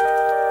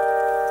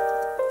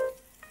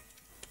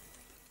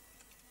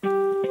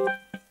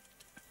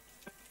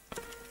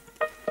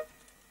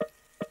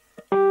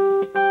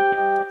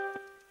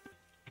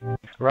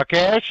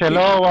 Rakesh,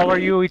 hello, how are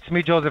you? It's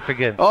me, Joseph,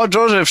 again. Oh,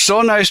 Joseph,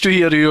 so nice to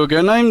hear you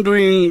again. I'm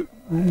doing...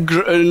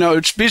 no,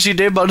 it's busy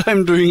day, but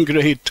I'm doing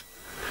great.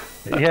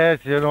 Yes,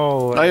 you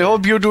know... I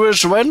hope you do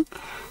as well.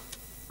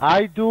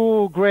 I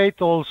do great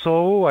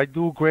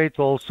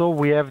also.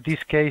 We have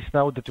this case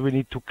now that we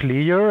need to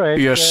clear. And,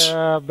 yes.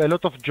 A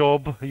lot of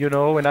job, you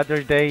know,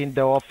 another day in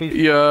the office.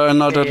 Yeah,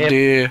 another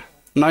day.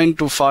 9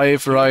 to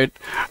 5, right?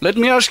 Let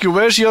me ask you,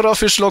 where's your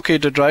office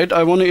located, right?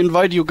 I want to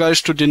invite you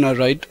guys to dinner,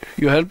 right?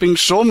 You're helping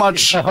so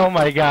much. Oh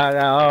my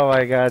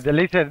God.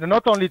 Listen,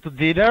 not only to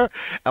dinner,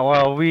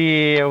 well,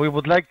 we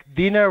would like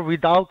dinner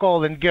with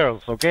alcohol and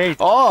girls, okay?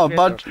 Oh,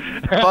 but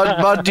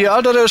the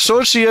other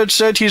associate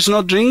said he's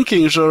not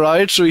drinking, so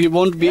right? So he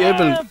won't be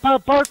able.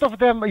 Part of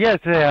them,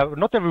 yes,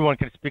 not everyone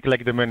can speak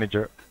like the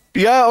manager.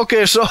 Yeah,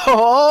 okay, so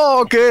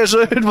so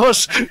it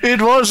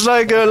was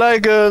like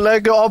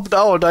a opt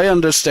out. I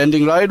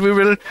understanding, right?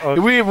 Where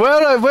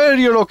are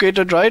you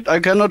located, right?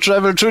 I cannot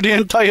travel to the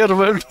entire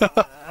world.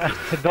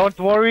 Don't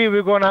worry,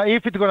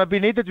 if it's gonna be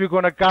needed, we're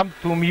gonna come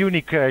to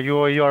Munich.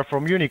 You are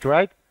from Munich,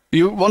 right?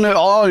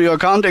 I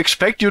can't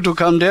expect you to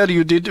come there.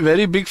 You did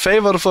very big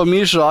favor for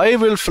me, so I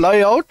will fly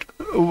out.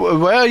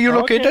 Where are you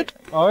located?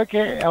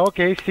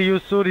 Okay. See you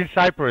soon in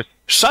Cyprus.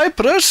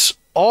 Cyprus?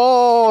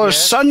 Oh,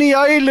 yes. Sunny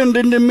island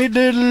in the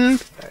middle.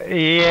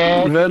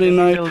 Yeah. Very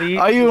nice.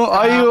 Are you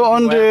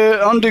on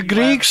the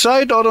Greek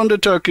side or on the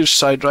Turkish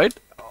side, right?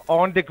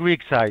 On the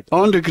Greek side.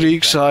 On the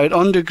Greek side.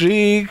 On the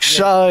Greek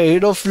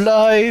side of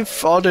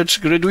life. Oh, that's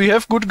great. Do we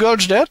have good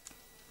girls there?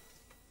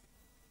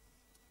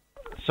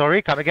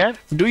 Sorry, come again?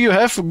 Do you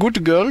have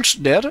good girls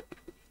there?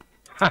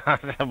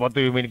 What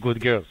do you mean, good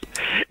girls?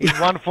 In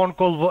one phone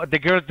call, the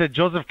girls that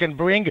Joseph can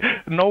bring,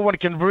 no one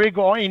can bring,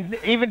 or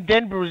even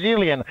then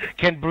Brazilian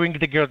can bring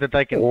the girls that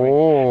I can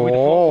bring. With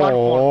one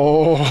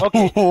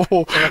phone.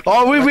 Okay.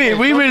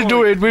 We will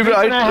do it. We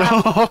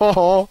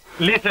will.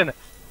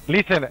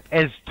 Listen,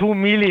 as two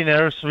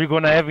millionaires, we're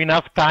gonna have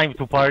enough time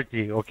to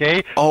party,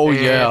 okay? Oh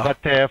yeah. But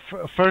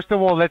first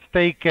of all, let's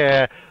take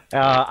let's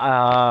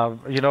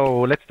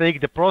take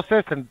the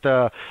process and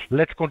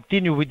let's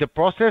continue with the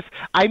process.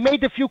 I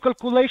made a few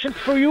calculations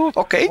for you.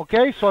 Okay.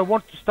 Okay, so I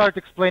want to start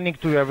explaining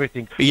to you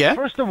everything. Yeah.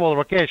 First of all,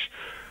 Rakesh,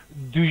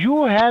 do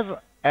you have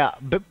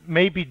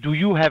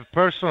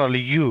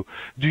personally,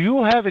 do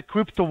you have a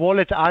crypto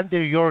wallet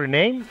under your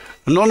name?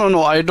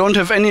 No. I don't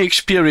have any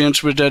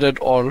experience with that at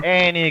all.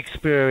 Any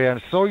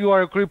experience. So you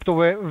are a crypto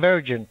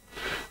virgin.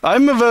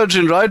 I'm a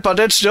virgin, right? But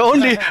that's the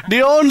only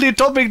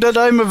topic that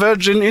I'm a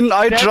virgin in.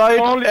 I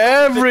tried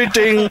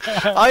everything.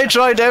 I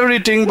tried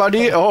everything,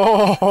 buddy.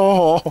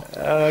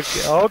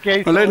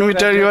 Okay. So let me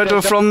tell you,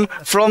 from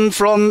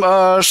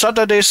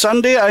Saturday,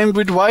 Sunday, I'm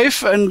with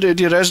wife, and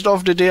the rest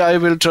of the day I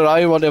will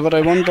try whatever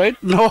I want, right?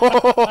 No.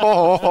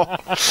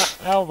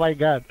 Oh my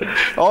God.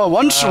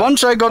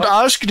 Once I got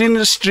asked in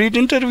a street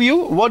interview,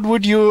 what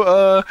would you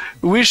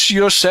wish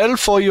yourself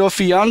for your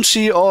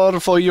fiancé or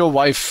for your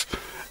wife?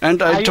 And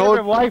I told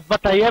have a wife,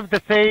 but I have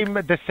the same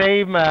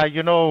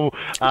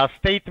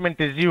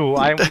statement as you.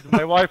 I'm with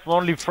my wife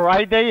only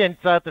Friday and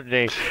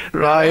Saturday.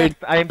 Right.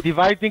 I'm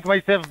dividing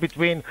myself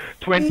between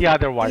 20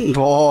 other wives.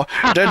 Oh,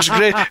 that's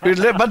great.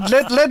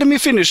 But let me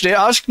finish. They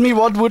asked me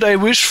what would I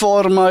wish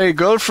for my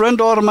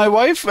girlfriend or my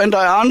wife, and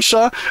I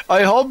answer,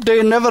 I hope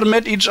they never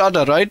met each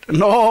other, right?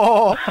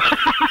 No.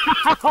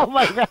 Oh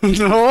my God.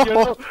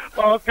 No.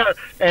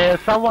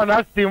 Someone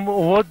asked him,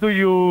 what do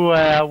you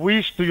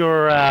wish to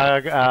your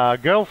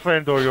girlfriend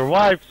or your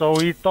wife? So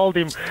he told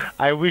him,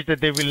 I wish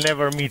that they will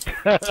never meet.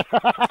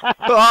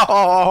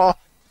 Oh,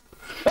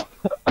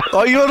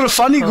 you're a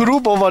funny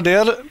group over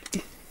there.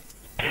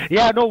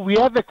 Yeah, no, we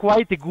have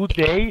quite a good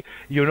day,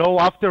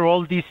 after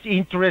all this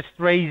interest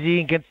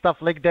raising and stuff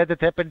like that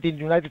happened in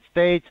the United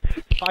States.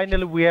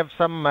 Finally, we have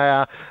some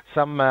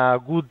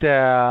good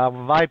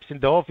vibes in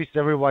the office.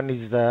 Everyone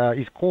is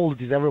cool,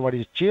 everyone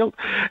is chilled,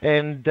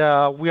 and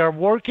we are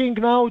working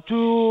now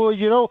to,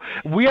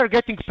 we are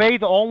getting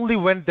paid only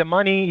when the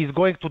money is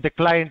going to the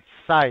client's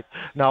side.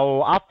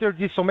 Now, after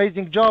this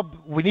amazing job,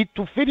 we need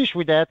to finish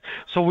with that,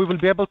 so we will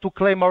be able to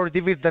claim our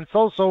dividends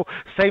also,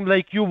 same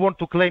like you want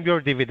to claim your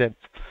dividends.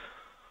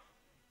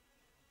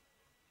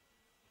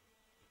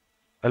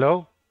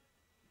 Hello?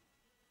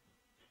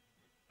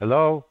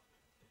 Hello?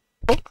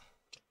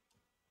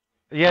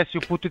 Yes, you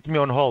put me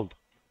on hold.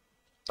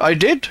 I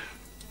did.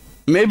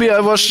 Maybe I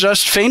was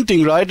just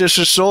fainting, right? This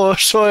is so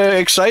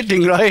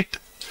exciting, right?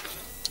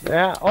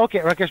 Yeah, okay,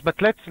 Rakesh,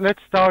 but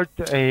let's start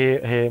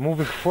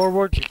moving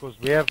forward, because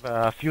we have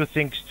a few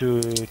things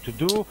to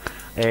do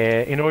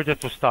in order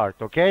to start,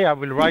 okay? I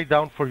will write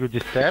down for you the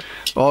steps.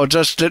 Oh,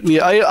 just let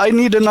me, I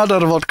need another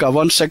vodka,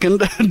 1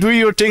 second. Do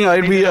your thing,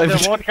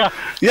 vodka?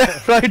 Yeah,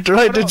 right,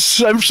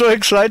 I'm so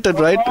excited,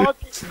 right?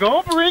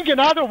 Go bring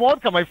another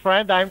vodka, my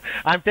friend. I'm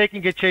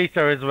taking a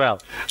chaser as well.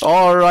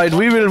 All right,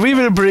 we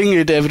will bring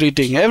it,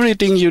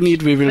 everything you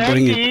need, we will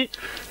bring it.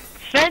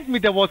 Send me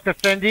the vodka,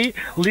 Sandy.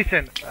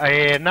 Listen,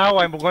 now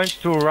I'm going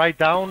to write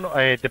down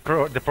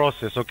the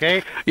process,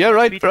 okay? Yeah,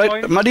 right.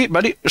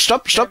 Buddy,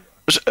 stop.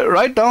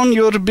 Write down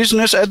your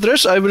business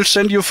address. I will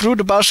send you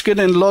fruit basket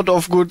and a lot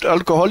of good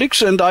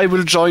alcoholics, and I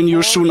will join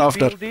you soon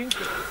after.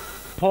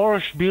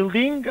 Porsche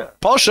building.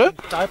 Porsche?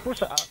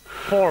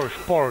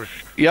 Porsche.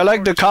 Yeah,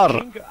 like the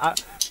car.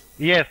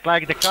 Yes,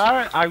 like the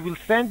car. I will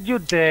send you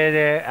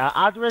the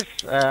address.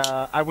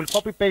 I will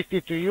copy paste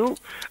it to you,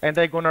 and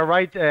I'm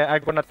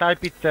gonna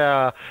type it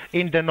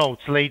in the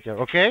notes later.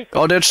 Okay?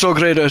 Oh, that's so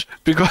great.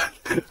 Because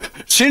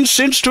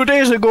since 2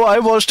 days ago I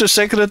was the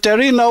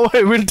secretary. Now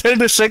I will tell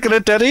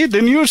the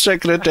new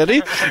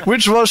secretary,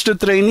 which was the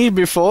trainee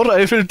before.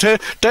 I will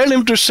tell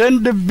him to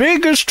send the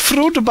biggest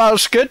fruit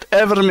basket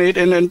ever made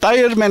in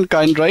entire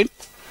mankind. Right?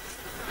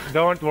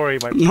 Don't worry,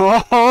 my friend.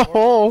 No.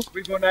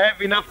 We're gonna have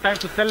enough time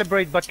to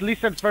celebrate. But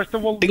listen, first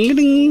of all, ding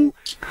ding.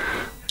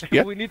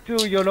 Yeah. We need to,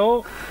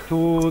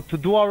 to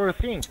do our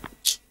thing.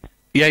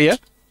 Yeah.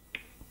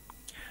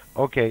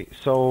 Okay,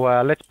 so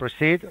let's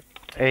proceed.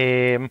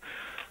 10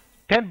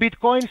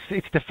 bitcoins.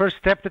 It's the first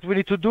step that we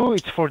need to do.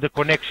 It's for the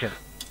connection.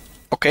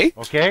 Okay.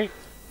 Okay.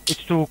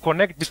 It's to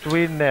connect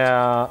between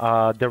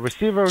the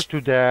receiver to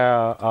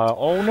the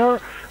owner.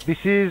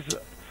 This is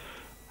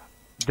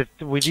that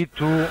we need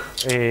to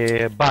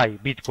buy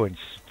bitcoins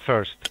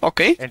first.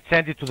 Okay. And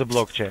send it to the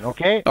blockchain.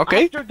 Okay.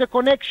 Okay. After the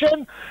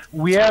connection,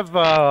 we have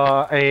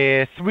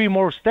 3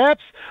 more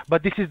steps,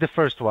 but this is the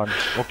first one.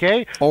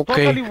 Okay.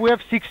 Okay. Totally, we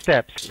have 6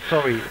 steps.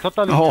 Sorry.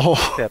 Totally, 6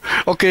 steps.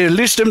 Okay.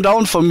 List them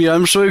down for me.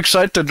 I'm so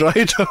excited,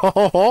 right?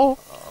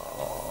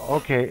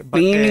 Okay.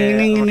 But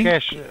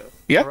Rakesh,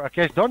 Yeah.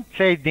 Rakesh, don't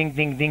say ding,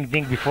 ding, ding,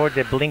 ding before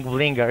the bling,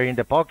 bling are in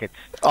the pockets.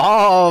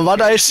 Oh,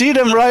 but I see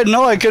them right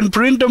now. I can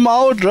print them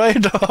out,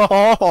 right?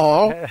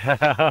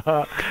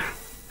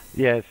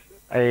 Yes.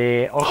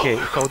 Okay,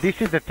 so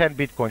this is the 10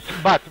 Bitcoins.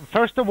 But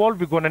first of all,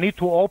 we're going to need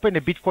to open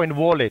a Bitcoin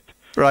wallet.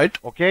 Right.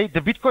 Okay,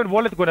 the Bitcoin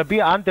wallet going to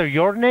be under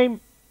your name?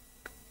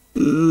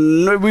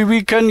 No,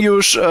 we can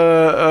use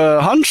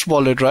Hans'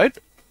 wallet, right?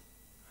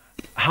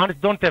 Hans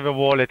don't have a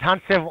wallet.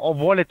 Hans have a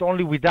wallet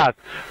only with us.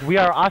 We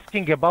are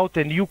asking about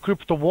a new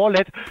crypto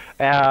wallet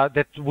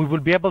that we will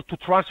be able to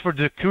transfer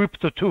the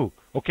crypto to.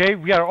 Okay,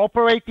 we are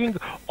operating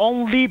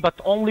only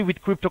with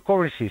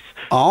cryptocurrencies.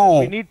 Oh.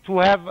 We need to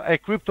have a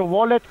crypto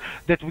wallet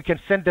that we can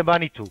send the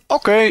money to.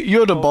 Okay,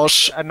 you're the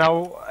boss.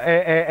 Now,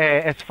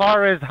 as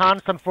far as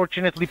Hans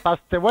unfortunately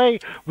passed away,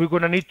 we're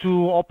gonna need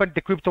to open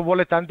the crypto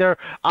wallet under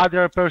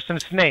other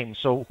person's name.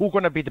 So who's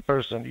gonna be the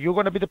person? You're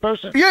gonna be the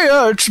person?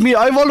 Yeah, it's me.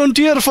 I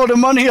volunteer for the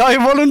money. I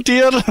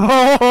volunteer.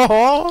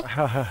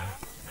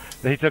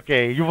 It's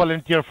okay. You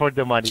volunteer for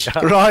the money.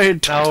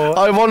 Right. Now,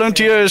 I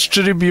volunteer as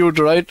tribute,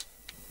 right?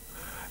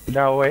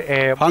 Now,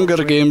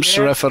 Hunger Games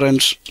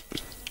reference.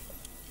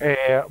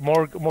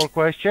 More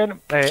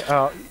question.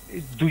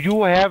 Do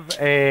you have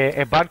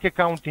a bank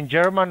account in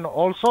German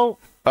also?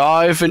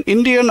 I have an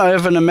Indian, I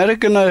have an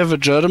American, I have a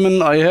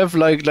German, I have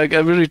like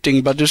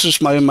everything. But this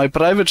is my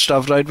private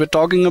stuff, right? We're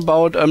talking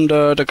about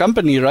the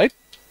company, right?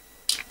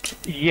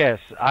 Yes,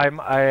 I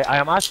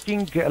am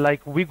asking,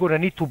 like, we're gonna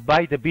need to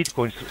buy the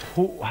bitcoins.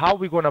 How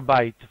we gonna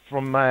buy it?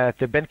 From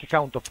the bank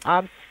account of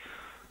Hans?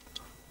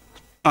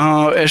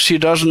 As he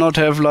does not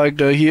have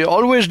he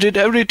always did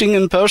everything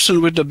in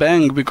person with the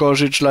bank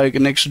because it's like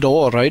next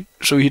door, right?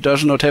 So he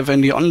does not have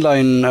any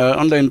online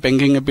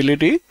banking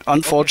ability.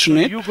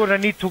 Unfortunate. Okay,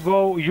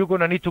 so you're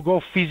gonna need to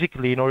go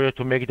physically in order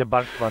to make the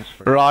bank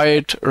transfer.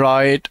 Right.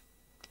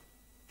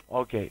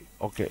 Okay.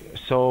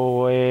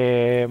 So,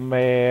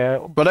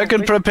 but I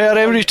can prepare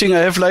everything. I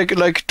have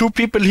like 2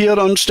 people here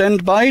on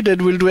standby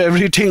that will do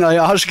everything I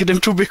ask them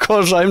to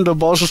because I'm the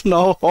boss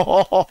now.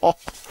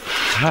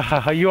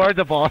 You are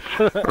the boss.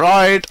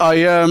 Right, I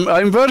am.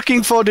 I'm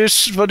working for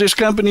this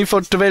company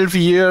for 12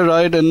 years,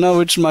 right? And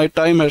now my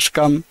time has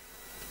come.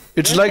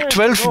 It's like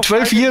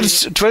 12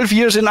 years in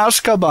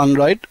Azkaban,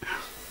 right?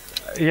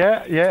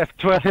 Yeah,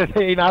 12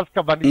 in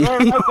Azkaban. You are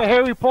like a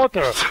Harry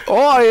Potter.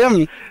 Oh, I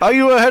am. Are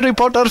you a Harry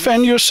Potter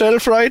fan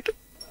yourself, right?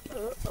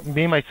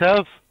 Me,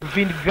 myself,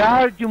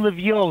 Wingardium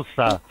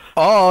Leviosa.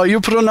 Oh, you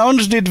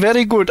pronounced it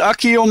very good.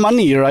 Accio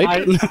Money,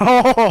 right?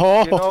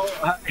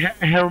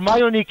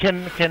 Hermione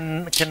can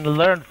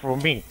learn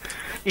from me.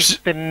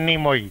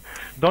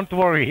 Don't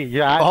worry.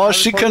 Yeah,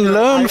 she can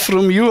learn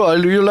from you.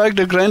 You like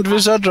the Grand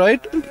Wizard,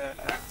 right?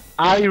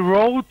 I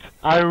wrote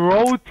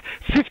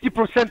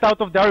 50%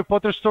 out of the Harry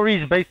Potter story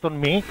is based on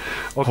me.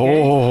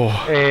 Okay.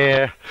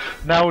 Oh.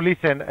 Now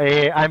listen,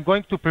 I'm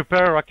going to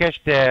prepare, Rakesh,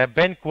 the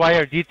bank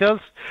wire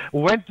details.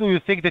 When do you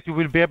think that you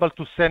will be able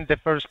to send the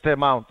first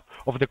amount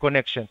of the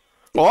connection?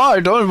 Oh, I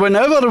don't.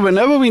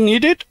 Whenever we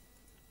need it.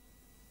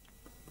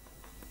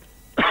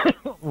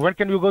 When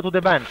can you go to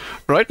the bank?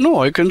 Right now,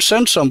 I can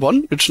send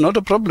someone. It's not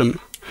a problem.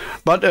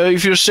 But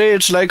if you say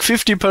it's like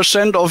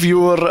 50% of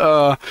your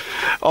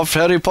of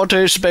Harry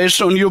Potter is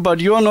based on you, but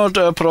you're not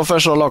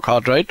Professor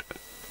Lockhart, right?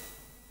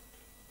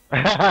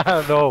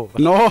 No.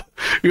 No,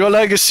 you're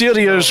like a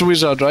serious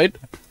wizard, right?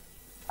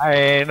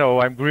 I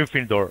know. I'm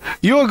Gryffindor.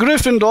 You're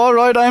Gryffindor,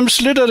 right? I'm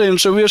Slytherin,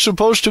 so we are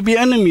supposed to be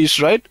enemies,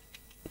 right?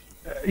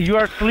 You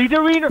are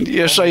Slytherin?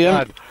 Yes, I am.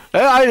 God.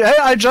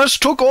 I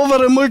just took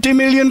over a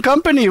multi-million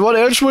company. What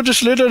else would a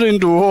Slytherin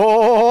do?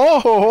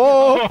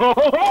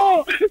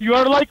 You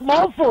are like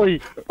Malfoy.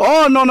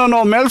 Oh, no.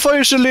 Malfoy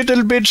is a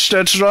little bitch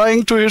that's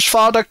trying to his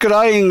father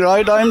crying,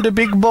 right? I'm the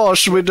big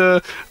boss with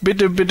a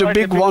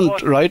big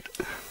wand, right?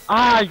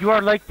 Ah, you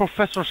are like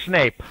Professor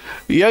Snape.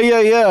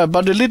 Yeah,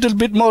 but a little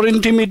bit more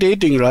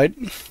intimidating, right?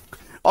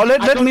 Oh,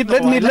 let me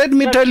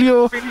tell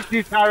you. Finish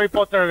this Harry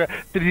Potter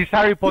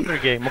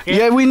game, okay?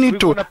 Yeah, we need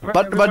to.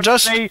 But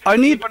just I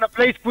need.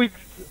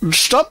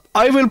 Stop!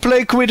 I will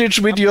play Quidditch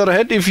with your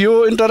head if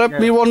you interrupt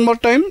me one more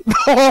time.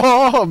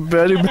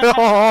 Very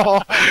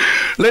bad.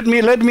 Let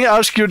me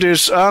ask you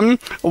this.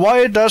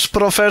 Why does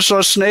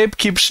Professor Snape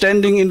keep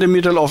standing in the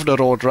middle of the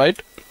road,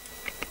 right?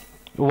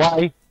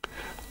 Why?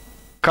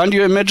 Can't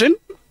you imagine?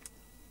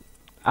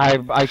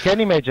 I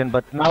can imagine,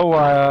 but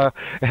now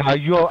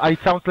it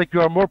sounds like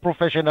you are more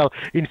professional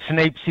in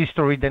Snape's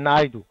history than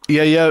I do.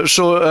 Yeah.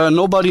 So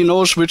nobody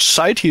knows which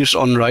side he's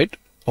on, right?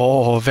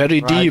 Oh,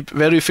 very deep,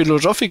 very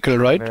philosophical,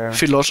 right? Yeah.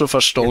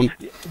 Philosopher's Stone.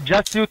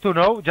 Just you to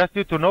know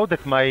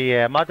that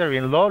my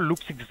mother-in-law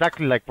looks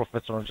exactly like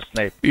Professor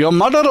Snape. Your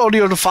mother or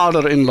your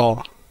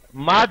father-in-law?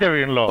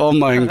 Mother-in-law. Oh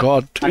my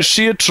God! Is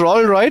she a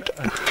troll, right?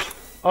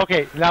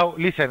 Okay, now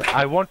listen.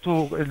 I want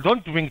to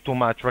don't drink too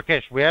much,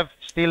 Rakesh. We have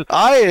still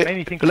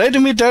many things. Let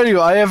me tell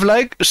you, I have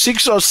like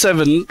 6 or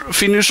 7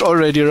 finished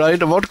already, right?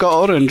 Vodka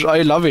orange,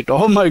 I love it.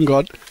 Oh my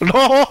God!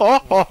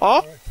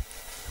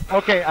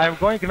 Okay, I'm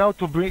going now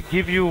to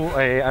give you.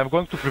 I'm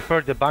going to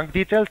prepare the bank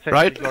details. And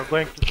right. You are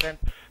going to send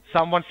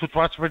someone to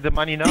transfer the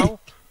money now.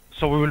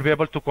 so we will be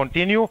able to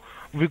continue.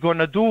 We're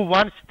gonna do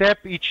one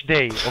step each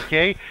day,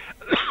 okay?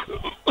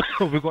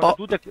 We're gonna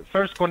do the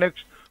first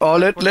connection. Oh,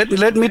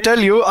 let me tell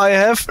you, I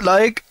have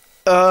like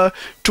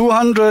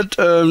 200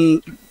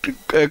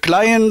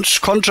 clients,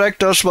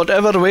 contractors,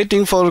 whatever,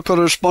 waiting for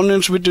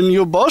correspondence with the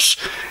new boss.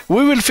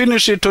 We will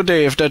finish it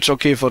today, if that's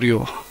okay for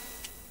you.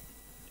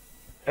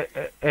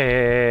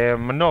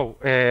 No,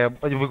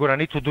 we're gonna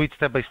need to do it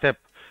step by step.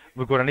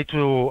 We're gonna need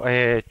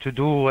to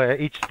do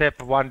each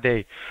step one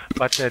day,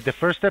 but the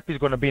first step is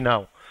gonna be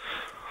now.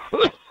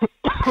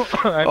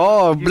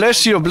 Oh,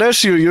 bless you,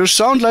 bless you. You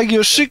sound like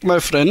you're sick, my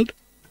friend.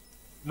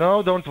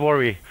 No, don't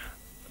worry.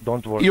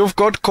 Don't worry. You've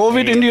got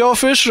COVID in the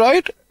office,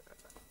 right?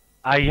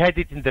 I had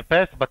it in the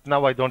past, but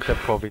now I don't have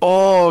COVID.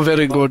 Oh,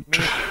 very good.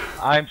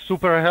 I'm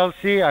super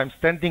healthy. I'm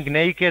standing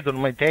naked on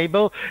my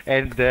table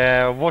and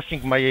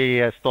washing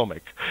my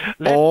stomach.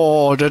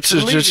 That's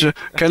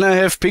can I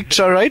have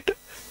picture, right?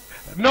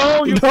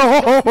 No, you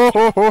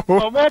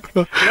no.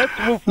 Let's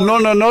move No,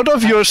 not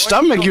of your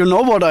stomach. You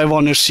know what I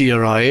want to see,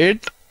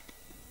 right?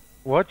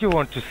 What you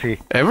want to see?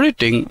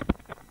 Everything.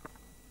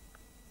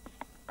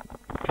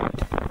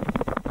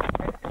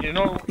 You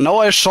know. Now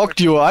I shocked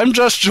you. I'm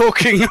just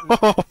joking.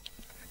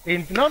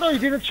 No, you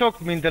didn't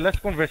shock me. In the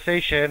last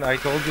conversation, I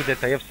told you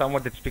that I have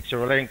someone that speaks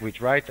your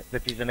language, right?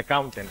 That is an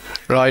accountant.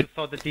 Right. You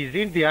thought that he's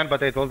Indian,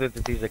 but I told you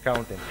that he's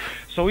accountant.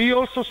 So he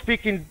also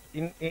speaks in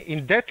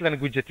that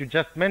language that you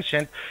just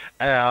mentioned.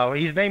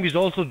 His name is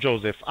also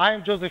Joseph. I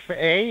am Joseph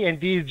A, and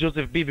he is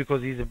Joseph B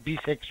because he's a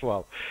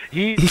bisexual.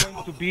 He's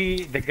going to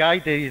be the guy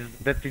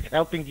that is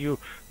helping you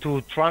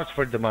to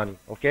transfer the money,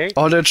 okay?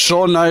 Oh, that's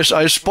so nice.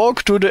 I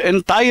spoke to the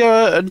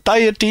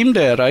entire team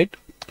there, right?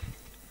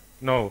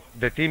 No,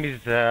 the team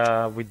is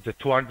with the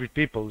 200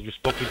 people. You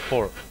spoke with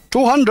 4.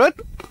 200?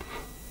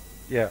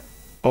 Yeah.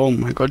 Oh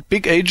my God,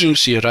 big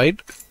agency,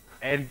 right?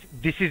 And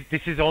this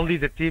is only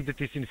the team that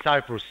is in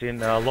Cyprus.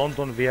 In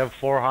London, we have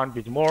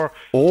 400 more.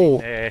 Oh.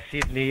 In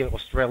Sydney,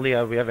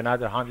 Australia, we have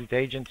another 100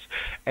 agents.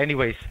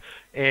 Anyways,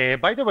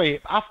 by the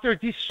way, after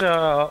this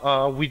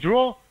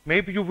withdrawal,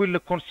 maybe you will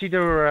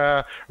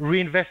consider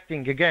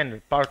reinvesting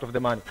again part of the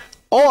money.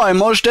 Oh, I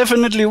most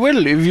definitely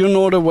will. If you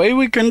know the way,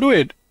 we can do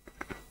it.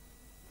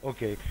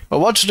 Okay.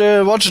 What's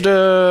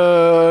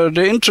the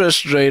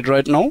interest rate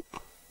right now?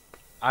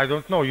 I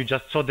don't know. You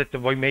just saw that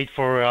we made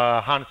for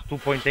Hans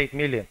 2.8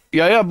 million.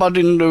 Yeah, but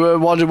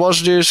what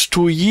was this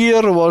 2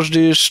 year? Was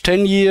this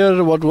 10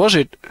 year? What was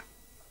it?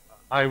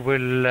 I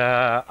will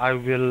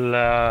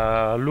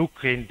look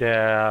in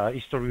the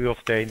history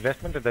of the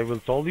investment and I will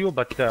tell you,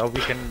 but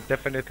we can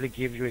definitely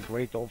give you a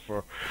great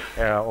offer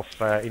of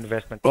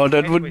investment. Well,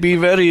 that would be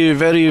very,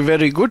 very,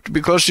 very good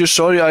because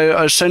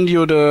I send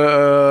you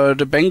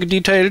the bank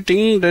detail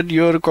thing that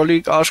your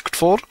colleague asked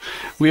for.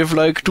 We have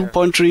like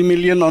 2.3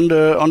 million on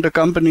the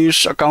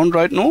company's account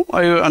right now.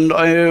 I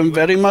am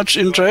very much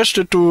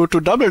interested to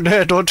double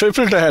that or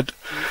triple that.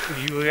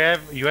 You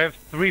have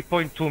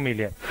 3.2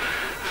 million.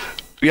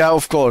 Yeah,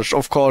 of course,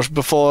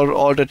 before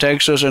all the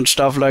taxes and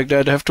stuff like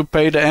that, have to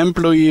pay the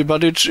employee,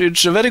 but it's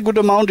a very good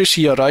amount is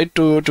here, right,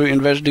 to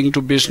investing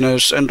to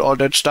business and all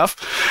that stuff.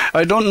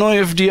 I don't know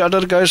if the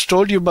other guys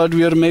told you, but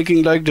we are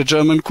making like the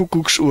German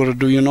Kuckucksuhr.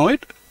 Do you know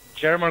it?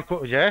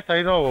 Yes,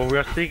 I know. We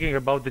are speaking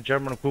about the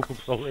German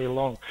Kuckucks all day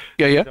long.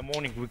 Yeah. In the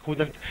morning,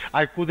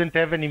 I couldn't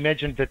even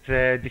imagine that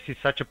this is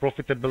such a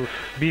profitable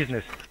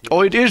business.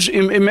 Oh, it is.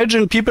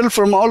 Imagine people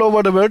from all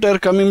over the world are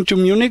coming to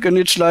Munich, and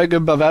it's like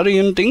a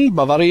Bavarian thing.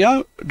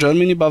 Bavaria,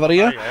 Germany,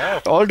 Bavaria. Yeah.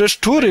 All these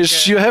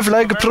tourists. You have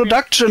like a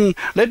production.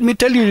 Let me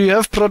tell you, you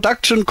have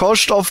production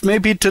cost of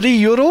maybe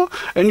 €3,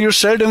 and you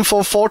sell them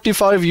for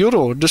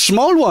 €45. The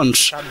small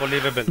ones.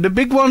 Unbelievable. The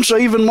big ones are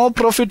even more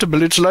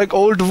profitable. It's like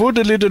old wood,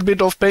 a little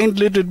bit of paint,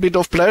 little bit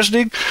of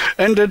plastic,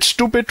 and that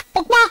stupid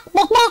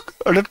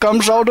that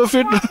comes out of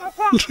it.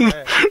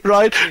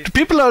 Right?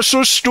 People are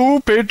so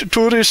stupid.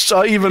 Tourists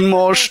are even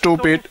more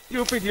stupid.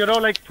 So stupid,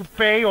 like to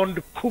pay on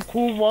the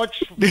cuckoo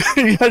watch. Yeah,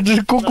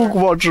 the cuckoo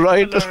watch,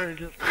 right?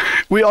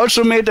 We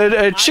also made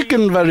a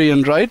chicken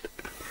variant, right?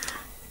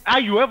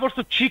 You have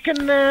also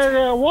chicken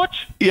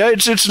watch? Yeah,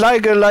 it's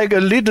like a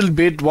little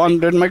bit one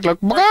that make like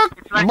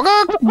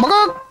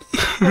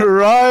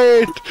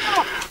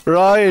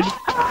right.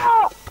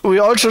 We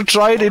also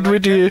tried it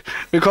with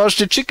because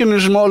the chicken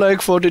is more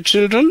like for the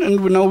children, and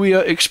now we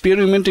are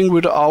experimenting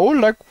with the owl,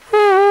 like.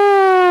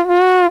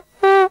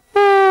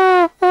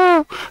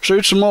 So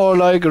it's more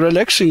like a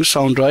relaxing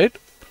sound, right?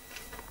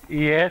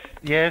 Yes,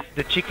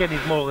 the chicken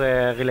is more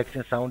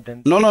relaxing sound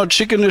than... No,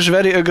 chicken is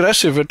very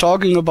aggressive. We're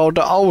talking about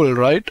the owl,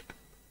 right?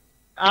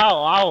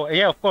 Ow,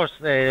 yeah, of course.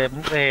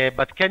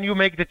 But can you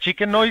make the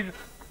chicken noise?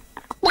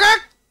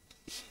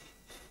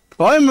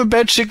 I'm a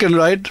bad chicken,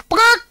 right?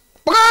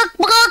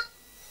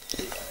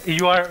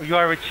 You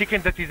are a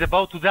chicken that is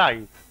about to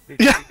die.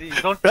 Yeah,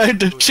 right,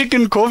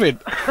 chicken COVID.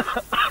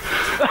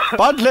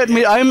 But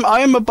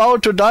I'm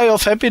about to die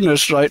of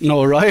happiness right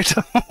now, right?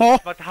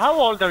 But how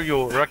old are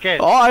you, Raquel?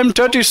 Oh, I'm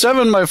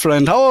 37, my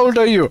friend. How old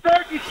are you?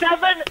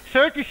 37?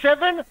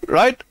 37?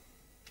 Right?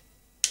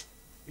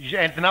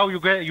 And now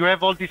you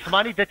have all this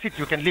money. That's it.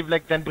 You can live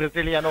like Dan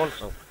Brazilian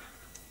also.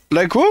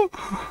 Like who?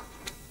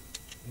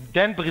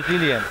 Dan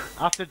Brazilian.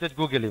 After that,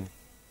 Google him.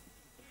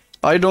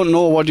 I don't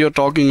know what you're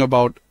talking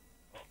about.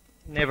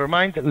 Never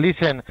mind.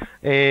 Listen,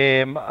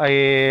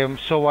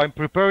 so I'm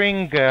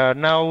preparing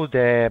now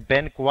the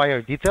bank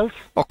wire details.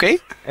 Okay.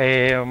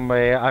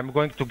 I'm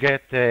going to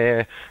get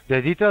the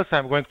details.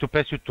 I'm going to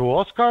pass you to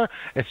Oscar.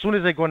 As soon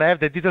as I'm going to have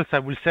the details, I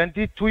will send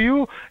it to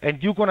you,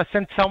 and you're going to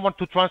send someone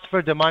to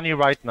transfer the money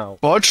right now.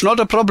 Oh, it's not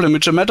a problem.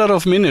 It's a matter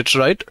of minutes,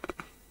 right?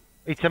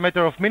 It's a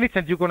matter of minutes,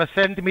 and you're going to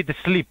send me the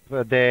slip,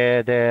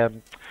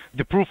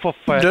 the proof of...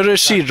 the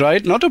receipt,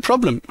 right? Not a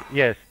problem.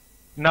 Yes.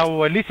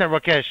 Now, listen,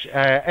 Rakesh,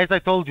 as I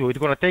told you, it's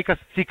going to take us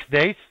 6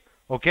 days,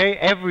 okay?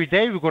 Every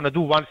day we're going to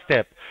do one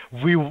step.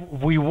 We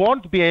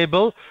won't be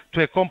able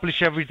to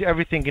accomplish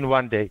everything in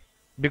one day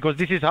because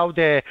this is how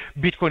the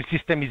Bitcoin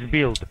system is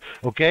built,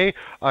 okay?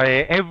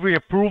 Every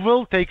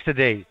approval takes a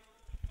day.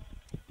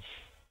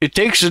 It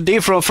takes a day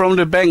from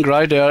the bank,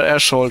 right? They are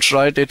assholes,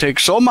 right? They take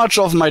so much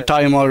of my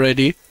time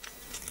already.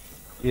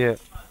 Yeah.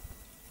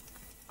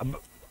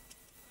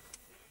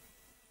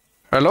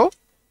 Hello?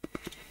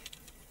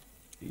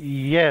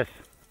 Yes.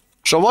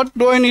 So what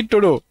do I need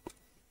to do?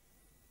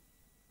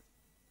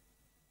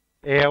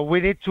 We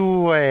need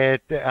to,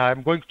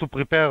 I'm going to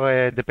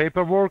prepare the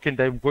paperwork and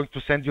I'm going to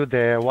send you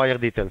the wire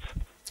details.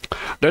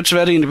 That's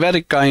very,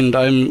 very kind.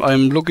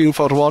 I'm looking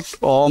for what?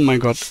 Oh my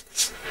God.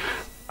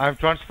 I'm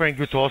transferring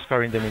you to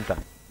Oscar in the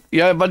meantime.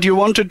 Yeah, but you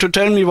wanted to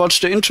tell me what's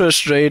the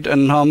interest rate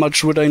and how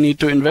much would I need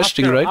to invest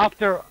in, right?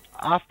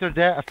 After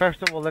that, first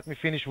of all, let me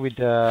finish with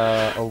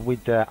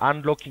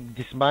unlocking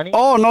this money.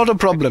 Oh, not a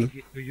problem.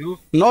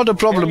 Not a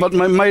problem. But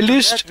my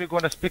list. We're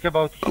gonna speak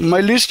about. My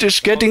list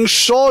is getting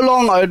so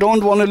long. I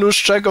don't want to lose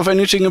track of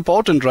anything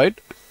important, right?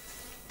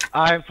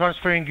 I'm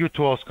transferring you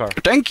to Oscar.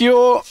 Thank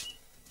you.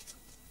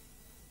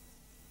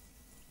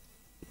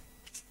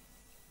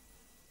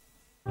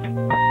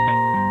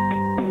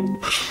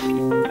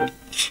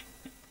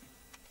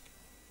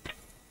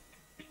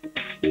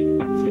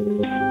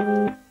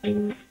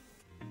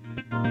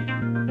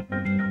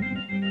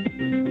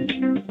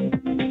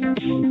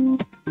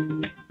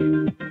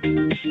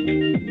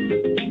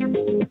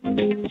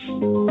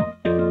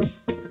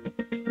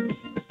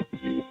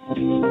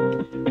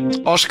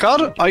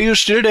 Oscar, are you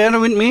still there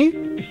with me?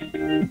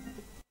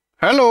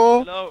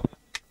 Hello. Hello.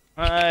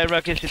 Hi,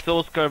 Rakesh, it's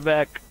Oscar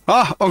back.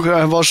 Ah, okay,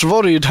 I was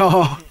worried.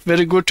 Oh,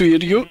 very good to hear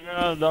you.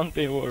 No, don't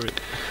be worried.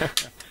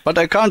 But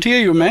I can't hear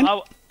you, man.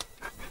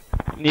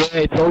 Yeah,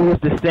 it's always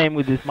the same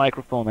with this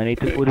microphone. I need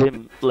to put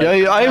him.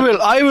 Like, yeah,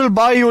 I will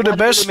buy you the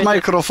best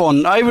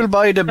microphone. I will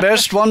buy the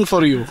best one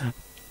for you.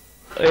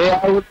 Yeah,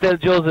 I would tell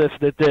Joseph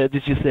that.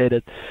 Did you say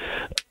that?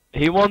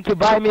 He wants to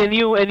buy me a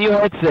new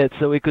headset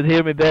so he could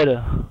hear me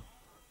better.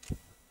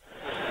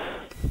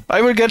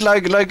 I will get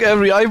like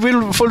I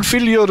will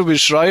fulfill your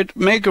wish, right?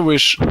 Make a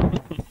wish.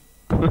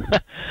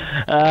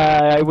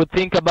 I would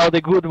think about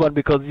a good one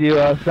because you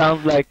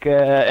sound like,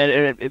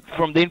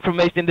 from the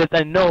information that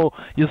I know,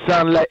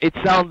 it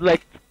sounds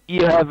like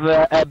you have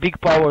a big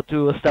power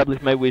to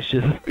establish my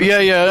wishes.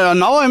 Yeah.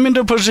 Now I'm in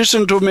the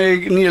position to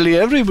make nearly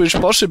every wish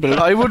possible.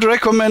 I would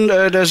recommend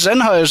the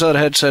Sennheiser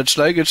headsets.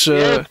 Like it's.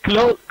 Yes,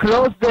 close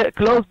the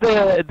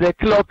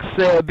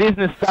clock's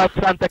business. Start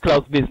Santa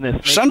Claus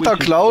business. Santa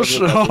Claus.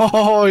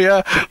 Oh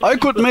yeah. I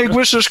could make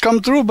wishes come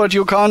true, but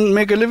you can't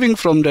make a living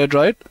from that,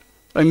 right?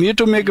 I'm here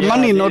to make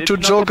money, not to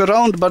joke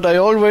around, but I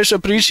always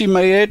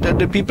appreciate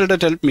the people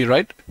that help me,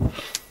 right?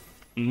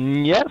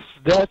 Yes,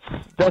 that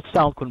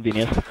sounds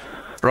convenient.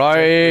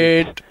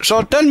 Right.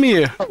 So tell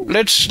me,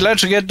 let's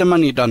get the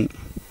money done.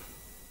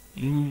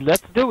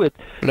 Let's do it.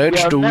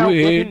 Let's do it. We are now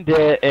getting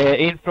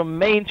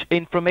the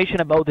information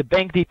about the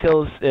bank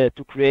details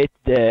to create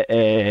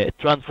the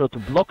transfer to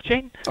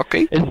blockchain.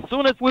 Okay. As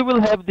soon as we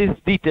will have these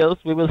details,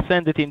 we will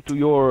send it into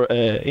your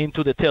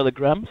into the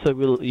Telegram, so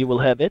you will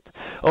have it.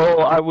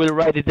 Or I will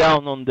write it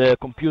down on the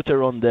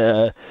computer on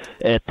the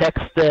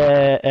text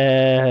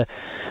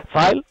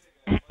file.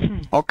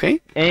 Okay.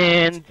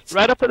 And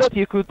right after that,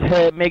 you could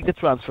make the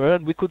transfer,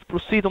 and we could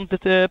proceed on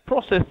the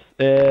process.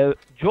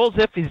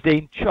 Joseph is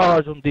in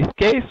charge on this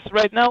case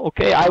right now.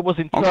 Okay, I was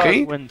in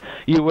charge when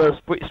you were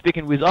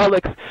speaking with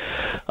Alex,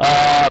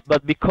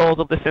 but because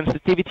of the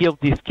sensitivity of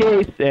this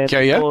case and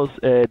because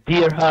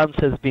dear Hans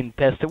has been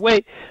passed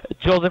away,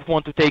 Joseph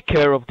wants to take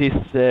care of this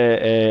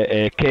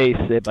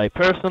case by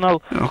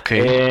personal.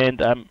 Okay.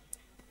 And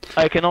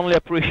I can only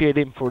appreciate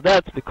him for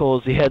that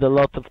because he had a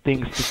lot of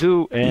things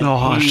to do.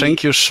 And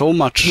thank you so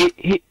much.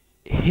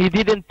 He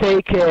didn't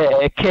take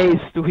a case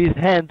to his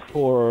hand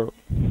for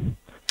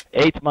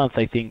 8 months,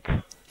 I think.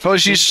 So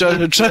she's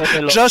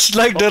just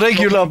like the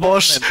regular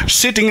boss,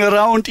 sitting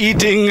around,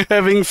 eating,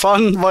 having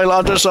fun while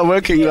others are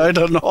working. I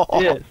don't know.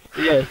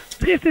 Yes.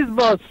 This is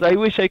boss. I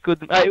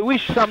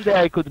wish someday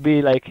I could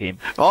be like him.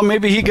 Or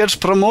maybe he gets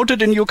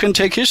promoted and you can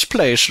take his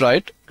place,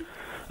 right?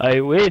 I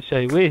wish.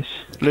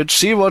 Let's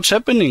see what's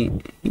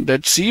happening. Yeah.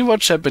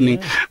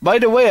 By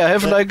the way, I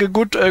have like a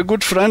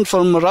good friend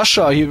from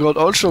Russia. He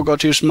also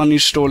got his money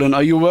stolen.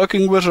 Are you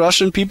working with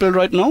Russian people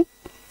right now?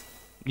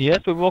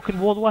 Yes, we're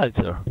working worldwide,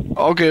 sir.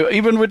 Okay,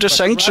 even with the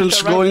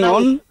sanctions going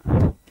on?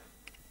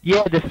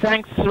 Yeah, the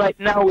sanctions right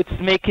now,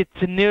 make it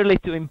nearly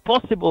to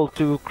impossible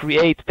to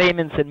create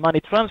payments and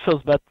money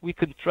transfers, but we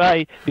can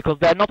try because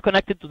they are not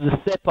connected to the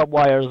SEPA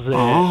wires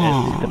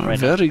system right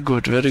very now.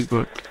 Good.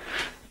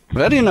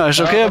 Very nice.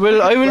 Okay, I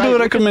will do a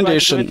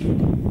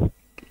recommendation.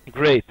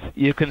 Great.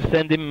 You can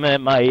send him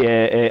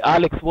my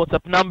Alex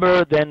WhatsApp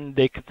number. Then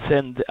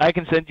I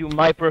can send you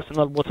my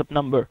personal WhatsApp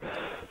number.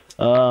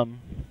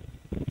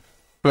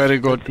 Very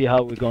good. Let's see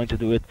how we're going to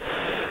do it.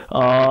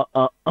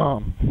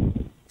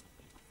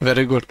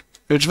 Very good.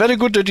 It's very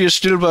good that you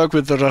still work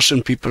with the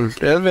Russian people.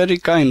 They're very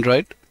kind,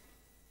 right?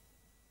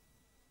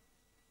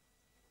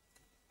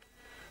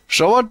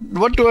 So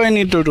what do I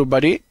need to do,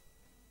 buddy?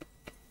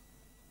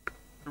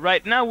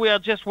 Right now we are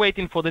just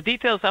waiting for the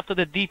details. After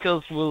the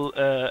details will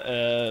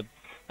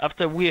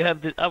after we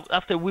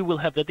will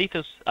have the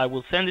details, I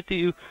will send it to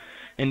you,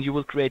 and you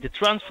will create a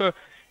transfer,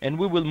 and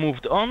we will move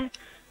on,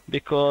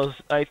 because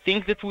I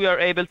think that we are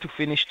able to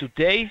finish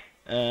today.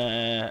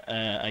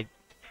 I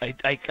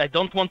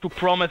don't want to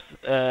promise.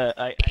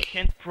 I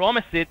can't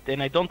promise it,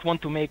 and I don't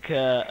want to make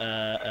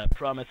a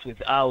promise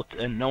without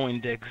knowing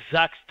the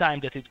exact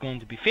time that it's going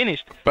to be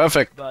finished.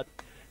 Perfect. But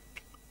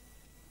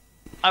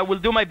I will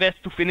do my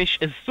best to finish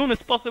as soon as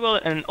possible,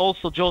 and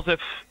also Joseph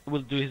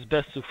will do his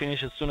best to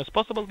finish as soon as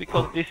possible,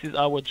 because this is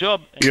our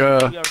job, and we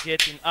are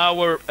getting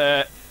our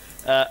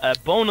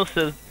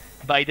bonuses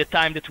by the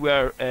time that we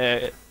are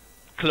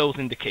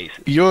closing the case.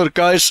 Your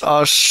guys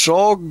are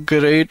so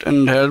great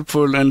and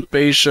helpful and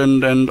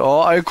patient, and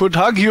I could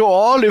hug you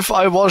all if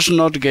I was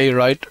not gay,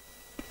 right?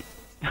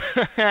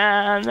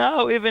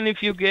 No, even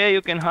if you're gay,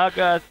 you can hug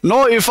us.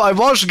 No, if I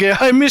was gay,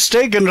 I'm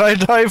mistaken,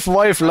 right? I have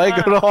wife, like...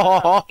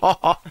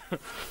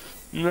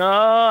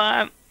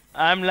 No,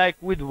 I'm like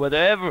with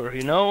whatever,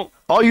 you know?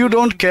 Oh, you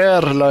don't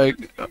care, like...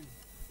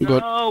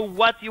 Good. No,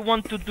 what you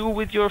want to do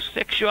with your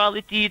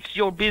sexuality, it's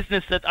your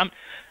business.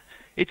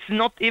 It's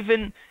not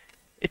even...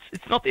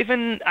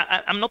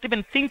 I'm not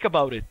even think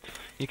about it.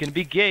 You can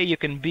be gay, you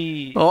can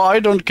be... Oh, I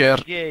don't care.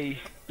 Gay.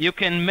 You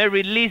can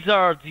marry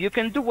lizards. You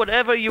can do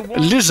whatever you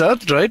want.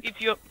 Lizard, right? If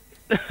you,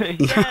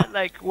 yeah,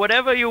 like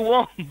whatever you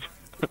want.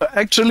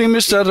 Actually,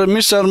 Mr.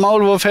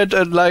 Maulwurf had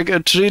like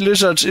 3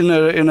 lizards in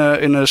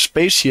a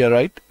space here,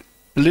 right?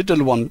 A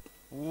little one.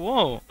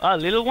 Whoa!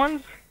 Little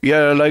ones?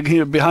 Yeah, like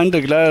here behind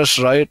the glass,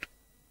 right?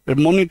 A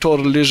monitor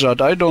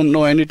lizard. I don't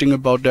know anything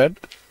about that.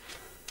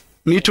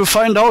 Need to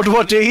find out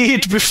what they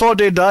eat before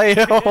they die.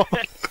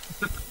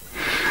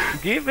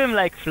 Give them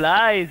like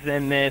flies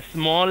and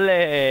small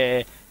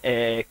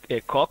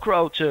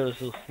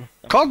cockroaches.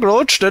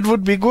 Cockroach? That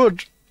would be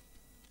good.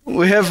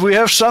 We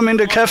have some in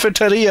the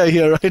cafeteria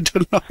here. I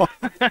don't know.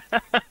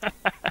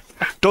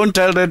 Don't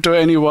tell that to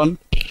anyone.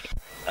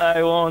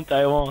 I won't.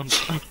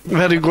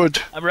 Very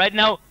good. I'm right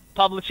now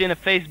publishing a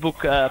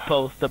Facebook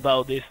post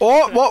about this.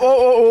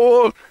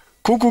 Oh!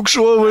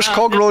 Kuckucksuhr with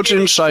cockroach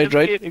inside,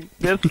 right?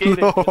 Just kidding.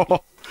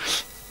 No.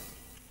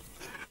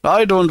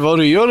 I don't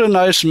worry. You're a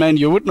nice man.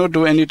 You would not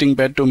do anything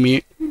bad to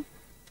me.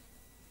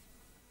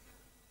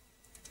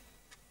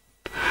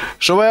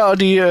 So where are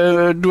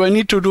the... do I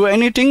need to do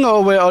anything,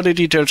 or where are the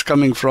details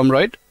coming from,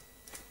 right?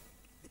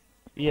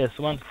 Yes,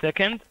 1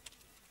 second.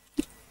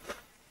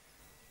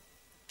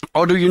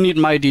 Or do you need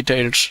my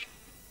details?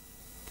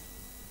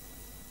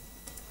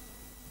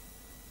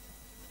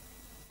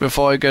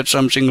 Before I get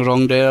something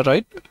wrong there,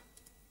 right?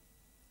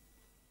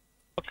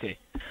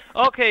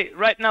 Okay,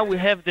 right now we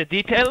have the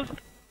details.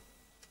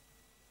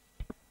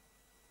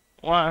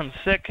 1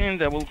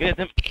 second, I will get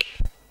them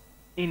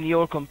in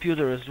your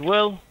computer as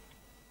well.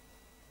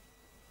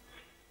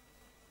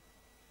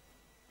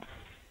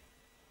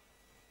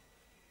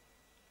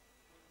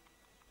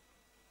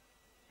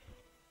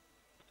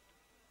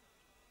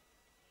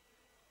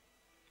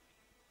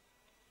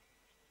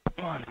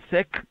 One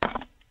sec.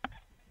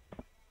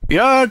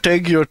 Yeah,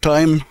 take your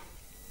time.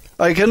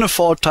 I can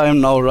afford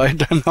time now,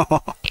 right?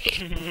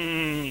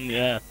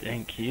 Yeah,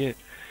 thank you.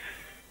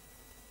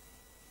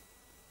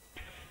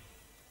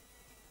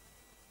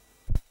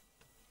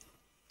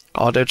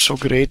 Oh, that's so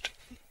great.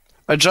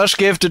 I just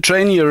gave the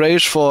trainee a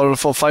raise for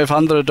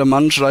 500 a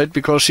month, right?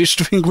 Because he's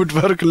doing good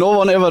work. No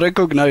one ever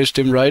recognized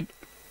him, right?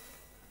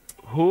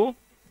 Who?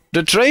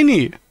 The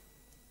trainee.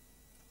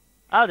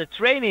 The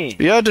trainee.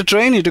 Yeah, the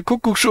trainee, the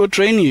Kuckucksuhr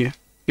trainee.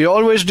 He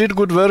always did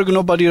good work,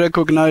 nobody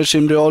recognized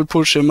him, they all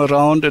push him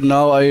around, and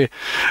now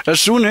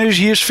as soon as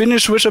he is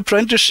finished with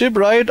apprenticeship,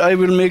 right, I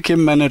will make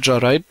him manager,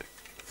 right?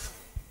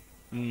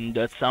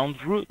 That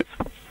sounds rude.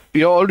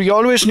 You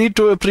always need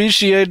to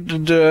appreciate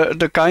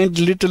the kind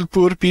little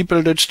poor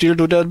people that still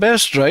do their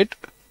best, right?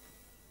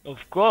 Of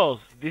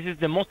course, this is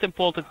the most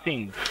important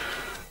thing.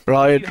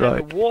 Right, if you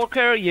right. have a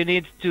worker, you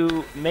need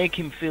to make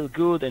him feel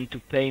good and to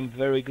pay him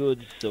very good.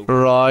 So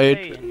right.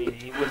 And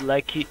he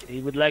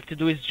would like to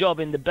do his job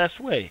in the best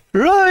way.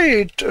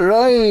 Right,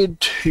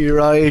 right. You're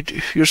right.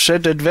 You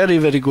said that very,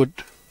 very good.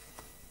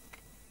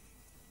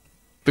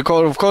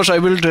 Because of course I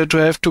will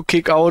have to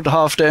kick out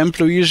half the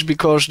employees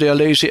because they are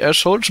lazy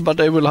assholes, but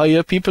I will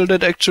hire people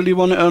that actually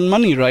want to earn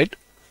money, right?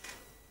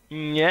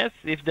 Yes,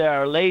 if they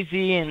are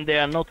lazy and they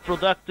are not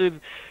productive,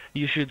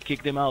 you should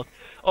kick them out.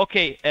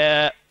 Okay,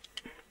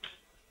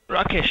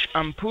 Rakesh,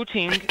 I'm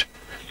putting...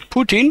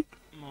 Putin?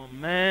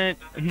 Moment.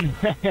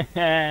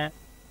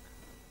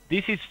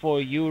 This is for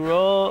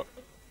euro.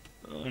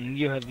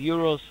 You have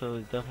euro, so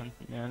it doesn't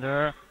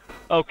matter.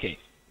 Okay,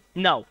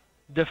 now,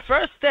 the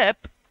first step,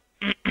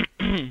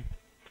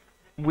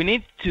 we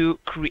need to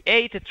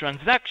create a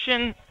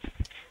transaction.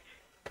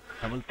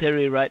 I will tell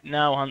you right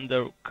now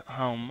under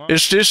how much.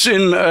 Is this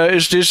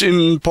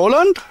in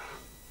Poland?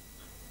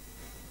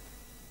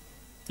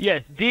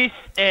 Yes, this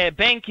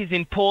bank is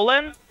in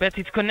Poland, but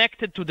it's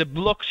connected to the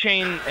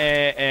blockchain.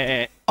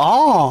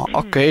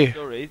 Okay.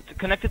 Sorry, it's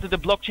connected to the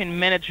blockchain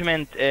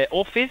management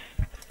office,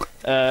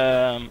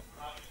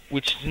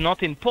 which is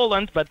not in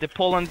Poland, but the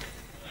Poland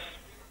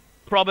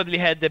probably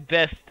had the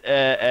best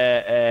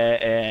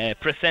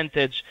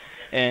percentage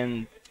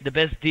and the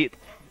best deal.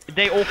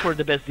 They offer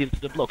the best deal to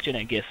the blockchain,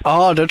 I guess.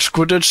 Ah, that's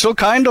good. It's so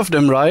kind of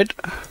them, right?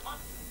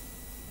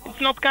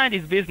 It's not kind,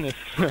 it's business.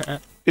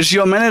 Is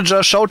your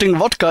manager shouting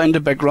vodka in the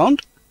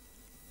background?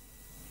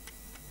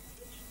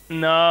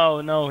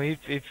 No, he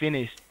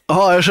finished.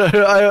 Oh,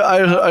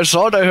 I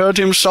thought I heard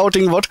him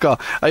shouting vodka.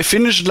 I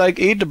finished like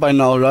 8 by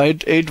now,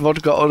 right? 8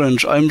 vodka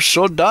orange. I'm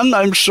so done.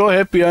 I'm so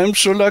happy. I'm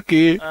so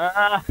lucky.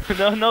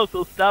 No,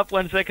 so stop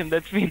 1 second.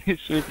 Let's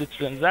finish with the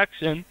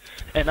transaction.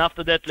 And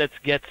after that, let's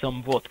get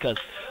some vodkas.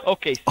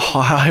 Okay. So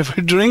I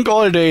will drink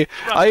all day.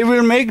 I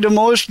will make the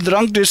most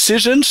drunk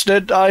decisions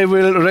that I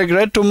will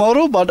regret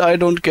tomorrow, but I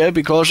don't care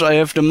because I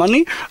have the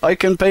money. I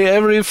can pay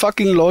every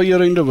fucking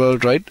lawyer in the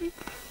world, right?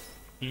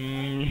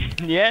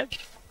 Yes.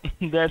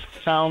 That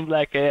sounds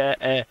like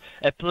a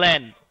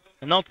plan.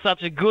 Not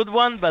such a good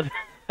one, but...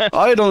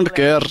 I don't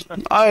care.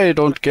 I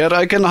don't care.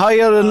 I can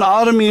hire an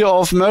army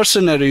of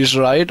mercenaries,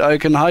 right? I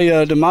can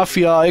hire the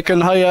mafia. I can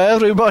hire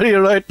everybody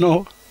right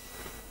now.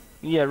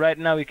 Yeah, right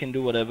now you can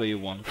do whatever you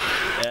want.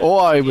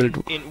 I will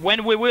do.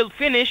 When we will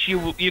finish,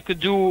 you could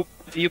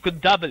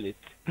double it.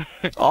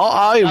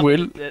 I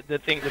will. The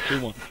thing that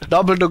you want.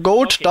 Double the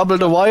goat, okay. Double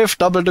the wife,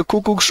 double the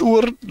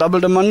Kuckucksuhr,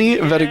 double the money.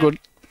 Yeah. Very good.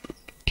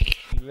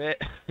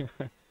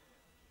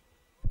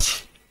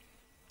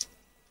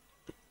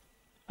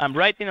 I'm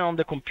writing on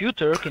the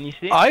computer, can you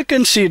see? I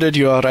can see that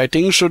you are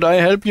writing. Should I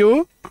help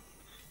you?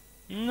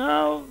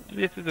 No,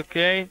 this is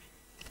okay.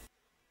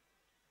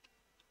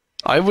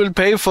 I will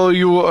pay for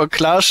you a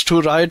class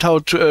to write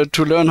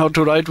to learn how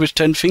to write with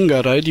 10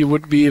 fingers, right? You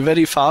would be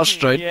very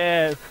fast, right?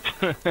 Yes,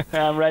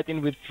 I'm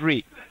writing with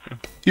 3.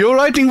 You're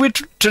writing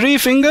with 3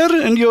 fingers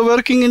and you're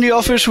working in the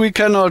office. We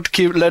cannot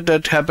let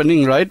that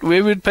happening, right?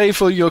 We will pay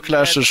for your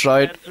classes,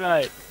 right?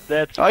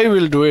 That's right. I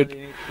will do it.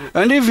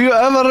 And if you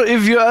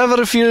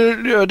ever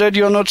feel that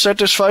you're not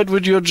satisfied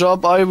with your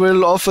job, I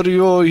will offer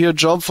you your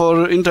job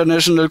for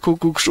international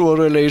Kuckucksuhr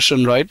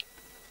relation, right?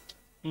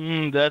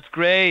 That's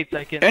great.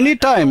 I can.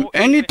 Anytime.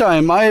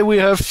 We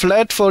have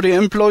flat for the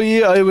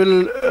employee. I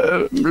will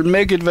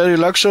make it very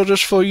luxurious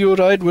for you,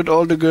 right? With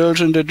all the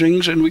girls and the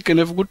drinks, and we can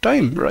have a good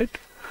time, right?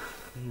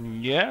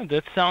 Yeah,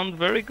 that sounds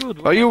very good.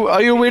 Are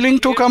you willing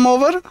to come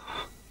over?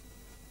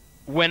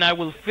 When I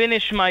will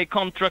finish my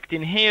contract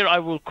in here, I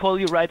will call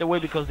you right away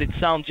because it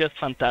sounds just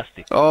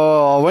fantastic.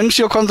 Oh, when's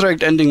your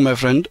contract ending, my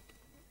friend?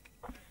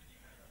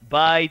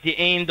 By the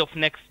end of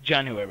next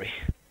January.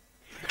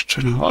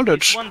 Oh,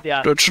 that's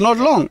not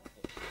long.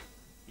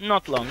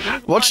 Not long.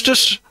 What's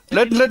this?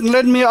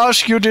 Let me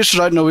ask you this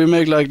right now. We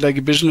make like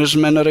a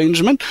businessman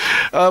arrangement.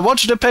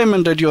 What's the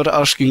payment that you're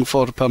asking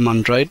for per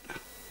month, right?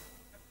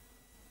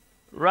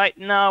 Right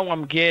now,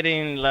 I'm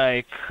getting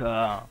like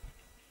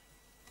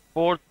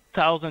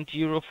 4,000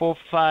 euro,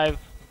 4-5,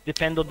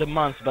 depend on the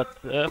month, but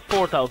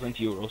 4,000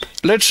 euros.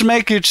 Let's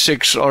make it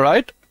 6, all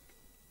right?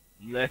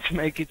 Let's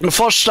make it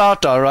for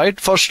starter, right?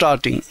 For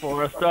starting.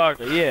 For a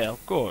starter, yeah,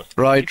 of course.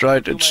 Right.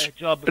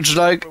 It's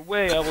like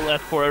way I will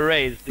ask for a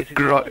raise. This is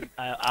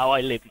how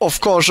I live.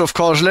 Of course.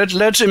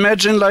 Let's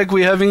imagine like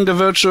we're having the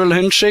virtual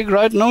handshake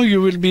right now.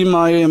 You will be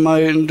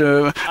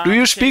do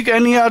you speak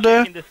any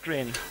other? The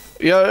screen.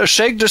 Yeah,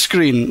 shake the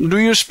screen. Do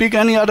you speak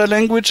any other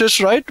languages,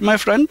 right, my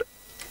friend?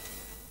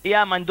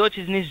 Ja, mein Deutsch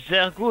ist nicht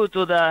sehr gut,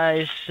 oder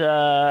ich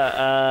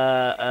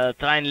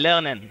try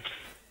lernen.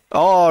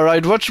 All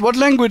right. What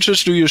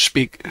languages do you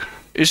speak?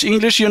 Is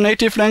English your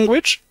native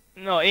language?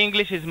 No,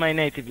 English is my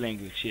native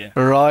language, yeah.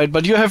 Right,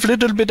 but you have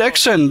little bit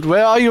accent.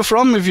 Where are you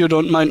from, if you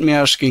don't mind me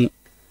asking?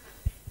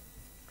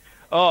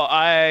 Oh,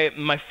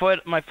 my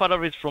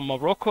father is from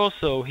Morocco,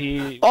 so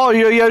he... Oh,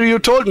 yeah, you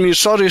told me.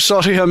 Sorry,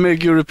 I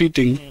make you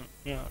repeating.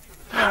 Yeah.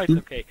 No, it's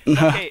okay.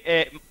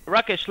 Okay,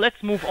 Rakesh,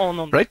 let's move on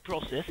the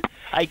process.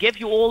 I gave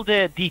you all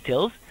the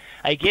details.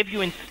 I gave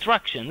you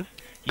instructions.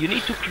 You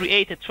need to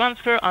create a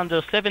transfer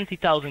under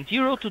 70,000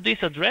 euro to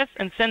this address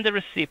and send a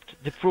receipt,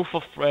 the proof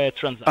of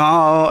transaction.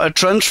 A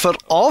transfer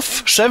of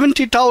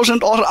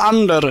 70,000 or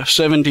under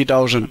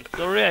 70,000?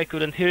 Sorry, I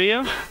couldn't hear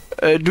you.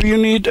 Do you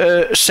need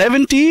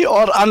 70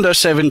 or under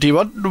 70?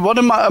 What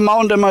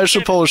amount am I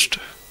supposed?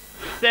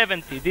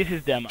 70, this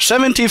is the amount.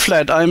 70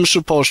 flat, I'm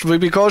supposed to,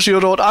 because you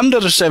wrote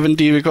under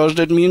 70, because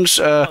that means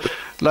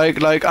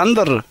like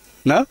under,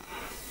 no?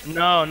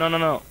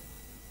 No.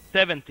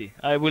 70.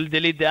 I will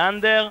delete the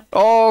under.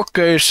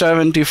 Okay,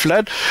 70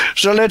 flat.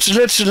 So let's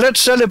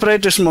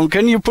celebrate this moment.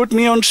 Can you put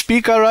me on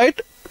speaker,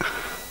 right?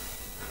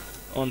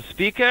 On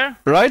speaker?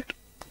 Right?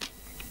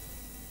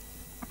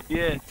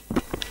 Yes.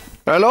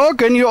 Hello,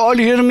 can you all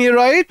hear me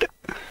right?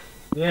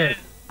 Yes.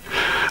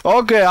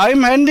 Okay,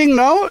 I'm handing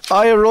now.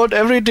 I wrote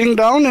everything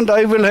down and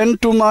I will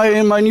hand to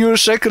my new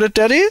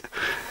secretary.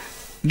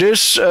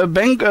 This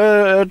bank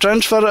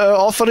transfer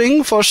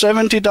offering for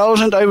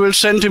 70,000, I will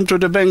send him to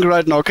the bank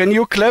right now. Can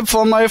you clap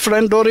for my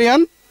friend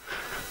Dorian?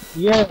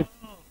 Yes.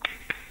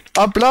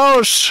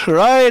 Applause,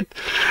 right?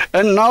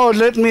 And now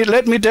let me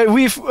tell.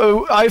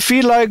 I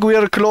feel like we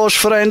are close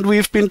friends.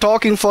 We've been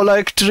talking for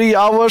like 3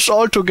 hours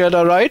all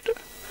together, right?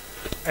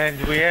 And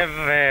we have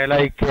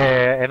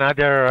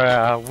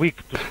another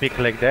week to speak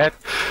like that,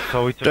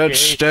 so it's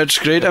okay. That's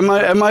great. Am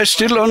I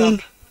still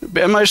on?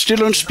 Am I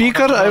still on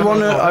speaker? I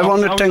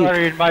wanna thank.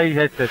 In my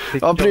headset.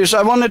 Oh please,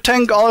 I wanna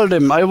thank all of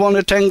them. I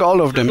wanna thank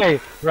all of them.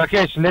 Okay,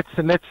 Rakesh, let's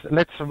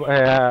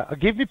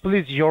give me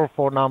please your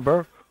phone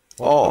number.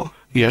 Oh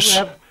yes.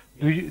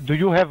 Do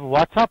you have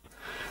WhatsApp?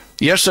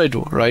 Yes, I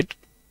do. Right.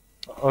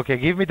 Okay,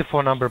 give me the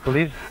phone number,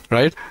 please.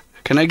 Right.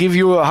 Can I give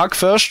you a hug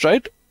first?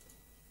 Right.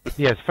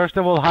 Yes. First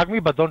of all, hug me,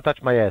 but don't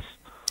touch my ass.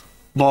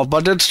 No,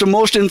 but that's the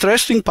most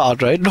interesting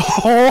part, right?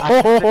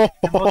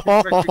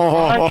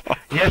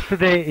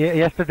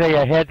 Yesterday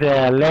I had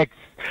legs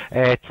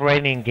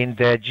training in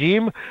the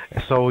gym,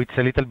 so it's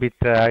a little bit.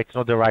 It's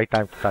not the right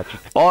time to touch it.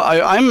 Oh,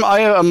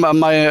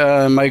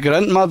 my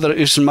grandmother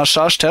is a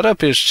massage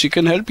therapist. She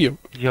can help you.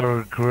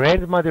 Your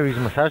grandmother is a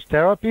massage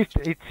therapist.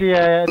 It's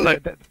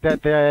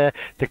the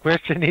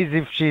question is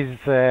if she's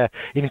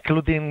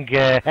including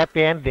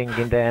happy ending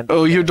in the end.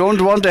 Oh, you don't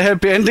want a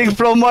happy ending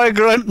from my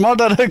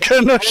grandmother? I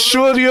can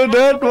assure you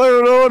that. No.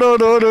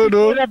 It's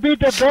gonna be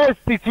the best.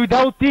 It's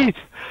without teeth.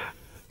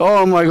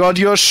 Oh my God,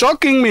 you're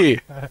shocking me.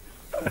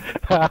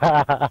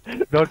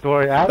 Don't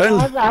worry,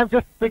 I'm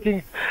just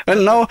speaking.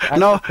 And now,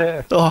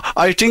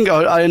 I think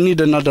I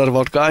need another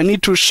vodka. I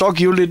need to shock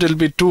you a little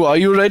bit too. Are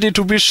you ready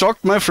to be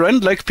shocked, my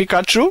friend, like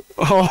Pikachu?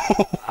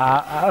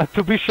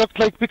 To be shocked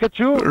like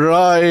Pikachu?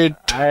 Right.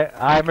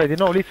 I'm ready.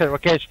 No, listen,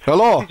 Rakesh.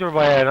 Hello.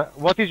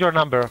 What is your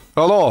number?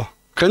 Hello.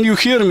 Can you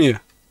hear me?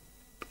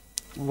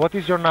 What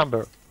is your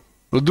number?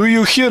 Do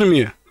you hear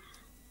me?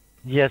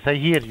 Yes, I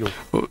hear you.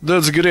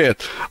 That's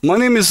great. My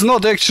name is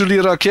not actually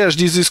Rakesh,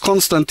 this is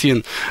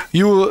Konstantin.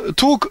 You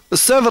took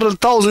several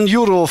thousand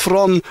euro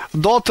from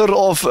daughter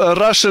of a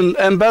Russian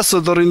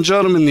ambassador in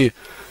Germany.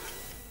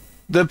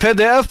 The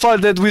PDF file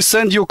that we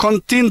sent you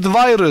contained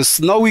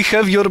virus. Now we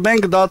have your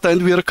bank data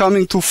and we are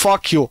coming to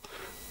fuck you.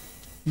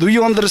 Do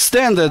you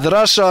understand that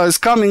Russia is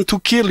coming to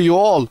kill you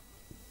all?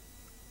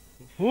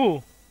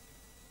 Who?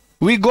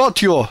 We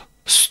got you,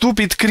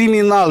 stupid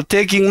criminal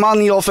taking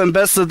money off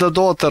ambassador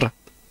daughter.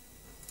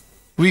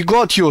 We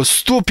got you,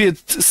 stupid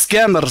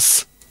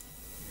scammers.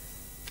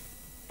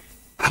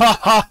 Ha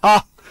ha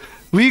ha.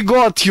 We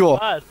got you.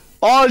 What?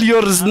 All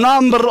your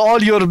number,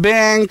 all your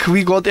bank,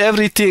 we got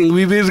everything.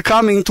 We will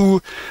coming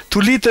to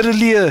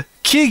literally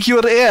kick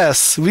your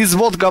ass with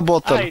vodka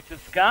bottle. It's a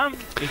scam?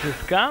 It's a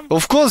scam?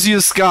 Of course you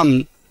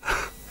scam.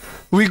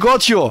 We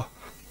got you.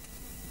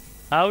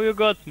 How you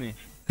got me?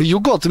 You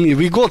got me.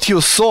 We got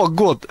you so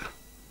good.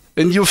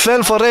 And you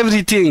fell for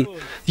everything.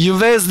 You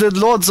wasted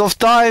lots of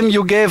time.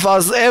 You gave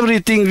us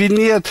everything we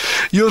need.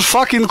 Your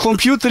fucking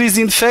computer is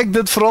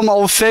infected from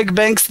our fake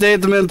bank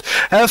statement.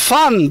 Have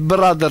fun,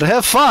 brother.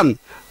 Have fun.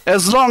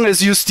 As long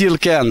as you still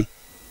can.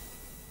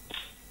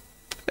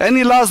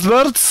 Any last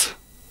words?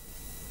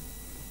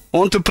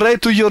 Want to pray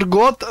to your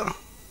God?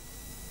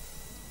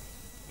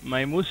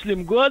 My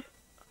Muslim God?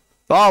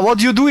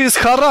 What you do is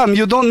haram.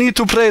 You don't need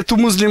to pray to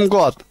Muslim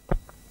God.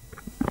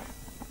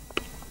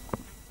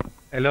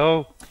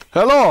 Hello?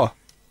 Hello?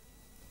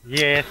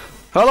 Yes.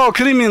 Hello,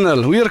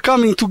 criminal. We are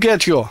coming to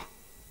get you.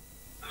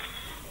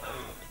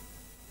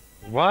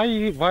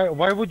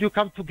 Why would you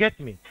come to get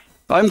me?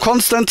 I'm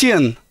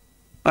Konstantin.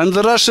 I'm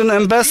the Russian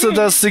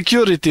ambassador's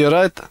security,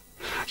 right?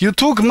 You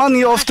took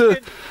money off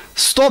the...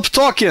 Stop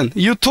talking.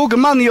 You took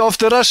money off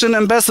the Russian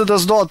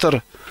ambassador's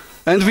daughter.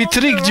 And we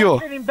tricked you.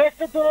 Russian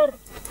ambassador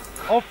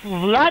of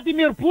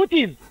Vladimir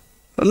Putin?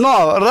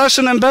 No,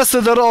 Russian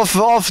ambassador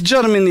of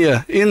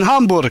Germany in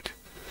Hamburg.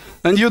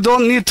 And you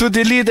don't need to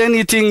delete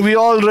anything. We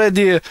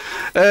already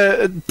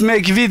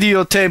make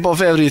videotape of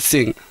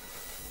everything.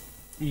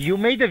 You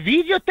made a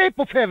videotape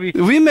of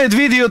everything? We made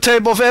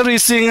videotape of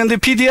everything, and the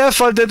PDF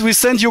file that we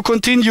sent you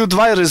continued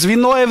virus. We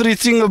know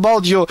everything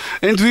about you,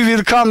 and we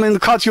will come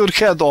and cut your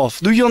head off.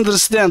 Do you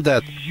understand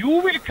that? You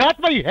will cut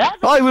my head?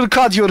 I will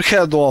cut your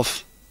head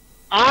off.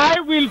 I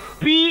will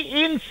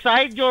pee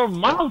inside your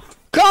mouth.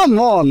 Come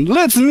on,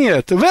 let's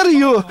meet. Where are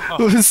you,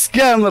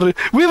 scammer?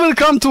 We will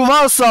come to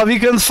Warsaw, we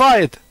can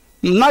fight.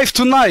 Knife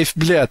to knife,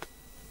 блядь.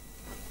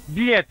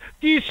 Блядь,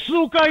 ты,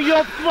 сука,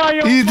 ёб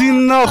твою Иди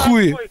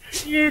нахуй.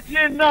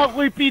 Иди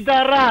нахуй,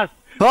 пидорас.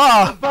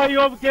 Ah,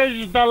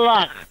 Поёбкешь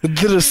далах.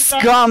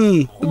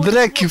 Scam,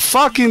 Dreck,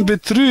 fucking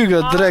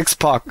Betrüger,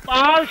 Dreckspack.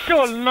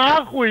 Пошел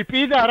нахуй,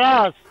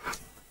 пидорас.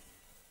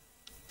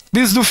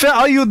 Bist du fair?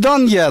 Are you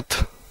done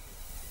yet?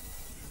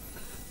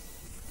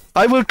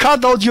 I will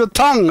cut out your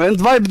tongue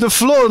and wipe the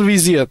floor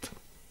with it.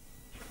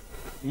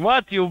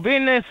 What, you've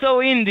been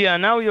so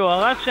Indian, now you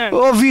are Russian?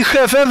 Oh, we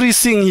have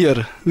everything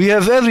here. We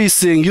have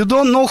everything. You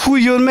don't know who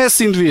you're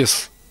messing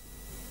with.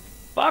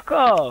 Fuck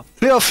off.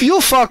 Yeah, you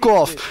fuck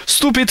off.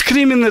 Stupid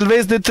criminal,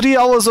 wasted 3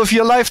 hours of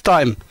your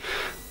lifetime.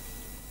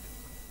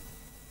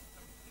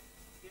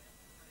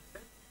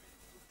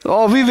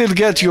 Oh, we will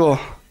get you.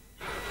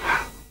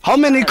 How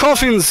many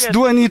coffins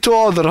do I need to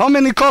order? How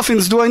many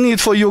coffins do I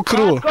need for your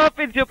crew?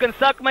 Coffins, you can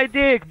suck my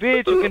dick,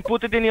 bitch. You can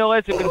put it in your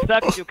ass, you can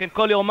suck it, you can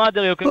call your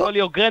mother, you can call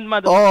your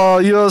grandmother. Oh,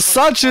 you're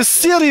such a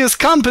serious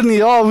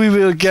company. Oh, we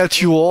will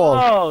get you all.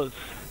 Oh,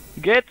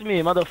 get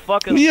me,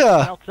 motherfucker.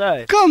 Yeah.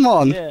 Outside. Come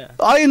on. Yeah.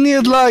 I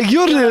need like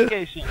your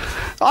Location.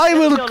 I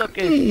will. Your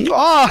location.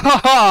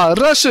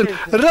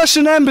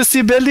 Russian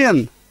Embassy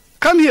Berlin.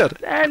 Come here.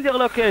 And your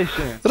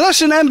location.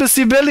 Russian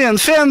Embassy Berlin,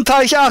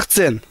 Fernteich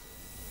 18.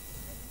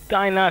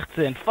 Dein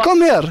 18. Fuck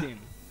Komm her. Putin.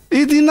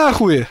 Иди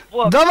нахуй.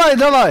 Давай,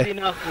 давай. Иди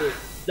нахуй.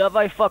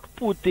 Давай, fuck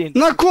Putin.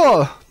 Na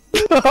ko.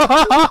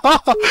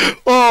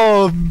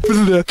 Oh,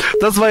 blöd.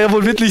 Das war ja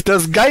wohl wirklich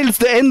das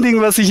geilste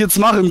Ending, was ich jetzt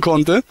machen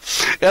konnte.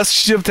 Erst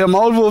stirbt der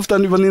Maulwurf,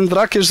 dann übernimmt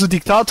Rakesh so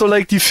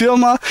Diktator-like die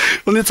Firma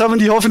und jetzt haben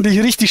die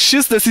hoffentlich richtig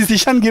Schiss, dass sie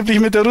sich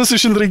angeblich mit der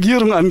russischen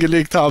Regierung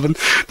angelegt haben.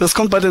 Das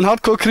kommt bei den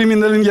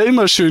Hardcore-Kriminellen ja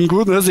immer schön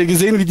gut. Du hast ja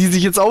gesehen, wie die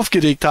sich jetzt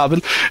aufgeregt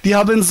haben. Die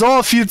haben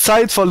so viel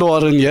Zeit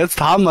verloren jetzt.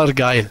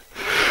 Hammergeil.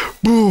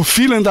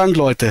 Vielen Dank,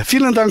 Leute.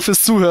 Vielen Dank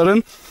fürs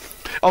Zuhören.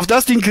 Auf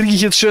das Ding kriege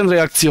ich jetzt schön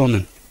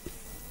Reaktionen.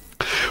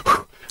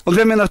 Und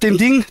wer mir nach dem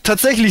Ding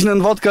tatsächlich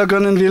einen Wodka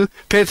gönnen will,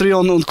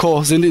 Patreon und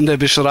Co. sind in der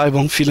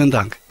Beschreibung. Vielen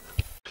Dank.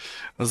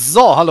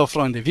 So, hallo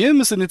Freunde. Wir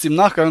müssen jetzt im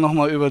Nachgang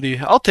nochmal über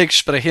die Outtakes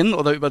sprechen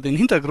oder über den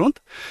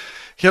Hintergrund.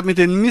 Ich habe mit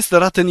den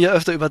Misterratten ja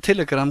öfter über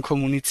Telegram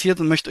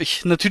kommuniziert und möchte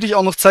euch natürlich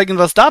auch noch zeigen,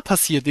 was da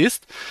passiert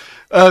ist.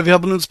 Wir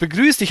haben uns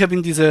begrüßt. Ich habe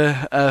ihm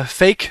diese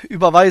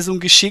Fake-Überweisung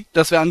geschickt,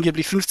 dass wir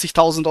angeblich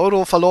 50.000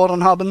 Euro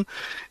verloren haben,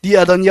 die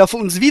er dann ja für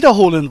uns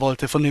wiederholen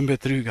wollte von den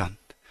Betrügern.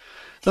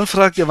 Dann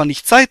fragt er, wann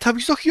ich Zeit habe.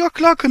 Ich sage, ja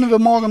klar, können wir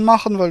morgen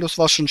machen, weil das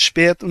war schon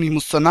spät und ich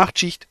muss zur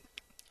Nachtschicht.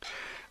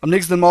 Am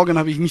nächsten Morgen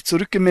habe ich mich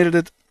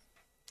zurückgemeldet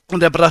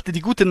und er brachte die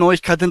gute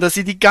Neuigkeit, dass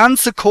sie die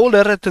ganze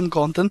Kohle retten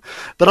konnten,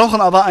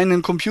 brauchen aber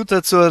einen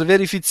Computer zur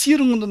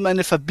Verifizierung und um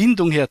eine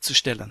Verbindung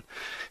herzustellen.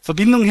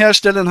 Verbindung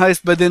herstellen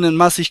heißt bei denen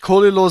massig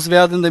Kohle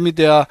loswerden, damit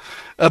der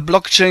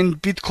Blockchain,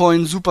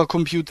 Bitcoin,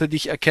 Supercomputer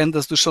dich erkennt,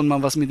 dass du schon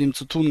mal was mit ihm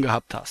zu tun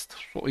gehabt hast.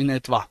 So in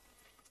etwa.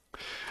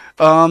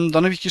 Dann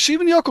habe ich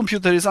geschrieben, ja,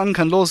 Computer ist an,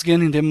 kann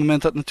losgehen. In dem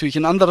Moment hat natürlich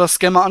ein anderer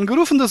Scammer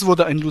angerufen, das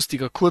wurde ein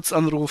lustiger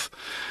Kurzanruf.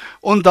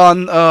 Und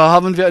dann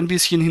haben wir ein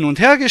bisschen hin und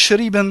her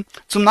geschrieben.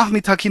 Zum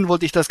Nachmittag hin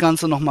wollte ich das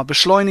Ganze nochmal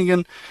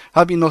beschleunigen,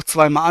 habe ihn noch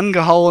zweimal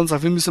angehauen,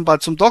 sage, wir müssen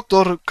bald zum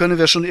Doktor, können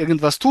wir schon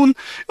irgendwas tun?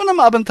 Und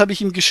am Abend habe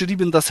ich ihm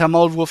geschrieben, dass Herr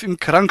Maulwurf im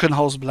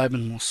Krankenhaus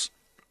bleiben muss.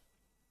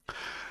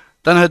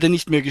 Dann hat er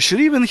nicht mehr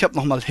geschrieben, ich habe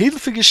nochmal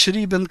Hilfe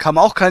geschrieben, kam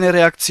auch keine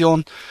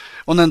Reaktion.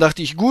 Und dann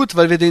dachte ich, gut,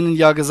 weil wir denen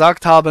ja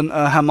gesagt haben,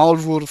 Herr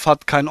Maulwurf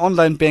hat kein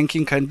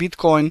Online-Banking, kein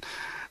Bitcoin,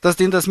 dass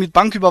denen das mit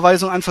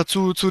Banküberweisung einfach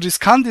zu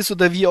riskant ist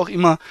oder wie auch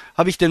immer,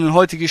 habe ich denen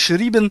heute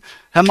geschrieben,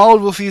 Herr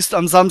Maulwurf ist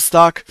am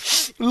Samstag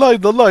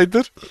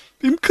leider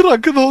im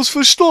Krankenhaus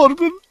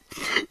verstorben.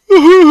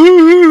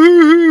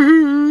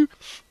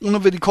 Und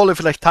ob wir die Kohle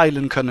vielleicht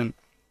teilen können.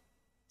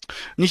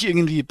 Nicht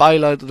irgendwie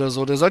Beileid oder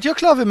so. Der sagt, ja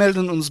klar, wir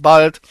melden uns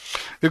bald.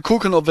 Wir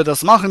gucken, ob wir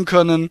das machen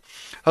können.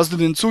 Hast du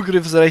den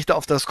Zugriffsrechte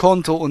auf das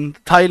Konto und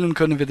teilen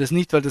können wir das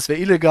nicht, weil das wäre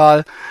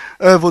illegal.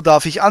 Wo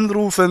darf ich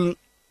anrufen?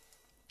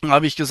 Dann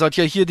habe ich gesagt,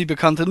 ja hier die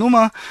bekannte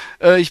Nummer.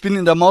 Ich bin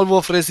in der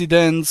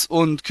Maulwurf-Residenz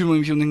und kümmere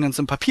mich um den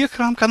ganzen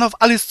Papierkram, kann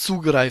auf alles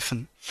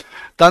zugreifen.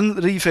 Dann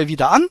rief er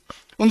wieder an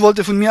und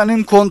wollte von mir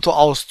einen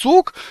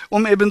Kontoauszug,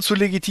 um eben zu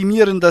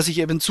legitimieren, dass ich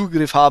eben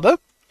Zugriff habe.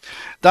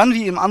 Dann,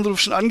 wie im Anruf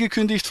schon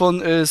angekündigt,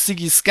 von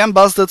Siggy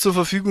Scambuster zur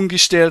Verfügung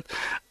gestellt,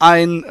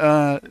 ein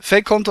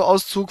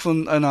Fake-Kontoauszug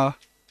von einer,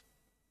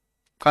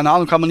 keine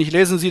Ahnung, kann man nicht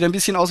lesen, sieht ein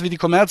bisschen aus wie die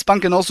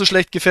Commerzbank, genauso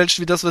schlecht gefälscht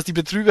wie das, was die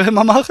Betrüger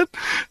immer machen.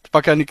 Das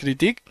war keine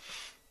Kritik.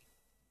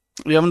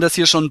 Wir haben das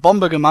hier schon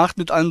Bombe gemacht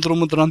mit allem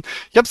drum und dran.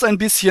 Ich habe es ein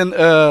bisschen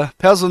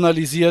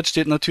personalisiert,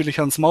 steht natürlich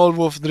Hans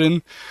Maulwurf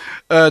drin,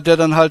 der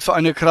dann halt für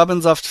eine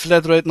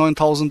Krabbensaft-Flatrate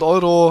 9.000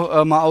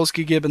 Euro mal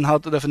ausgegeben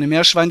hat oder für eine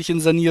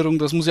Meerschweinchensanierung,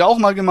 das muss ja auch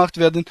mal gemacht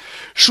werden.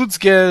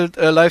 Schutzgeld,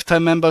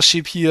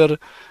 Lifetime-Membership hier.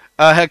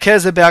 Herr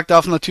Käseberg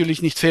darf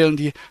natürlich nicht fehlen,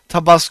 die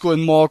Tabasco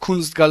in Moor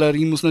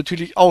Kunstgalerie muss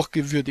natürlich auch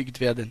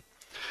gewürdigt werden.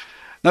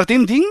 Nach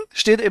dem Ding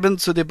steht eben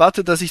zur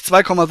Debatte, dass ich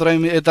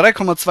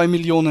 3,2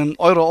 Millionen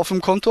Euro auf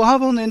dem Konto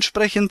habe und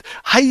entsprechend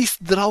heiß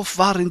drauf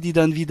waren die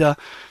dann wieder,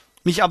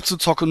 mich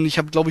abzuzocken. Und ich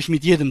habe, glaube ich,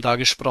 mit jedem da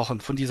gesprochen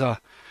von dieser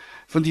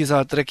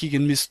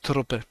dreckigen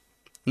Misttruppe.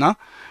 Na?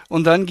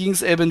 Und dann ging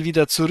es eben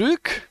wieder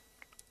zurück.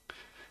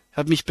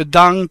 Hat mich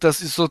bedankt, das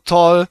ist so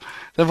toll.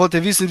 Dann wollte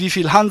er wissen, wie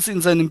viel Hans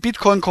in seinem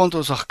Bitcoin-Konto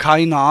ist. Ach,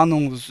 keine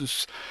Ahnung, das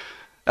ist...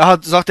 Er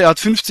hat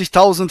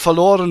 50.000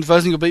 verloren. Ich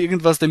weiß nicht, ob er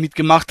irgendwas damit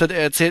gemacht hat.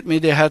 Er erzählt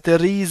mir, der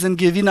hatte riesen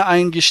Gewinne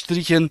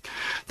eingestrichen.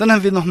 Dann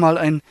haben wir nochmal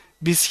ein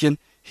bisschen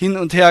hin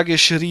und her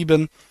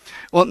geschrieben.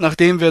 Und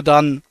nachdem wir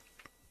dann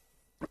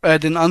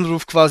den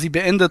Anruf quasi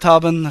beendet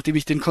haben, nachdem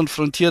ich den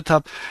konfrontiert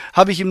habe,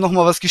 habe ich ihm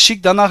nochmal was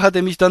geschickt. Danach hat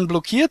er mich dann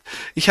blockiert.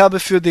 Ich habe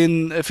für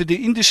den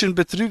indischen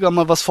Betrüger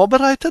mal was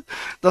vorbereitet,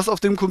 dass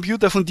auf dem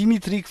Computer von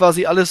Dimitri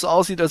quasi alles so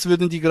aussieht, als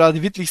würden die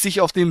gerade wirklich sich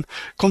auf dem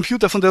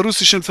Computer von der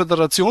Russischen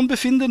Föderation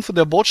befinden, von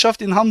der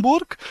Botschaft in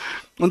Hamburg.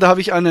 Und da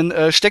habe ich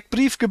einen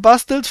Steckbrief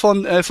gebastelt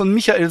von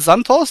Michael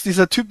Santos,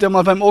 dieser Typ, der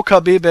mal beim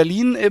OKB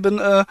Berlin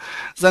eben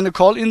seine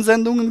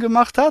Call-In-Sendungen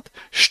gemacht hat.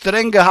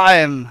 Streng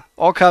geheim.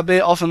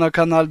 OKB, offener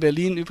Kanal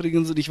Berlin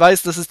übrigens. Und ich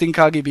weiß, dass es den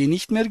KGB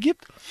nicht mehr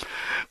gibt.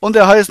 Und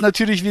er heißt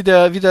natürlich wie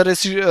der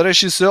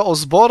Regisseur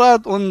aus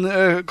Borat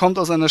und kommt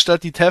aus einer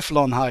Stadt, die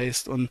Teflon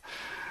heißt. Und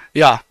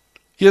ja,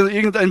 hier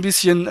irgendein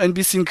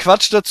bisschen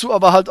Quatsch dazu,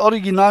 aber halt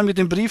original mit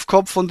dem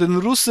Briefkopf von den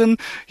Russen,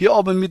 hier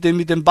oben mit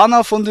dem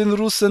Banner von den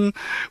Russen.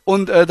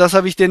 Und das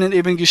habe ich denen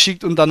eben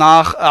geschickt und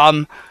danach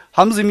haben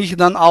sie mich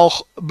dann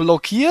auch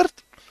blockiert.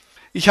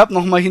 Ich habe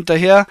nochmal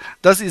hinterher,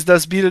 das ist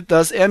das Bild,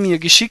 das er mir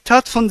geschickt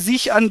hat, von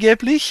sich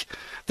angeblich.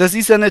 Das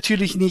ist er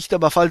natürlich nicht,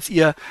 aber falls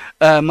ihr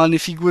mal eine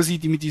Figur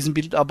sieht, die mit diesem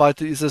Bild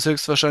arbeitet, ist es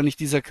höchstwahrscheinlich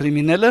dieser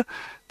Kriminelle.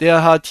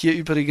 Der hat hier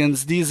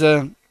übrigens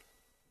diese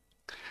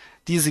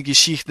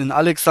Geschichten.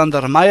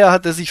 Alexander Meyer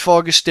hat er sich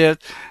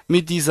vorgestellt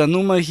mit dieser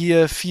Nummer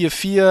hier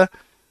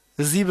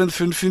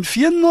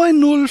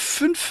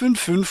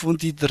 44755490555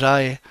 und die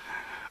 3.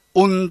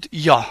 Und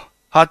ja,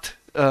 hat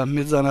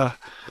mit seiner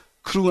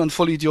Crew an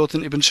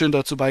Vollidioten eben schön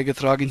dazu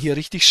beigetragen, hier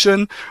richtig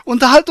schön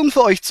Unterhaltung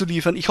für euch zu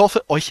liefern. Ich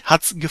hoffe, euch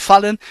hat's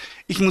gefallen.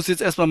 Ich muss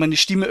jetzt erstmal meine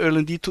Stimme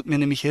ölen, die tut mir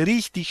nämlich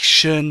richtig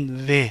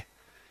schön weh.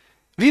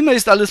 Wie immer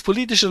ist alles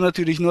Politische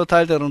natürlich nur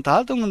Teil der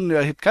Unterhaltung und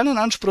erhebt keinen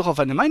Anspruch auf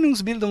eine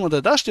Meinungsbildung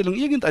oder Darstellung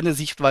irgendeiner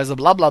Sichtweise,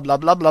 bla bla bla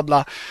bla bla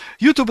bla.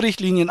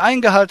 YouTube-Richtlinien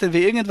eingehalten, wer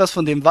irgendwas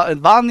von dem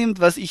wahrnimmt,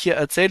 was ich hier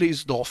erzähle,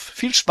 ist doof.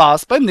 Viel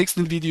Spaß beim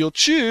nächsten Video.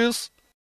 Tschüss!